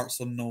called Parts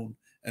Unknown,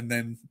 and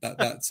then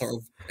that sort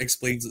of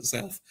explains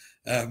itself.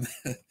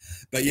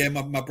 But yeah,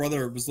 my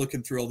brother was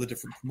looking through all the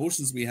different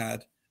promotions we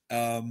had,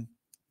 and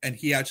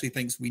he actually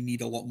thinks we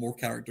need a lot more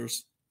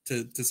characters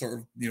to sort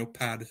of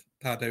pad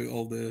out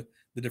all the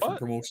different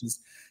promotions.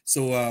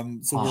 So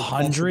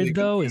 100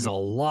 though is a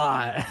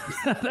lot.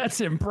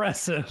 That's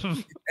impressive.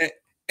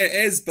 It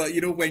is, but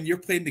when you're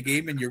playing the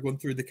game and you're going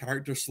through the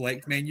character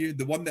select menu,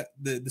 the one that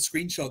the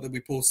screenshot that we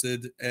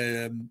posted,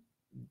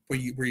 where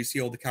you see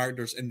all the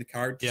characters in the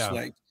character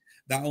select,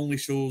 that only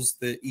shows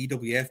the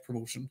EWF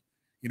promotion.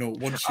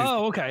 Once you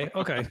okay,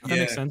 that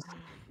makes sense.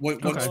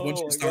 Once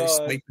you start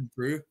swiping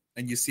through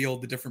and you see all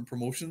the different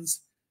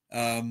promotions,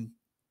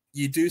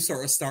 you do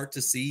sort of start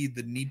to see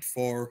the need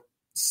for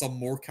some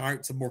more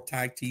characters, some more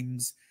tag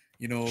teams,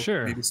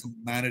 maybe some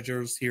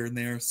managers here and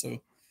there.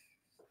 So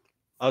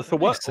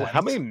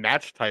how many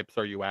match types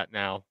are you at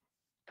now?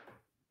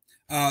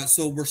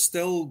 So we're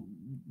still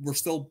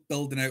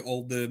building out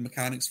all the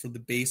mechanics for the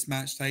base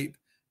match type,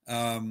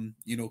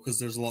 because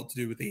there's a lot to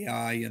do with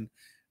AI, and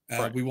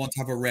we want to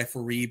have a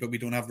referee, but we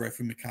don't have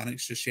referee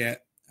mechanics just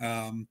yet.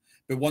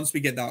 But once we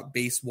get that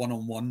base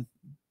one-on-one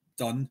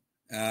done,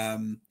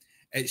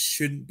 it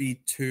shouldn't be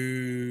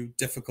too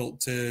difficult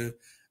to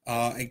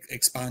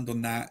expand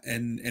on that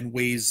in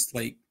ways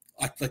like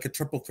a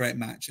triple threat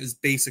match is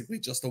basically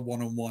just a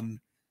one-on-one,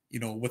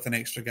 with an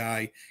extra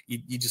guy.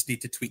 You just need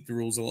to tweak the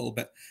rules a little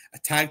bit. A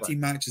tag team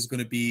match is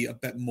going to be a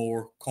bit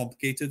more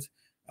complicated.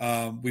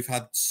 We've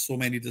had so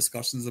many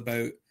discussions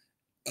about,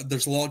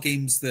 there's a lot of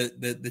games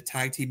that the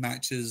tag team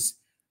matches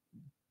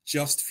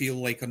just feel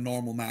like a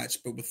normal match,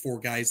 but with 4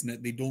 guys in it,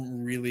 you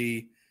don't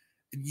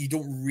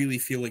really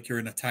feel like you're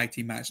in a tag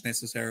team match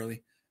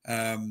necessarily.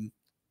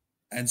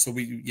 And so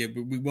we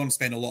want to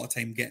spend a lot of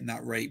time getting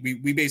that right.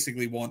 We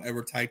basically want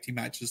our tag team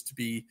matches to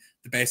be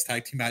the best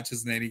tag team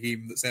matches in any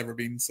game that's ever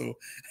been. So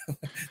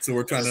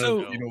we're trying to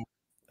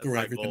throw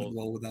everything at the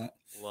wall with that.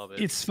 Love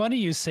it. It's funny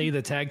you say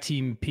the tag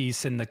team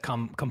piece and the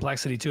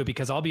complexity to it,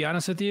 because I'll be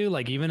honest with you,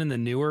 like even in the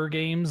newer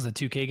games, the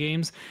 2K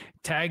games,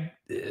 tag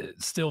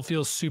still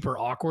feels super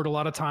awkward a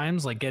lot of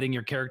times, like getting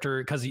your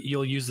character, because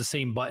you'll use the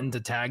same button to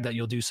tag that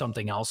you'll do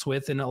something else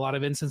with in a lot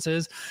of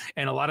instances,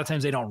 and a lot of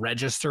times they don't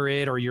register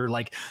it, or you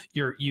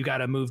got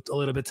to move a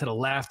little bit to the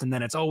left, and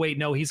then it's, oh wait,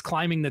 no, he's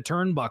climbing the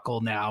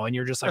turnbuckle now, and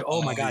you're just like,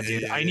 oh my god,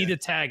 dude, I need to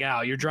tag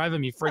out. You're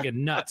driving me friggin'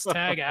 nuts.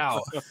 Tag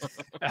out.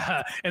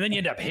 And then you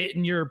end up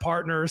hitting your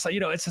partner. So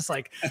it's just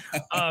like,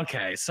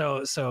 okay,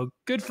 so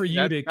good for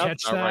you to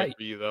catch that. Right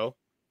for you though.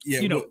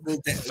 Yeah,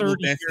 we'll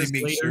 30 years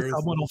later,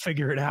 someone will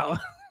figure it out.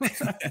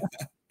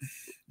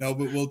 No,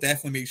 but we'll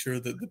definitely make sure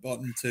that the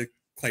button to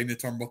climb the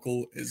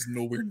turnbuckle is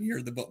nowhere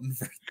near the button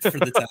for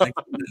the tag.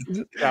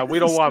 Yeah, we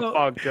don't want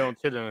Fog Jones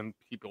hitting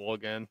people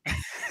again.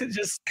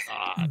 Just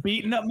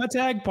beating up my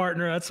tag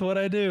partner. That's what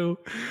I do.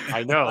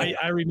 I know.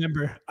 I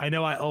remember. I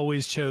know I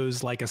always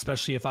chose, like,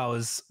 especially if I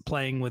was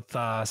playing with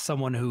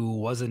someone who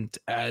wasn't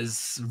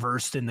as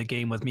versed in the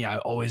game with me, I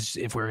always,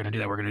 if we were going to do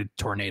that, we're going to do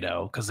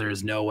tornado, because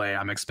there's no way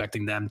I'm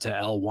expecting them to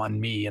L1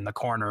 me in the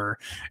corner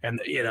and,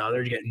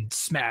 they're getting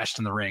smashed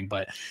in the ring.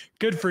 But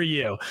good for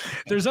you.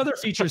 There's other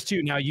features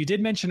too. Now, you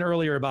did mention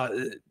earlier about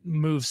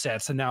move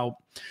sets, and now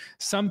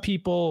some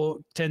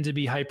people tend to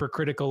be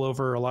hypercritical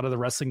over a lot of the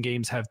wrestling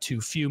games have too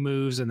few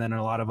moves, and then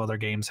a lot of other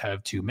games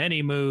have too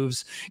many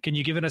moves. Can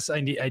you give us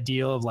an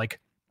idea of, like,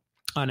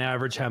 on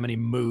average, how many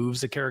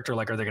moves a character,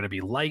 like, are they going to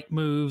be light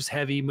moves,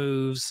 heavy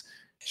moves,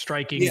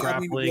 striking,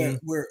 grappling? I mean,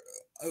 we're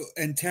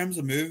in terms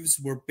of moves,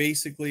 we're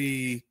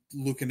basically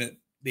looking at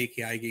the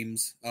AKI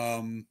games.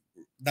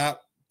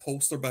 That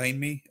poster behind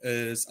me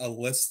is a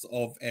list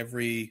of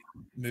every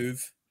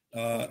move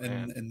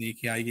in the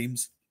AKI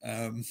games.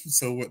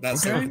 So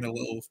that's like a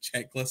little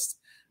checklist.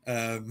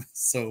 I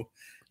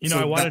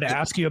wanted to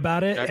ask you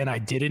about it, and I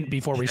didn't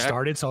before we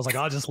started, so I was like,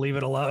 I'll just leave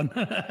it alone.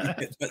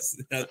 That's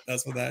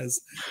what that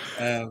is.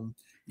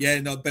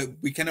 But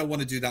we kind of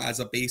want to do that as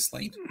a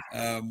baseline.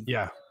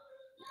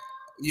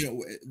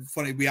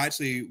 Funny,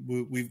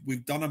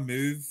 we've done a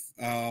move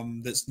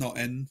that's not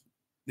in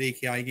the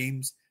AKI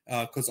games,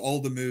 because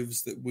all the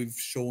moves that we've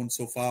shown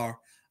so far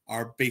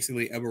are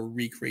basically our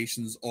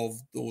recreations of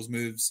those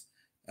moves.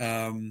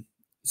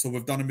 So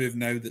we've done a move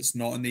now that's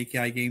not in the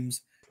AKI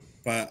games,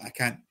 but I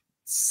can't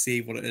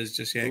say what it is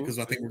just yet, because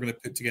I think we're going to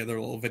put together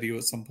a little video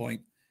at some point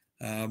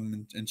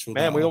and show that.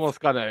 Man, we almost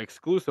got an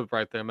exclusive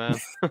right there, man.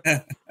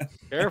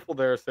 Careful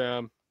there,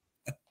 Sam.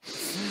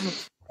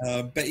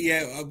 But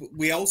yeah,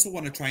 we also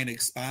want to try and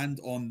expand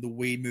on the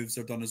way moves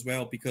are done as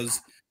well, because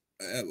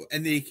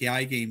in the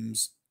AKI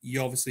games, you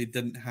obviously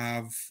didn't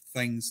have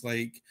things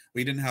like,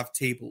 we didn't have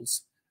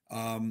tables.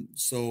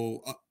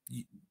 So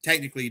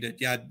technically you did.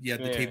 You had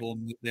the table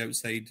on the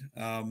outside,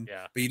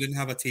 but you didn't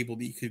have a table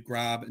that you could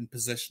grab and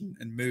position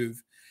and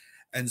move.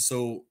 And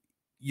so,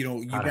 you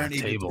weren't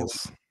able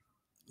tables.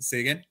 to say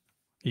again.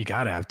 You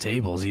gotta have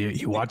tables.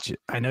 You watch.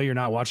 I know you're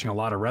not watching a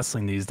lot of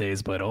wrestling these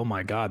days, but oh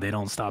my God, they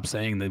don't stop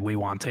saying that we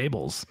want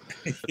tables.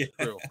 That's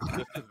true.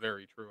 This is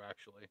very true,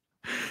 actually.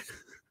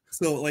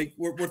 So, like,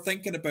 we're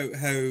thinking about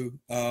how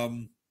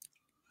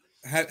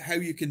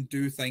you can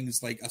do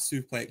things like a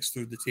suplex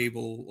through the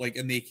table, like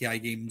in the AKI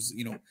games.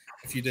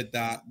 If you did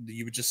that,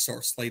 you would just sort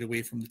of slide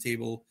away from the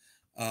table.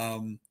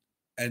 And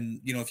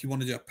if you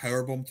want to do a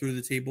power bomb through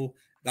the table,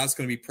 that's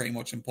going to be pretty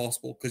much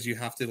impossible because you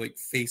have to like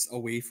face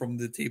away from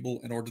the table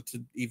in order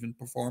to even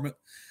perform it.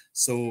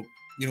 So,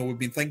 we've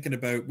been thinking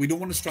about, we don't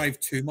want to strive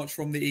too much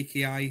from the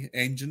AKI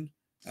engine.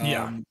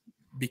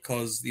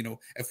 Because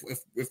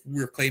if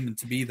we're claiming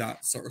to be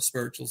that sort of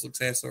spiritual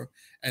successor,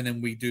 and then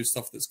we do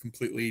stuff that's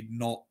completely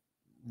not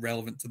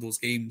relevant to those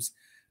games,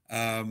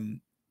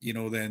 then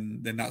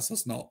that's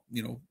us not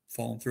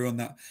following through on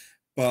that.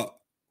 But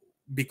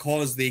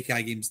because the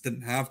AKI games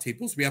didn't have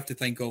tables, we have to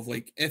think of,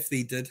 like, if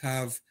they did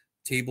have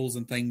tables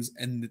and things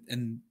in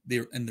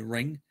the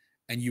ring,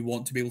 and you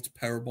want to be able to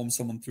powerbomb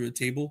someone through a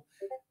table,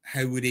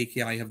 how would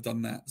AKI have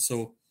done that?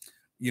 So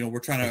we're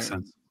trying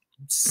to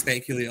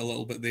speculate a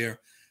little bit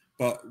there.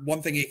 But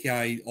one thing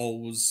AKI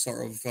always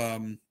sort of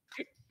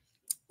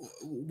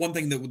one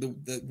thing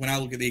that when I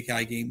look at the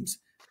AKI games,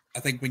 I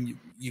think when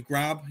you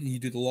grab and you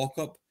do the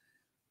lockup,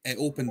 it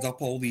opens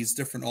up all these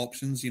different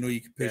options. You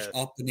can push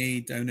up an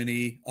A, down an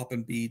A, up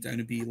and B, down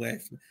a B,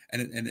 left,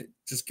 and it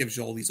just gives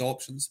you all these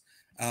options.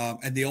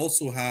 And they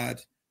also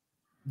had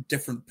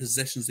different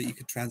positions that you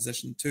could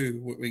transition to.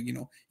 Where,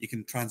 you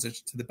can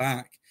transition to the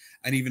back,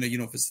 and even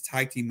if it's a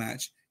tag team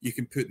match, you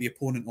can put the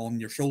opponent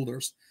on your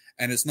shoulders.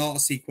 And it's not a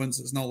sequence.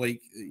 It's not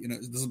like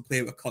it doesn't play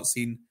out a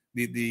cutscene.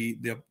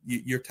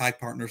 Your tag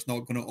partner is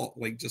not going to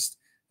like just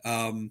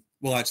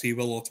actually he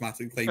will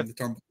automatically claim the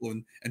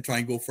turnbuckle and try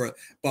and go for it.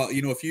 But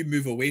if you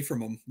move away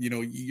from him,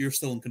 you're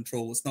still in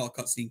control. It's not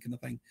a cutscene kind of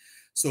thing.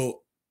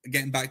 So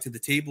getting back to the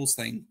tables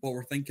thing, what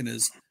we're thinking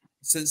is,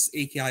 since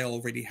AKI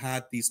already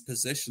had these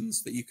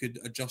positions that you could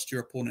adjust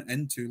your opponent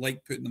into,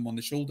 like putting them on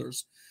the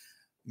shoulders,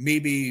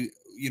 maybe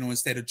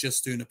instead of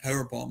just doing a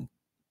power bomb,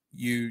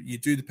 you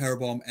do the power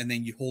bomb and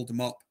then you hold him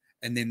up,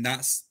 and then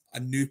that's a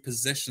new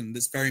position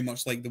that's very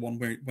much like the one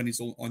when he's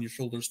on your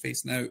shoulders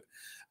facing out.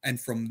 And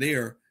from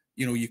there,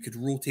 you could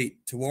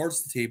rotate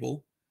towards the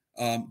table.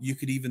 You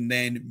could even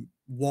then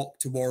walk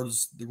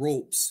towards the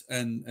ropes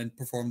and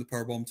perform the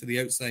power bomb to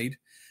the outside.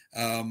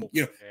 I'm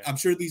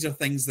sure these are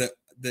things that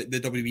the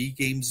WWE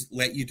games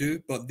let you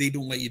do, but they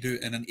don't let you do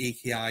it in an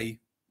AKI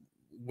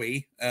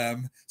way.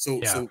 So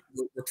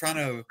we're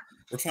trying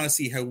to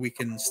see how we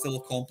can still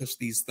accomplish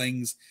these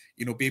things.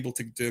 Be able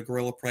to do a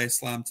gorilla press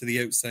slam to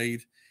the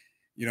outside.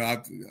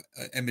 I've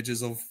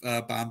images of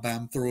Bam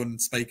Bam throwing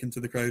Spike into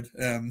the crowd.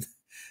 Trying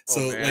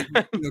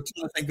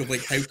to think of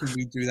like, how can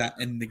we do that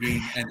in the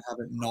game and have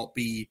it not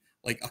be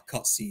like a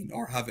cutscene,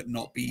 or have it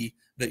not be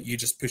that you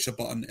just push a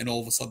button and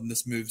all of a sudden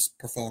this move's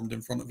performed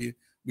in front of you.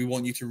 We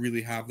want you to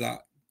really have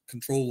that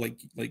control, like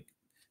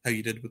how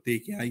you did with the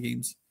AKI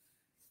games.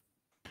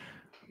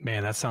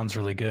 Man, that sounds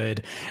really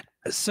good.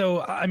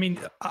 So, I mean,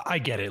 I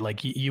get it.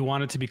 Like, you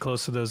want it to be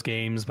close to those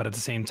games, but at the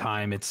same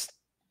time, it's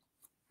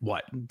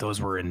those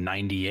were in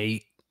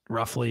 98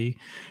 roughly.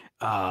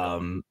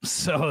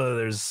 So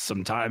there's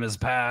some time has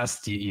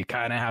passed. You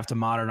kind of have to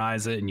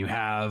modernize it, and you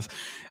have.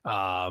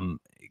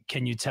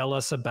 Can you tell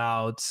us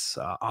about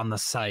on the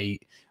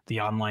site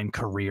the online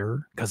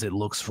career, because it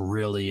looks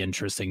really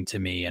interesting to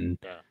me, and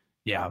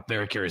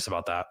very curious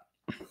about that.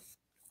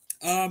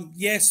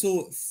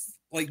 So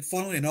like,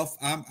 funnily enough,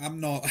 I'm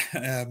not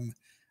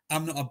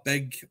a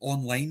big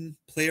online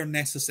player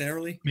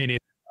necessarily. Me neither.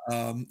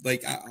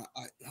 Like I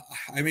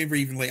remember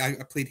even like I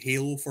played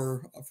Halo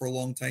for a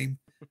long time.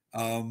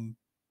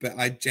 But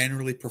I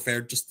generally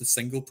preferred just the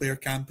single player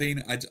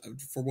campaign.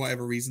 For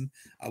whatever reason,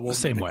 I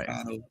wasn't a big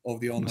fan of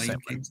the online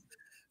games.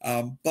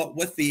 But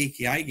with the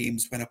AKI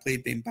games, when I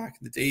played them back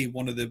in the day,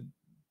 one of the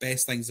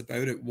best things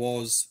about it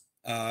was,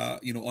 on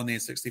the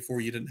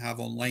N64, you didn't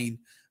have online,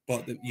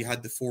 but you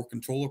had the 4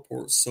 controller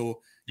ports. So,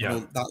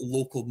 that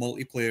local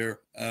multiplayer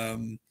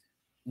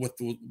with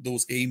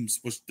those games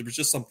there was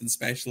just something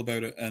special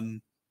about it.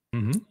 And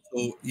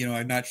so,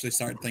 I naturally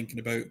started thinking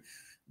about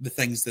the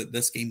things that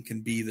this game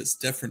can be that's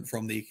different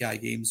from the AKI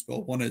games.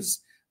 Well, one is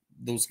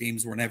those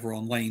games were never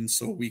online,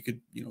 so we could,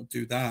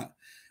 do that.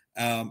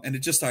 And it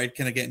just started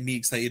kind of getting me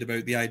excited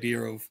about the idea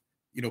of,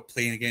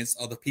 playing against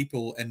other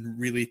people and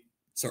really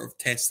sort of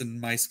testing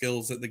my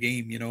skills at the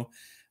game,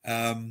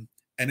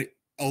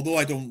 although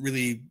I don't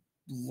really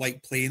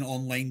like playing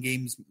online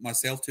games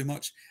myself too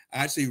much,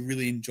 I actually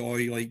really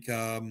enjoy, like,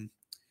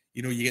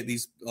 you get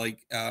these like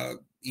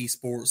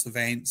esports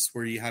events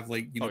where you have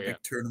like big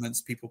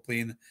tournaments, people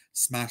playing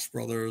Smash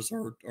Brothers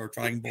or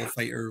Dragon Ball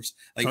Fighters.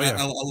 Like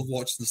I love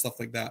watching stuff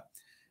like that.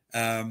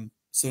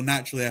 So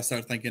naturally, I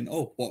started thinking,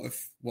 what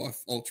if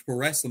Ultra Pro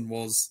Wrestling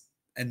was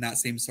in that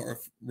same sort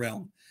of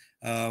realm?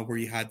 where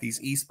you had these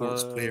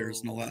esports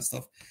players and all that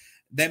stuff.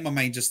 Then my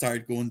mind just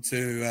started going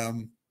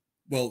to,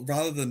 well,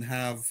 rather than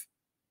have,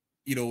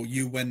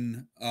 you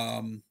win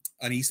an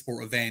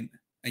esport event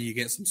and you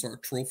get some sort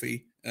of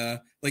trophy,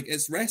 like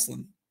it's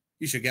wrestling.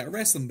 You should get a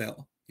wrestling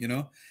belt,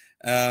 and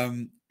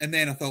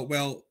then I thought,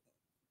 well,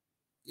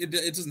 it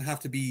doesn't have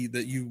to be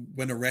that you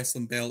win a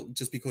wrestling belt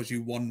just because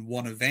you won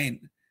one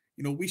event.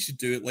 We should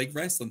do it like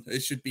wrestling.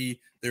 It should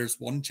be there's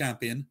one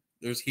champion.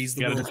 He's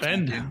the world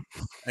champion,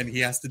 and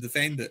he has to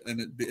defend it.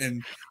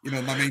 And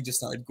my mind just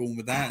started going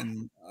with that.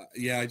 And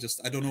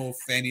I don't know if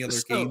any other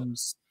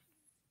games.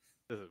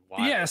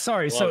 Yeah,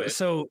 sorry.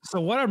 So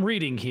what I'm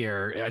reading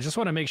here, I just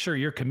want to make sure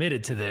you're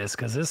committed to this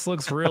because this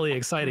looks really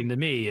exciting to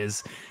me.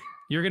 Is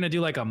you're going to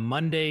do like a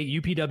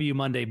UPW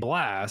Monday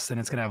blast, and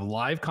it's going to have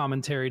live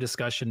commentary,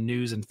 discussion,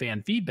 news, and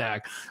fan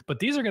feedback. But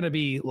these are going to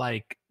be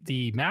like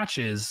the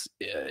matches,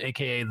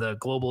 aka the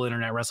Global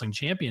Internet Wrestling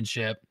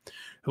Championship.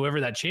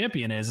 Whoever that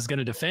champion is going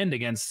to defend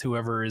against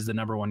whoever is the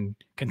number one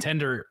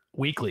contender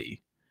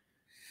weekly.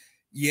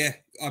 Yeah,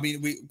 I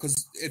mean,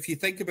 because if you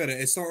think about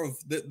it, it's sort of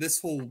this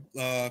whole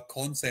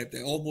concept.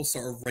 It almost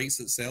sort of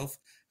writes itself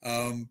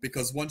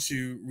because once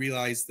you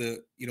realize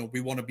that we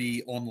want to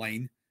be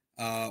online.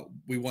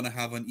 We want to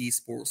have an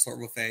esports sort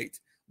of effect.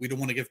 We don't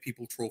want to give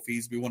people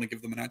trophies. We want to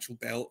give them an actual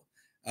belt.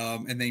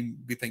 And then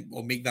we think,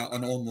 well, make that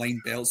an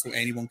online belt so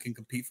anyone can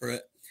compete for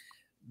it.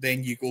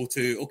 Then you go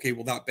to, okay,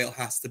 well, that belt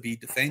has to be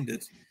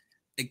defended.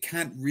 It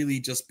can't really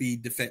just be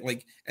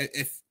like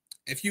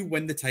if you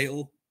win the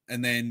title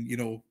and then,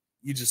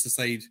 you just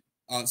decide,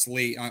 oh, it's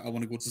late, I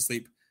want to go to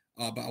sleep,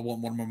 but I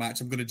want one more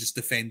match. I'm going to just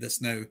defend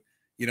this now,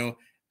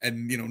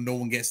 and no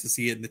one gets to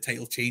see it and the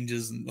title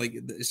changes and like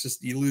it's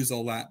just you lose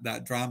all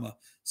that drama.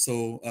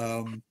 So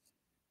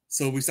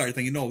we started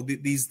thinking, no,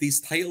 these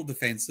title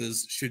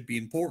defenses should be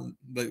important.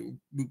 Like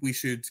we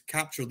should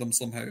capture them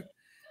somehow.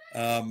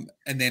 And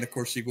then of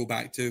course you go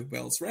back to,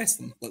 well, it's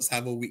wrestling. Let's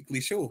have a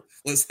weekly show.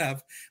 Let's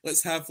have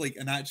like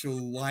an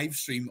actual live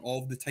stream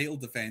of the title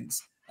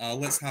defense.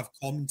 Let's have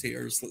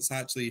commentators. Let's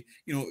actually,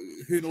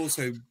 who knows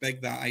how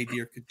big that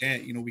idea could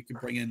get. We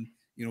could bring in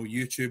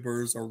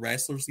YouTubers or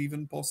wrestlers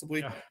even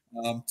possibly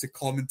to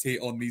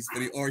commentate on these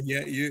videos, or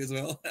you as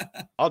well.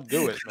 I'll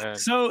do it, man.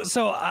 So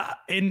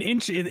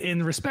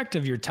in respect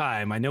of your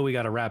time, I know we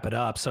got to wrap it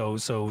up.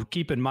 So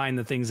keep in mind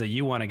the things that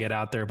you want to get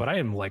out there, but I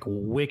am like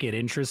wicked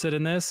interested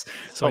in this.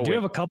 So I do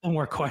have a couple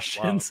more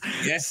questions. Wow.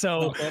 Yeah.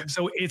 So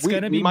it's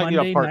going to be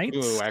Monday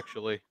nights,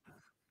 actually.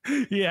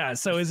 Yeah.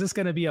 So is this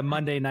going to be a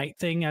Monday night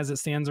thing as it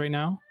stands right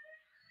now?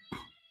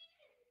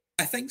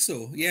 I think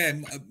so. Yeah,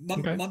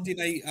 okay.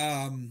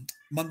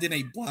 Monday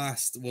Night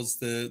Blast was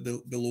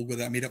the logo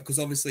that I made up because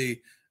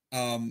obviously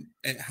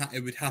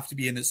it would have to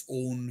be in its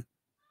own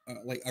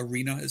like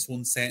arena, its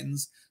own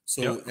settings.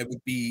 So it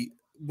would be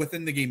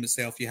within the game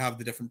itself. You have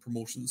the different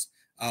promotions,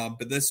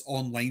 but this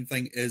online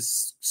thing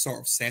is sort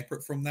of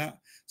separate from that.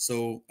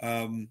 So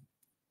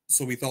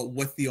we thought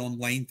with the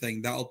online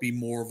thing that'll be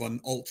more of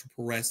an Ultra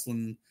Pro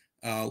Wrestling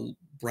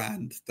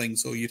brand thing.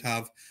 So you'd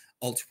have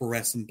Ultra Pro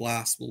Wrestling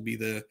Blast will be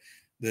the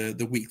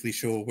weekly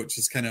show, which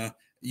is kind of,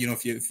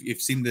 if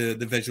you've seen the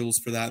visuals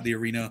for that, the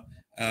arena,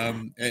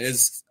 it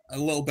is a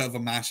little bit of a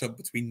mashup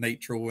between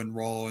Nitro and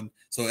Raw, and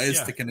so it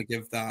is to kind of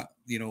give that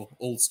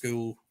old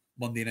school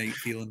Monday night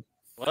feeling.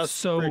 Let's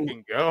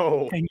freaking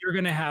go. And you're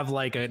gonna have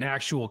like an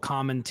actual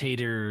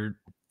commentator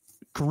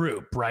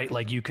group, right?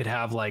 Like you could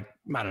have like,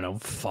 I don't know,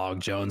 Fog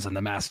Jones and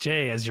the Masked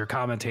J as your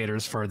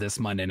commentators for this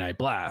Monday Night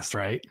Blast,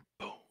 right?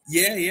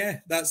 Yeah,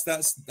 that's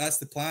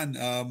the plan.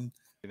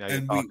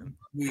 And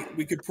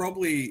we could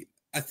probably,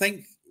 I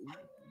think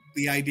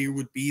the idea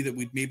would be that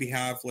we'd maybe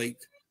have like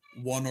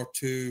one or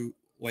two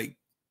like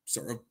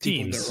sort of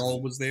people teams that are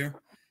always there,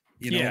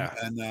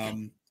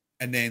 and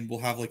then we'll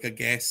have like a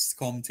guest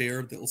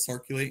commentator that'll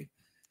circulate,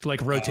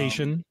 like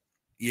rotation.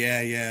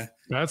 Yeah,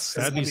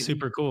 that'd be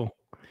super cool.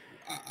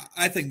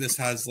 I think this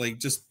has like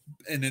just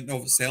in and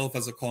of itself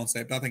as a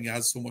concept, I think it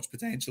has so much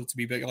potential to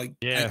be big. Like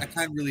I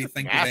can't really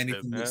think of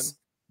anything that's.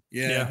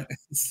 Yeah.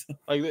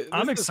 Like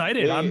I'm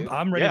excited.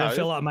 I'm ready to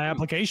fill out my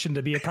application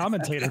to be a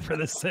commentator for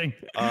this thing.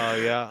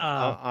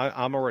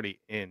 I'm already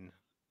in.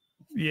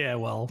 Yeah,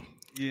 well.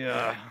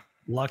 Yeah.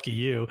 Lucky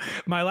you.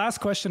 My last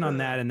question on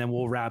that, and then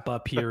we'll wrap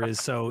up here is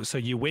so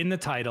you win the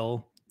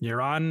title.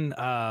 You're on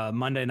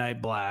Monday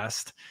Night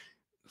Blast.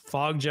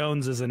 Fog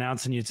Jones is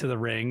announcing you to the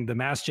ring. The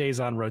Masked J's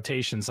on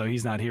rotation, so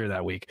he's not here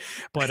that week.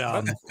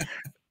 But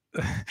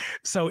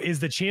so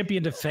is the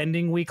champion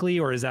defending weekly,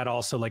 or is that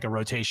also like a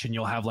rotation?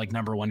 You'll have like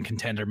number one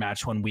contender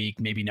match one week,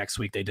 maybe next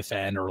week they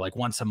defend, or like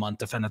once a month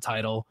defend a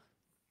title.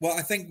 Well,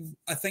 I think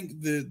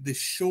the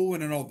show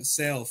in and of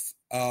itself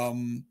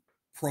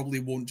probably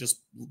won't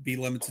just be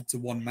limited to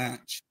one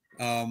match.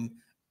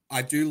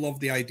 I do love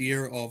the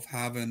idea of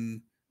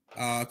having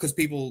because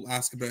people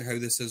ask about how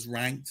this is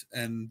ranked,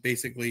 and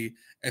basically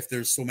if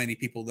there's so many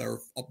people that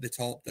are up the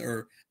top that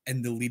are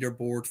in the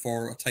leaderboard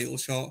for a title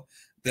shot,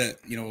 that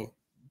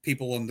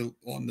people on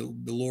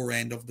the lower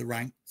end of the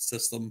rank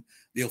system,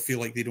 they'll feel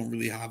like they don't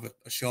really have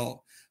a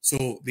shot.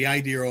 So the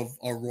idea of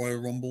a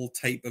Royal Rumble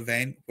type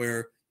event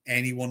where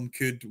anyone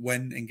could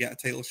win and get a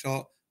title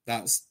shot,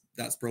 that's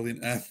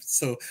brilliant.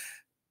 So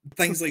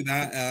things like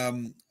that.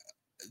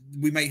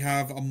 We might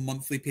have a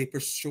monthly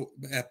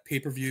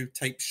pay-per-view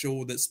type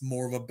show that's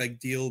more of a big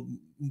deal.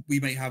 We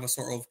might have a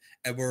sort of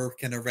our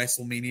kind of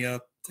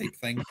WrestleMania type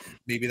thing.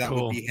 Maybe that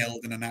would be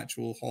held in an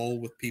actual hall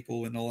with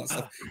people and all that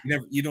stuff.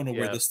 You don't know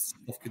where this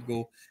stuff could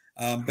go.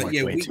 But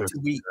yeah, week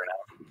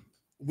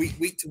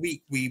to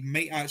week, we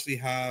might actually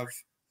have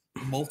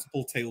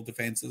multiple title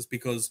defenses,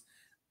 because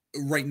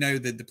right now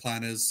the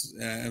plan is,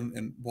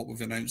 and what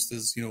we've announced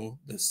is,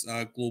 this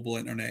global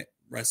internet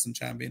wrestling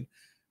champion.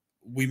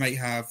 We might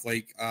have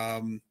like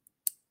a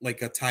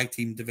tag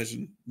team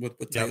division with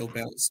title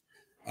belts.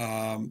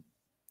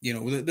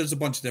 There's a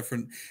bunch of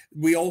different.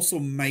 We also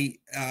might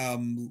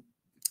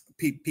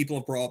people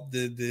have brought up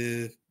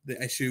the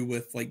issue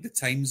with like the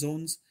time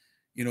zones,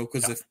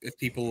 because if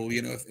people,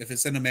 if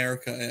it's in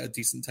America at a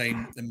decent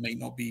time, it might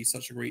not be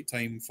such a great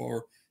time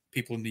for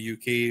people in the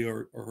UK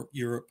or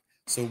Europe.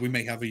 So we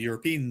might have a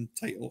European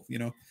title,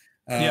 So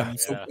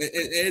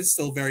it is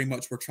still very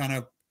much we're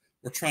trying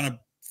to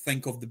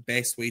think of the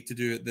best way to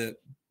do it that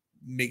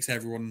makes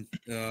everyone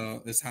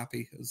as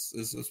happy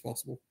as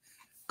possible.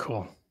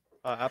 Cool.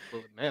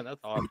 Absolutely, man. That's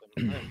awesome.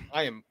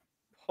 I am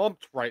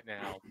pumped right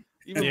now,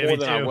 even more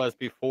than I was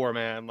before,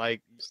 man.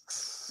 Like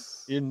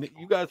you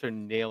guys are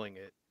nailing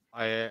it.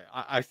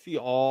 I see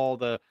all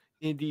the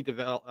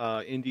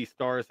indie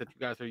stars that you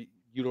guys are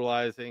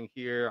utilizing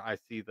here. I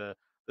see the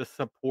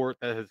support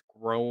that has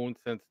grown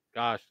since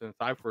I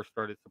first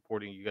started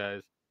supporting you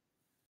guys.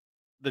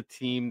 The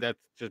team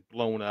that's just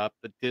blown up,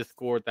 the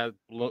Discord that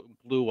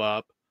blew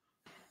up.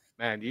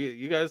 Man,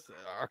 you guys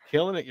are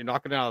killing it. You're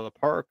knocking it out of the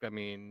park. I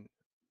mean,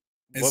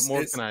 what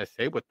more can I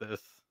say with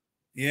this?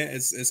 Yeah,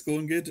 it's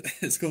going good.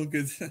 It's going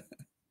good. Yeah,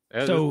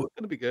 so it's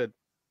going to be good.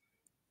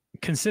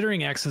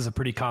 Considering X is a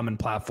pretty common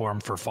platform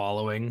for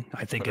following,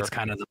 I think it's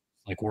kind of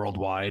like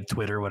worldwide,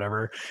 Twitter,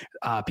 whatever.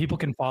 People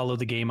can follow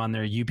the game on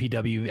their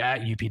UPW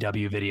at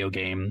UPW video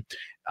game.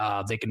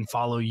 They can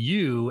follow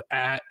you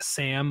at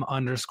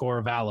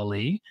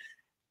Sam_Vallely.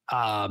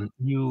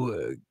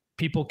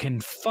 People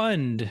can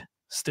fund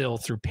still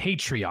through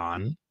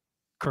Patreon,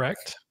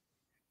 correct?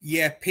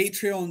 Yeah,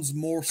 Patreon's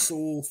more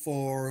so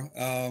for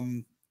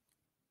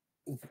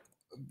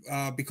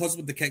because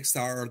with the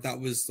Kickstarter, that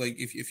was like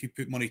if you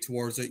put money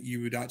towards it,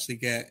 you would actually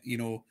get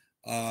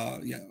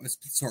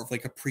it's sort of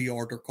like a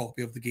pre-order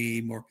copy of the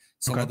game or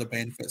some other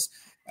benefits.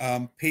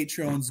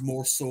 Patreon's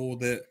more so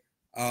that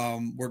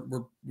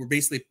we're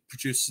basically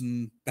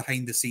producing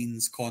behind the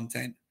scenes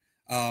content.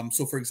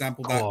 So for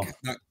example,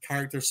 that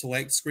character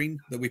select screen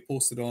that we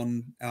posted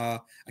on I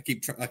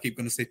keep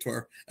going to say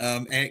Twitter.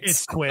 X.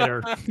 It's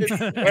Twitter. It's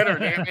Twitter,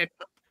 damn it.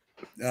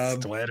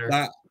 It's Twitter.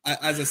 That,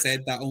 as I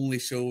said, that only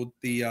showed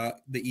the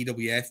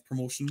EWF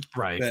promotion.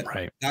 Right. That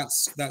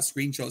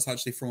screenshot is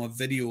actually from a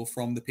video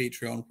from the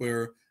Patreon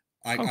where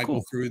I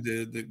go through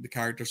the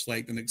character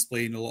select and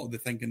explain a lot of the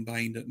thinking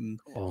behind it, and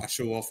I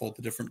show off all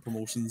the different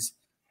promotions.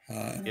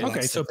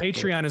 Okay, so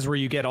Patreon is where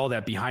you get all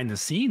that behind the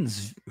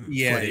scenes footage.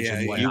 Yeah.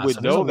 You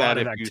would know that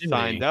if you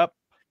signed up.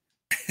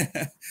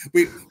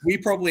 we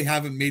probably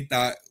haven't made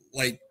that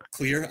like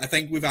clear. I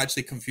think we've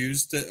actually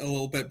confused it a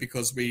little bit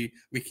because we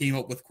came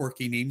up with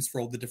quirky names for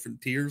all the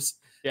different tiers.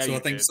 Yeah, so I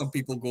think some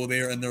people go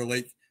there and they're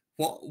like,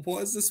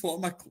 what is this?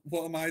 What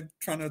am I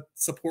trying to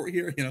support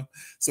here?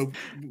 So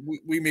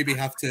we maybe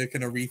have to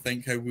kind of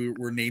rethink how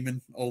we're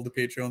naming all the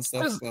Patreon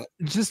stuff.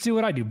 Just do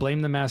what I do.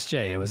 Blame the Mass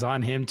J. It was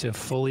on him to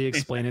fully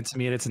explain it to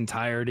me in its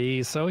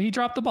entirety. So he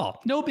dropped the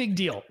ball. No big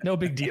deal.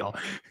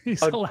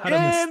 He's allowed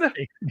a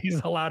mistake.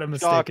 He's allowed a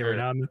mistake every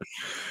now and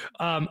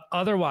then.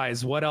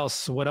 Otherwise, what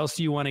else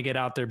do you want to get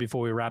out there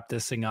before we wrap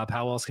this thing up?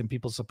 How else can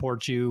people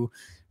support you,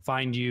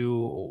 find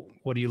you?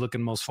 What are you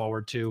looking most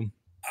forward to?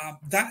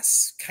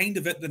 That's kind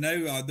of it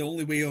now. The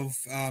only way of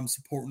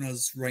supporting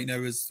us right now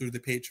is through the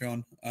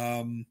Patreon.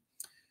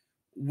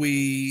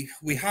 We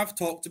have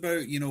talked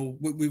about,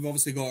 we've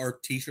obviously got our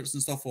t-shirts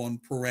and stuff on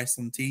Pro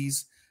Wrestling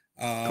Tees.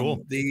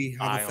 Cool. They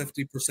have a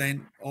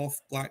 50% off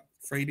Black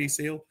Friday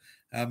sale.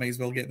 Might as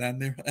well get that in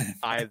there.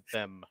 Buy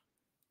them.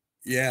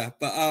 Yeah,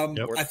 but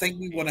I think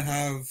we want to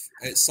have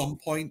at some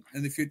point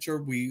in the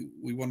future, we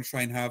want to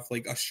try and have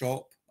like a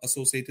shop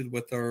associated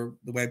with the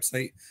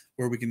website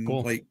where we can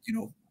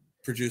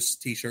produce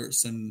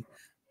t-shirts and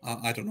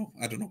I don't know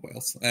what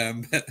else.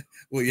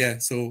 Well, yeah.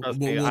 So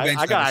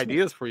I got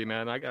ideas for you,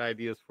 man. I got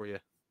ideas for you.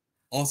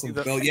 Awesome. And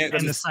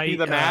the site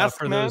the mask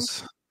for man?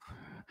 Those.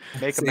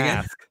 Make a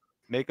mask.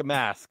 Make a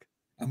mask.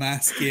 A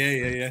mask.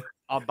 Yeah.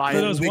 I'll buy for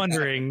it. those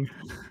wondering,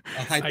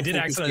 I did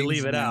actually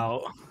leave it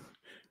out.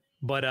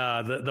 But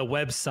the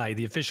website,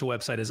 the official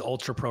website is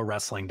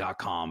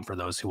ultraprowrestling.com for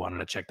those who wanted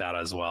to check that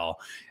as well.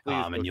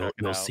 And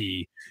you'll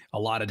see a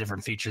lot of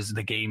different features,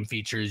 the game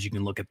features. You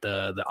can look at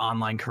the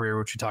online career,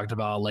 which we talked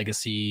about,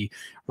 legacy,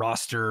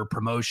 roster,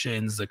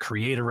 promotions, the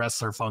create a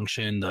wrestler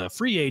function, the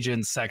free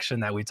agents section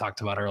that we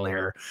talked about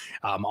earlier.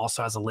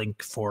 Also has a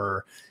link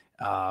for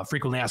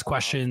frequently asked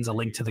questions, a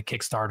link to the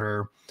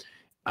Kickstarter.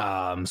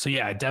 So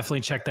yeah,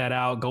 definitely check that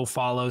out. Go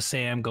follow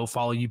Sam, go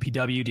follow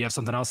UPW. Do you have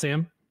something else,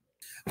 Sam?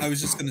 I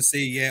was just going to say,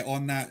 yeah,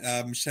 on that,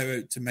 shout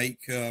out to Mike,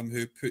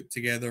 who put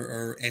together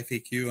our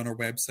FAQ on our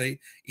website.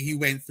 He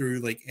went through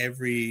like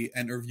every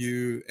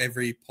interview,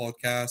 every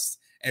podcast,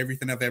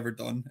 everything I've ever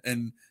done,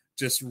 and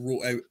just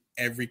wrote out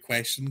every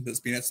question that's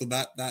been it. So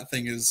that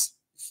thing is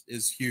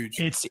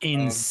huge. It's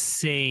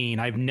insane.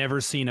 I've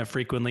never seen a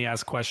frequently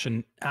asked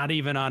question, not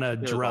even on a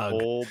drug,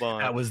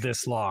 that was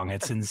this long.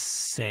 It's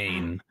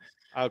insane.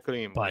 I couldn't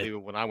even believe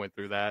it when I went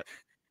through that.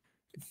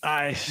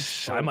 I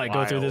might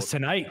go through this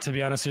tonight, to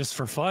be honest, just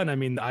for fun. I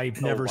mean,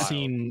 I've never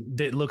seen.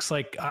 It looks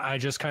like I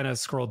just kind of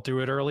scrolled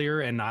through it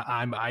earlier, and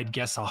I'd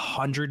guess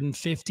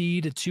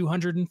 150 to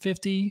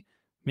 250.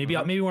 Maybe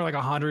more like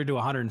 100 to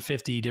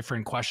 150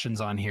 different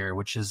questions on here,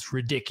 which is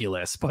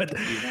ridiculous. But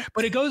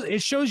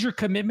it shows your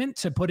commitment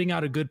to putting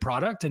out a good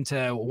product and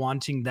to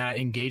wanting that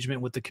engagement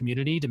with the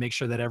community to make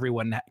sure that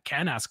everyone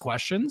can ask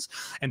questions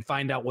and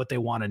find out what they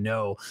want to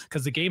know.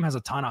 Because the game has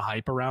a ton of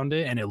hype around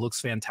it and it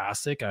looks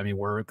fantastic. I mean,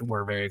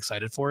 we're very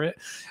excited for it.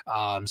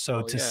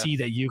 See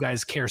that you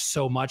guys care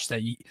so much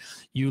that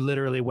you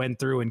literally went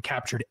through and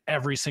captured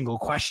every single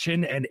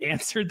question and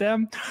answered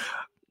them.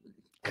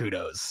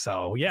 Kudos.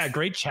 So yeah,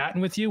 great chatting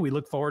with you. We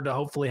look forward to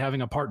hopefully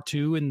having a part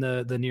 2 in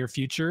the near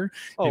future.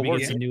 Maybe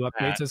get some new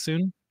updates as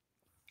soon.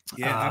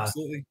 Yeah,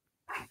 absolutely.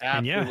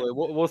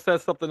 We'll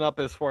set something up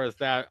as far as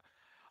that.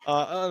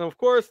 And of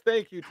course,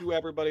 thank you to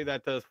everybody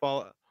that does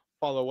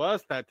follow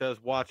us, that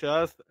does watch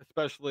us,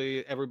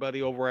 especially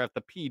everybody over at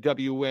the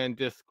PWN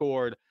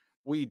Discord.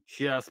 We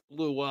just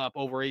blew up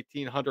over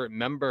 1,800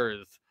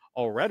 members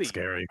already.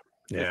 Scary.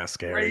 Yeah, it's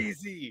scary.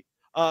 Crazy.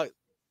 On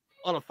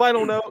a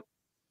final note,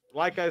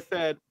 like I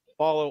said,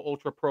 follow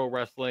Ultra Pro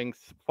Wrestling,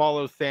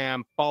 follow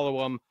Sam,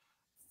 follow them,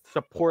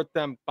 support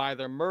them, buy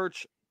their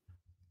merch.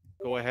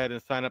 Go ahead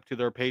and sign up to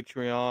their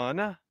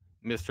Patreon,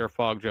 Mr.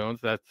 Fog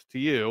Jones. That's to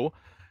you.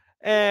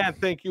 And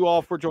thank you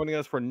all for joining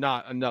us for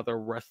Not Another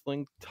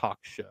Wrestling Talk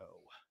Show.